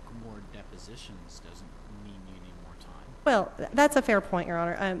you took more depositions doesn't mean you need more time. Well, that's a fair point, Your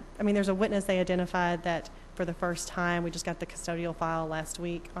Honor. I mean, there's a witness they identified that for the first time, we just got the custodial file last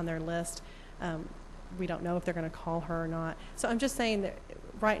week on their list. We don't know if they're going to call her or not. So I'm just saying that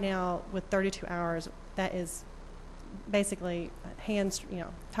right now, with 32 hours, that is basically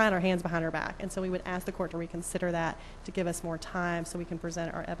tying our hands behind our back. And so we would ask the court to reconsider that, to give us more time so we can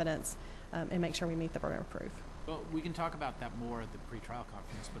present our evidence and make sure we meet the burden of proof. Well, we can talk about that more at the pretrial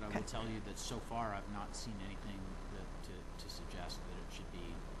conference, but I will tell you that so far I've not seen anything to suggest that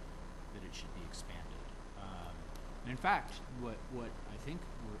it should be expanded. And in fact, what I think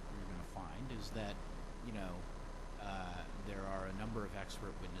we're going to find is that there are a number of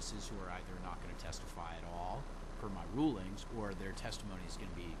expert witnesses who are either not going to testify at all per my rulings, or their testimony is going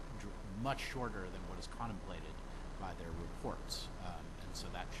to be much shorter than what is contemplated by their reports, and so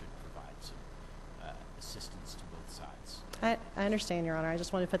that should provide some assistance to both sides. I understand, Your Honor. I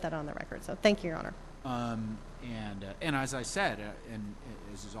just wanted to put that on the record. So thank you, Your Honor. And as I said, and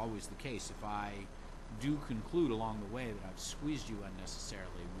as is always the case, if I do conclude along the way that I've squeezed you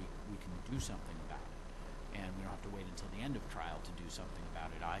unnecessarily, we can do something about it. And we don't have to wait until the end of trial to do something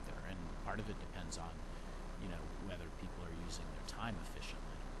about it either. And part of it depends on, whether people are using their time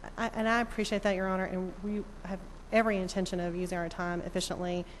efficiently. And I appreciate that, Your Honor. And we have every intention of using our time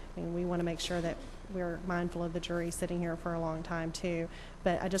efficiently. I mean, we want to make sure that we're mindful of the jury sitting here for a long time, too.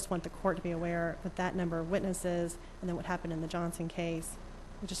 But I just want the court to be aware with that number of witnesses and then what happened in the Johnson case.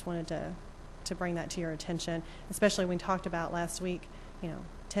 We just wanted to bring that to your attention, especially when we talked about last week,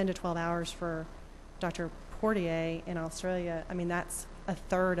 10 to 12 hours for Dr. Portier in Australia. I mean, that's a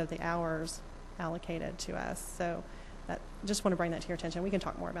third of the hours allocated to us. So just want to bring that to your attention. We can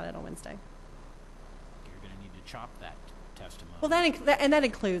talk more about it on Wednesday. You're going to need to chop that testimony. Well, that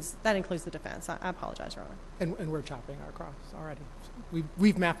includes the defense. I apologize, Your Honor. And we're chopping our cross already.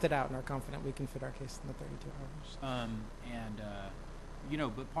 We've mapped it out and are confident we can fit our case in the 32 hours.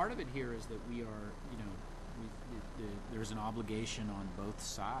 But part of it here is that we are, there's an obligation on both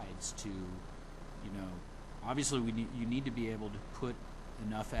sides to, obviously you need to be able to put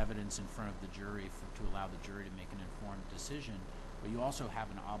enough evidence in front of the jury to allow the jury to make an informed decision, but you also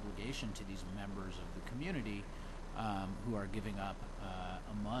have an obligation to these members of the community who are giving up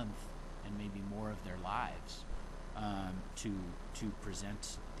a month and maybe more of their lives to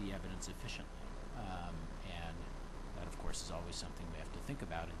present the evidence efficiently, and that, of course, is always something we have to think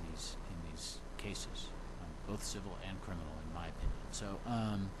about in these cases, both civil and criminal, in my opinion. So,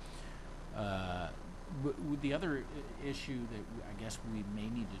 the other issue that I guess we may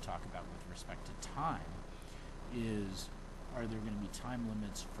need to talk about with respect to time is, are there going to be time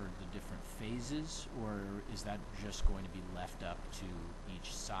limits for the different phases, or is that just going to be left up to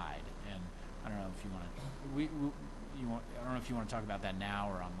each side? And I don't know if you want to. I don't know if you want to talk about that now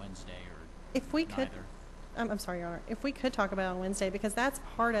or on Wednesday, or if we could. neither. I'm sorry, Your Honor. If we could talk about it on Wednesday, because that's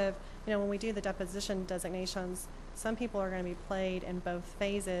part of, when we do the deposition designations, some people are going to be played in both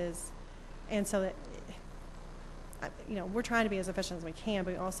phases, and so that, we're trying to be as efficient as we can,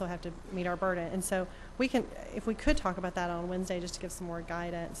 but we also have to meet our burden. And so if we could talk about that on Wednesday, just to give some more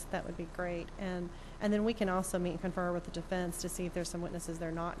guidance, that would be great. And then we can also meet and confer with the defense to see if there's some witnesses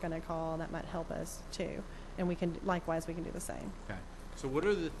they're not going to call, and that might help us too. And likewise we can do the same. Okay. So what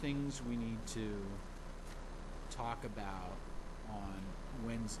are the things we need to talk about on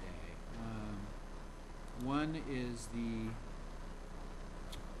Wednesday? One is the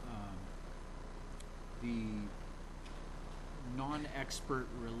non-expert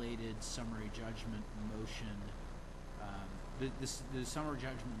related summary judgment motion, the summary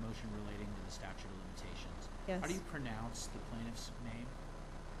judgment motion relating to the statute of limitations. Yes. How do you pronounce the plaintiff's name?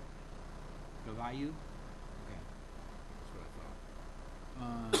 Gavayu? Okay, that's what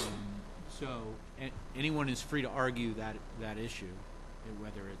I thought. So anyone is free to argue that issue,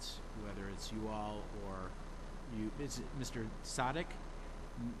 whether it's you all or you. Is it Mr. Sadek?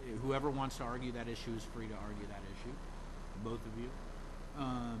 Whoever wants to argue that issue is free to argue that issue. Both of you.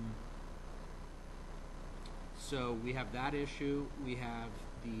 So we have that issue. We have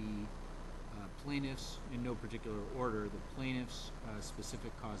the plaintiffs, in no particular order, the plaintiffs'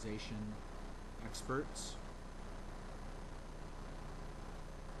 specific causation experts.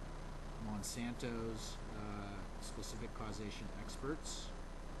 Monsanto's specific causation experts.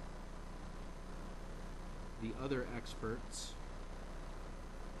 The other experts,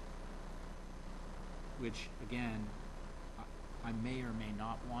 which again, I may or may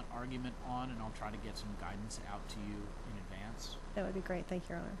not want argument on, and I'll try to get some guidance out to you in advance. That would be great. Thank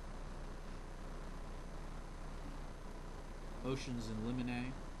you, Your Honor. Motions in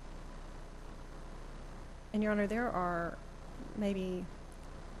limine. And Your Honor, there are maybe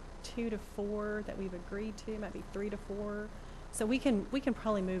 2 to 4 that we've agreed to, might be 3 to 4. So we can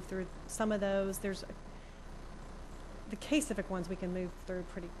probably move through some of those. There's the case-civic ones we can move through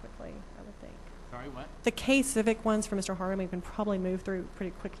pretty quickly, I would think. Sorry, what? The case-civic ones for Mr. Hardeman we can probably move through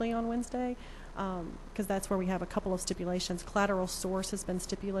pretty quickly on Wednesday, because that's where we have a couple of stipulations. Collateral source has been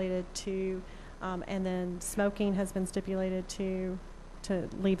stipulated to, and then smoking has been stipulated to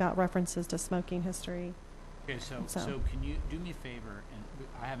leave out references to smoking history. Okay, so can you do me a favor? And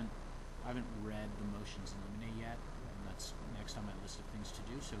I haven't read the motions in limine yet, and that's next on my list of things to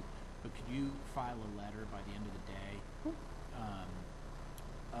do. So, but could you file a letter by the end of the day,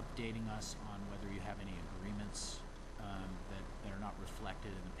 updating us on whether you have any agreements that are not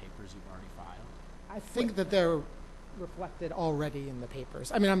reflected in the papers you've already filed? I think that they're reflected already in the papers.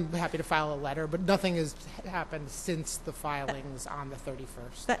 I mean, I'm happy to file a letter, but nothing has happened since the filings on the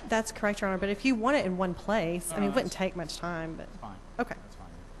 31st. That's correct, Your Honor. But if you want it in one place, I mean, it wouldn't that's take much time. But That's fine. okay. That's fine.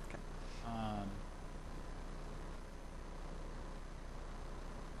 Okay.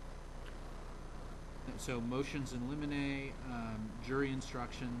 So motions in limine, jury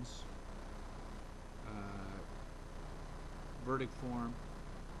instructions, verdict form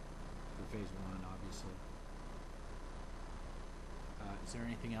for phase 1, obviously. Is there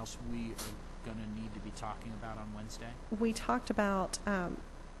anything else we are going to need to be talking about on Wednesday? We talked about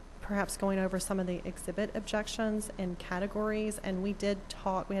perhaps going over some of the exhibit objections and categories, and we did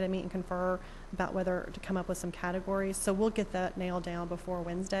talk, we had a meet and confer about whether to come up with some categories. So we'll get that nailed down before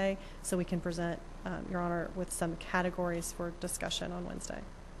Wednesday so we can present, Your Honor, with some categories for discussion on Wednesday.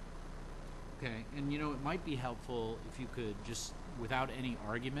 Okay, and it might be helpful if you could just, without any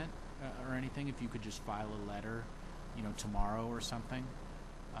argument or anything, if you could just file a letter, tomorrow or something,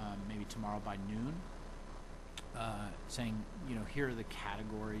 maybe tomorrow by noon, saying, here are the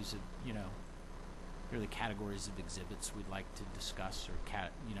categories of, here are the categories of exhibits we'd like to discuss, or the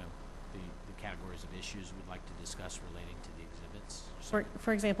categories of issues we'd like to discuss relating to the exhibits.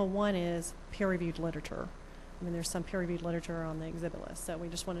 For example, one is peer-reviewed literature. I mean, there's some peer-reviewed literature on the exhibit list, so we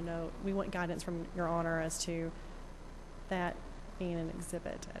just want to know, we want guidance from Your Honor as to that being an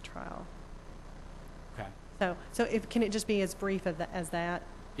exhibit at trial. Okay. So can it just be as brief as that?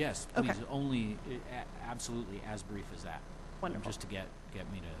 Yes, please. Okay. Only, absolutely as brief as that. Wonderful. Just to get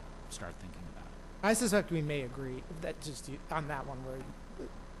me to start thinking about it. I suspect we may agree that just on that one where,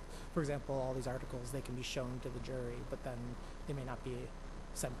 for example, all these articles, they can be shown to the jury, but then they may not be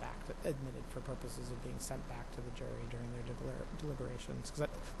sent back, admitted for purposes of being sent back to the jury during their deliberations. Because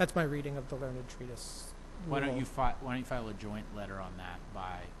that's my reading of the learned treatise. Why don't you file a joint letter on that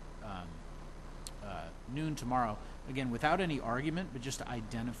by noon tomorrow? Again, without any argument, but just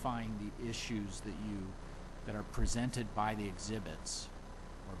identifying the issues that are presented by the exhibits,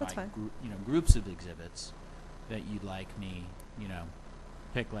 or That's by fine. Groups of exhibits that you'd like me,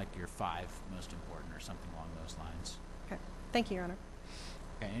 pick like your 5 most important or something along those lines. Okay. Thank you, Your Honor.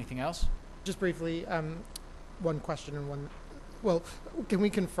 Okay. Anything else? Just briefly, one question and one. Well, can we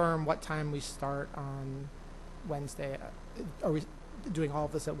confirm what time we start on Wednesday? Are we doing all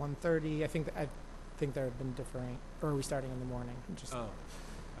of this at 1:30? I think there have been differing, or are we starting in the morning? I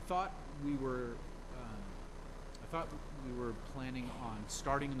thought we were planning on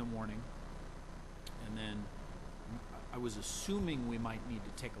starting in the morning, and then I was assuming we might need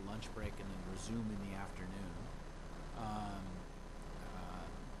to take a lunch break and then resume in the afternoon.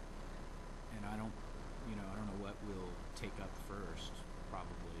 And I don't know what we'll take up first. Probably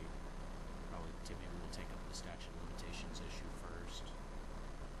maybe we'll take up the statute of limitations issue first,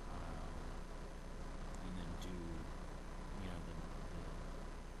 and then do,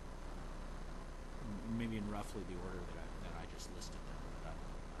 maybe in roughly the order that I just listed them. But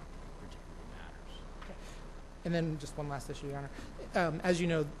I don't think it particularly matters. And then just one last issue, Your Honor. As you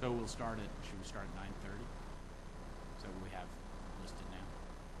know, So should we start at 9:30? Is that what we have listed now?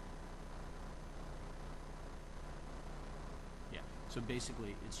 Yeah, so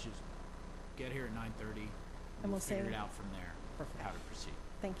basically, it's just get here at 9:30, And we'll figure see. it out from there, how to proceed.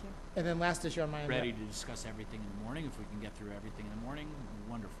 Thank you. and then last issue on my end. Ready to discuss everything in the morning. If we can get through everything in the morning,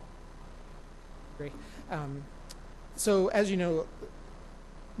 wonderful. Great. So as you know,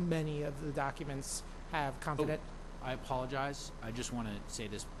 many of the documents have confident. I apologize. I just want to say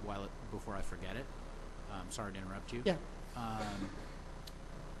this before I forget it. Sorry to interrupt you. Yeah.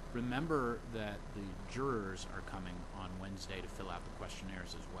 Remember that the jurors are coming on Wednesday to fill out the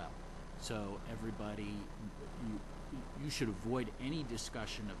questionnaires as well. So everybody, you should avoid any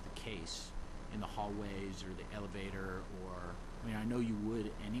discussion of the case in the hallways or the elevator, or, I know you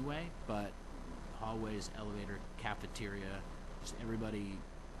would anyway, but hallways, elevator, cafeteria, just everybody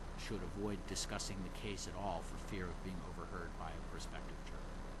should avoid discussing the case at all for fear of being overheard by a prospective juror.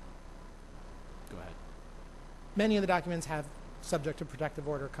 Go ahead. Many of the documents have subject to protective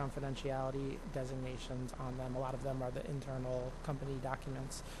order confidentiality designations on them. A lot of them are the internal company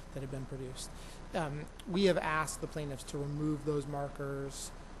documents that have been produced. We have asked the plaintiffs to remove those markers,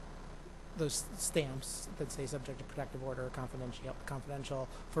 those stamps that say subject to protective order or confidential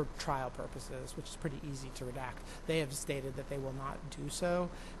for trial purposes, which is pretty easy to redact. They have stated that they will not do so.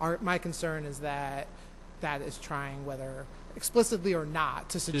 My concern is that is trying, whether explicitly or not,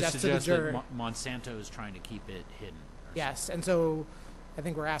 to suggest to the jury. That Monsanto is trying to keep it hidden. Yes, and so I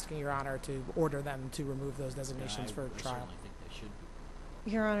think we're asking Your Honor to order them to remove those designations for I trial. certainly think they should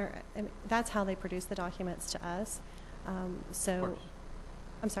be. Your Honor, that's how they produce the documents to us. Of So, course.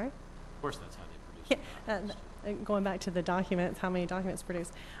 I'm sorry? Of course, that's how they produce it. Going back to the documents, how many documents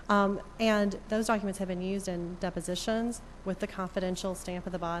produced. And those documents have been used in depositions with the confidential stamp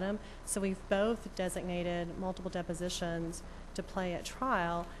at the bottom. So we've both designated multiple depositions to play at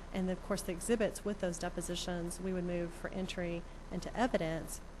trial. And of course, the exhibits with those depositions, we would move for entry into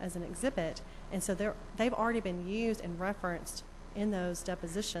evidence as an exhibit. And so they've already been used and referenced in those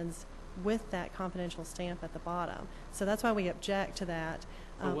depositions with that confidential stamp at the bottom. So that's why we object to that.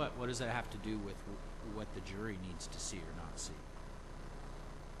 Well, what does that have to do with what the jury needs to see or not see?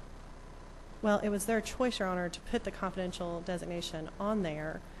 Well, it was their choice, Your Honor, to put the confidential designation on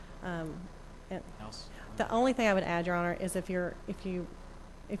there. And Else? the only thing I would add, Your Honor, is if your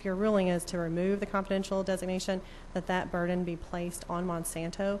ruling is to remove the confidential designation, that burden be placed on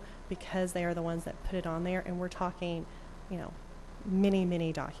Monsanto because they are the ones that put it on there, and we're talking, many,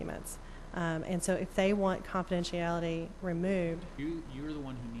 many documents. And so if they want confidentiality removed, You're the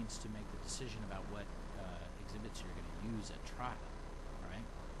one who needs to make the decision about what exhibits you're going to use at trial, right?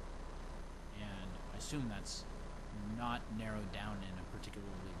 And I assume that's not narrowed down in a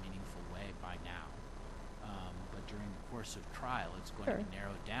particularly meaningful way by now. But during the course of trial, it's going to be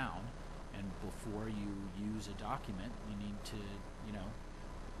narrowed down. And before you use a document, you need to,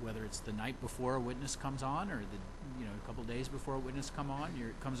 whether it's the night before a witness comes on or a couple days before a witness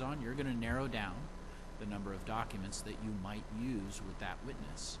comes on, you're going to narrow down the number of documents that you might use with that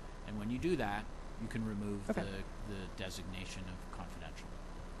witness. And when you do that, you can remove the designation of confidential.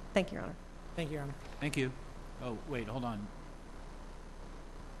 thank you, Your Honor. Thank you, Your Honor. Thank you. Oh, wait, hold on.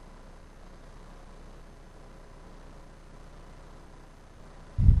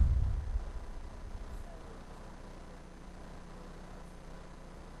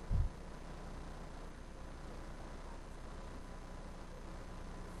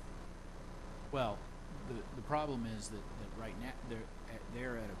 Well, the problem is that right now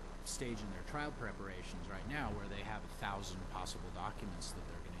they're at a stage in their trial preparations right now where they have 1,000 possible documents that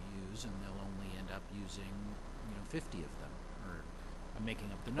they're going to use, and they'll only end up using 50 of them. Or I'm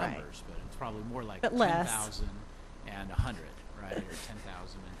making up the numbers, but it's probably more like 10,000 and 100, right? Or 10,000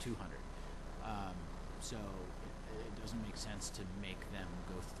 and 200. So it doesn't make sense to make them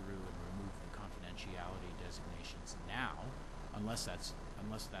go through and remove the confidentiality designations now, unless that's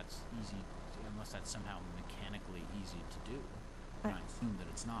easy. Unless that's somehow mechanically easy to do. And I assume that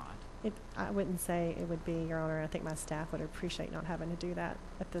it's not. I wouldn't say it would be, Your Honor. I think my staff would appreciate not having to do that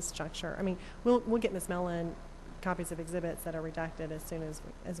at this juncture. I mean, we'll get Ms. Mellon copies of exhibits that are redacted as soon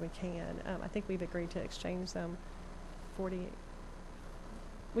as we can. I think we've agreed to exchange them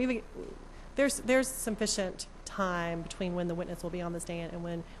 48. There's sufficient time between when the witness will be on the stand and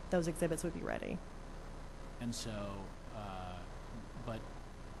when those exhibits would be ready. And so,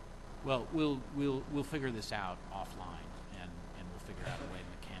 well, we'll figure this out offline, and we'll figure out a way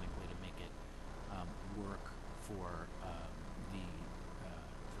mechanically to make it work for the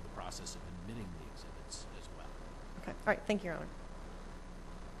process of admitting the exhibits as well. Okay. All right. Thank you, Your Honor.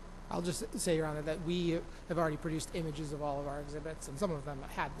 I'll just say, Your Honor, that we have already produced images of all of our exhibits, and some of them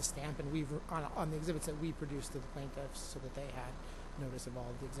had the stamp, and we've on the exhibits that we produced to the plaintiffs so that they had notice of all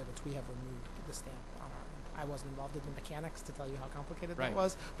of the exhibits, we have removed the stamp on our end. I wasn't involved in the mechanics to tell you how complicated that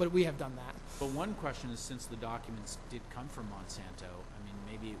was, but we have done that. But one question is, since the documents did come from Monsanto, I mean,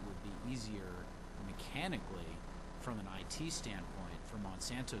 maybe it would be easier mechanically from an IT standpoint for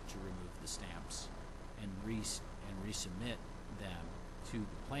Monsanto to remove the stamps and resubmit them to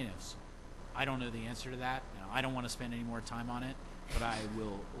the plaintiffs. I don't know the answer to that. I don't want to spend any more time on it, but I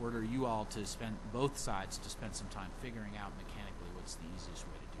will order you all to spend, both sides, to spend some time figuring out mechanically what's the easiest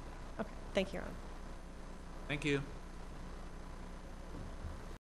way to do that. Okay. Thank you, Your Honor. Thank you.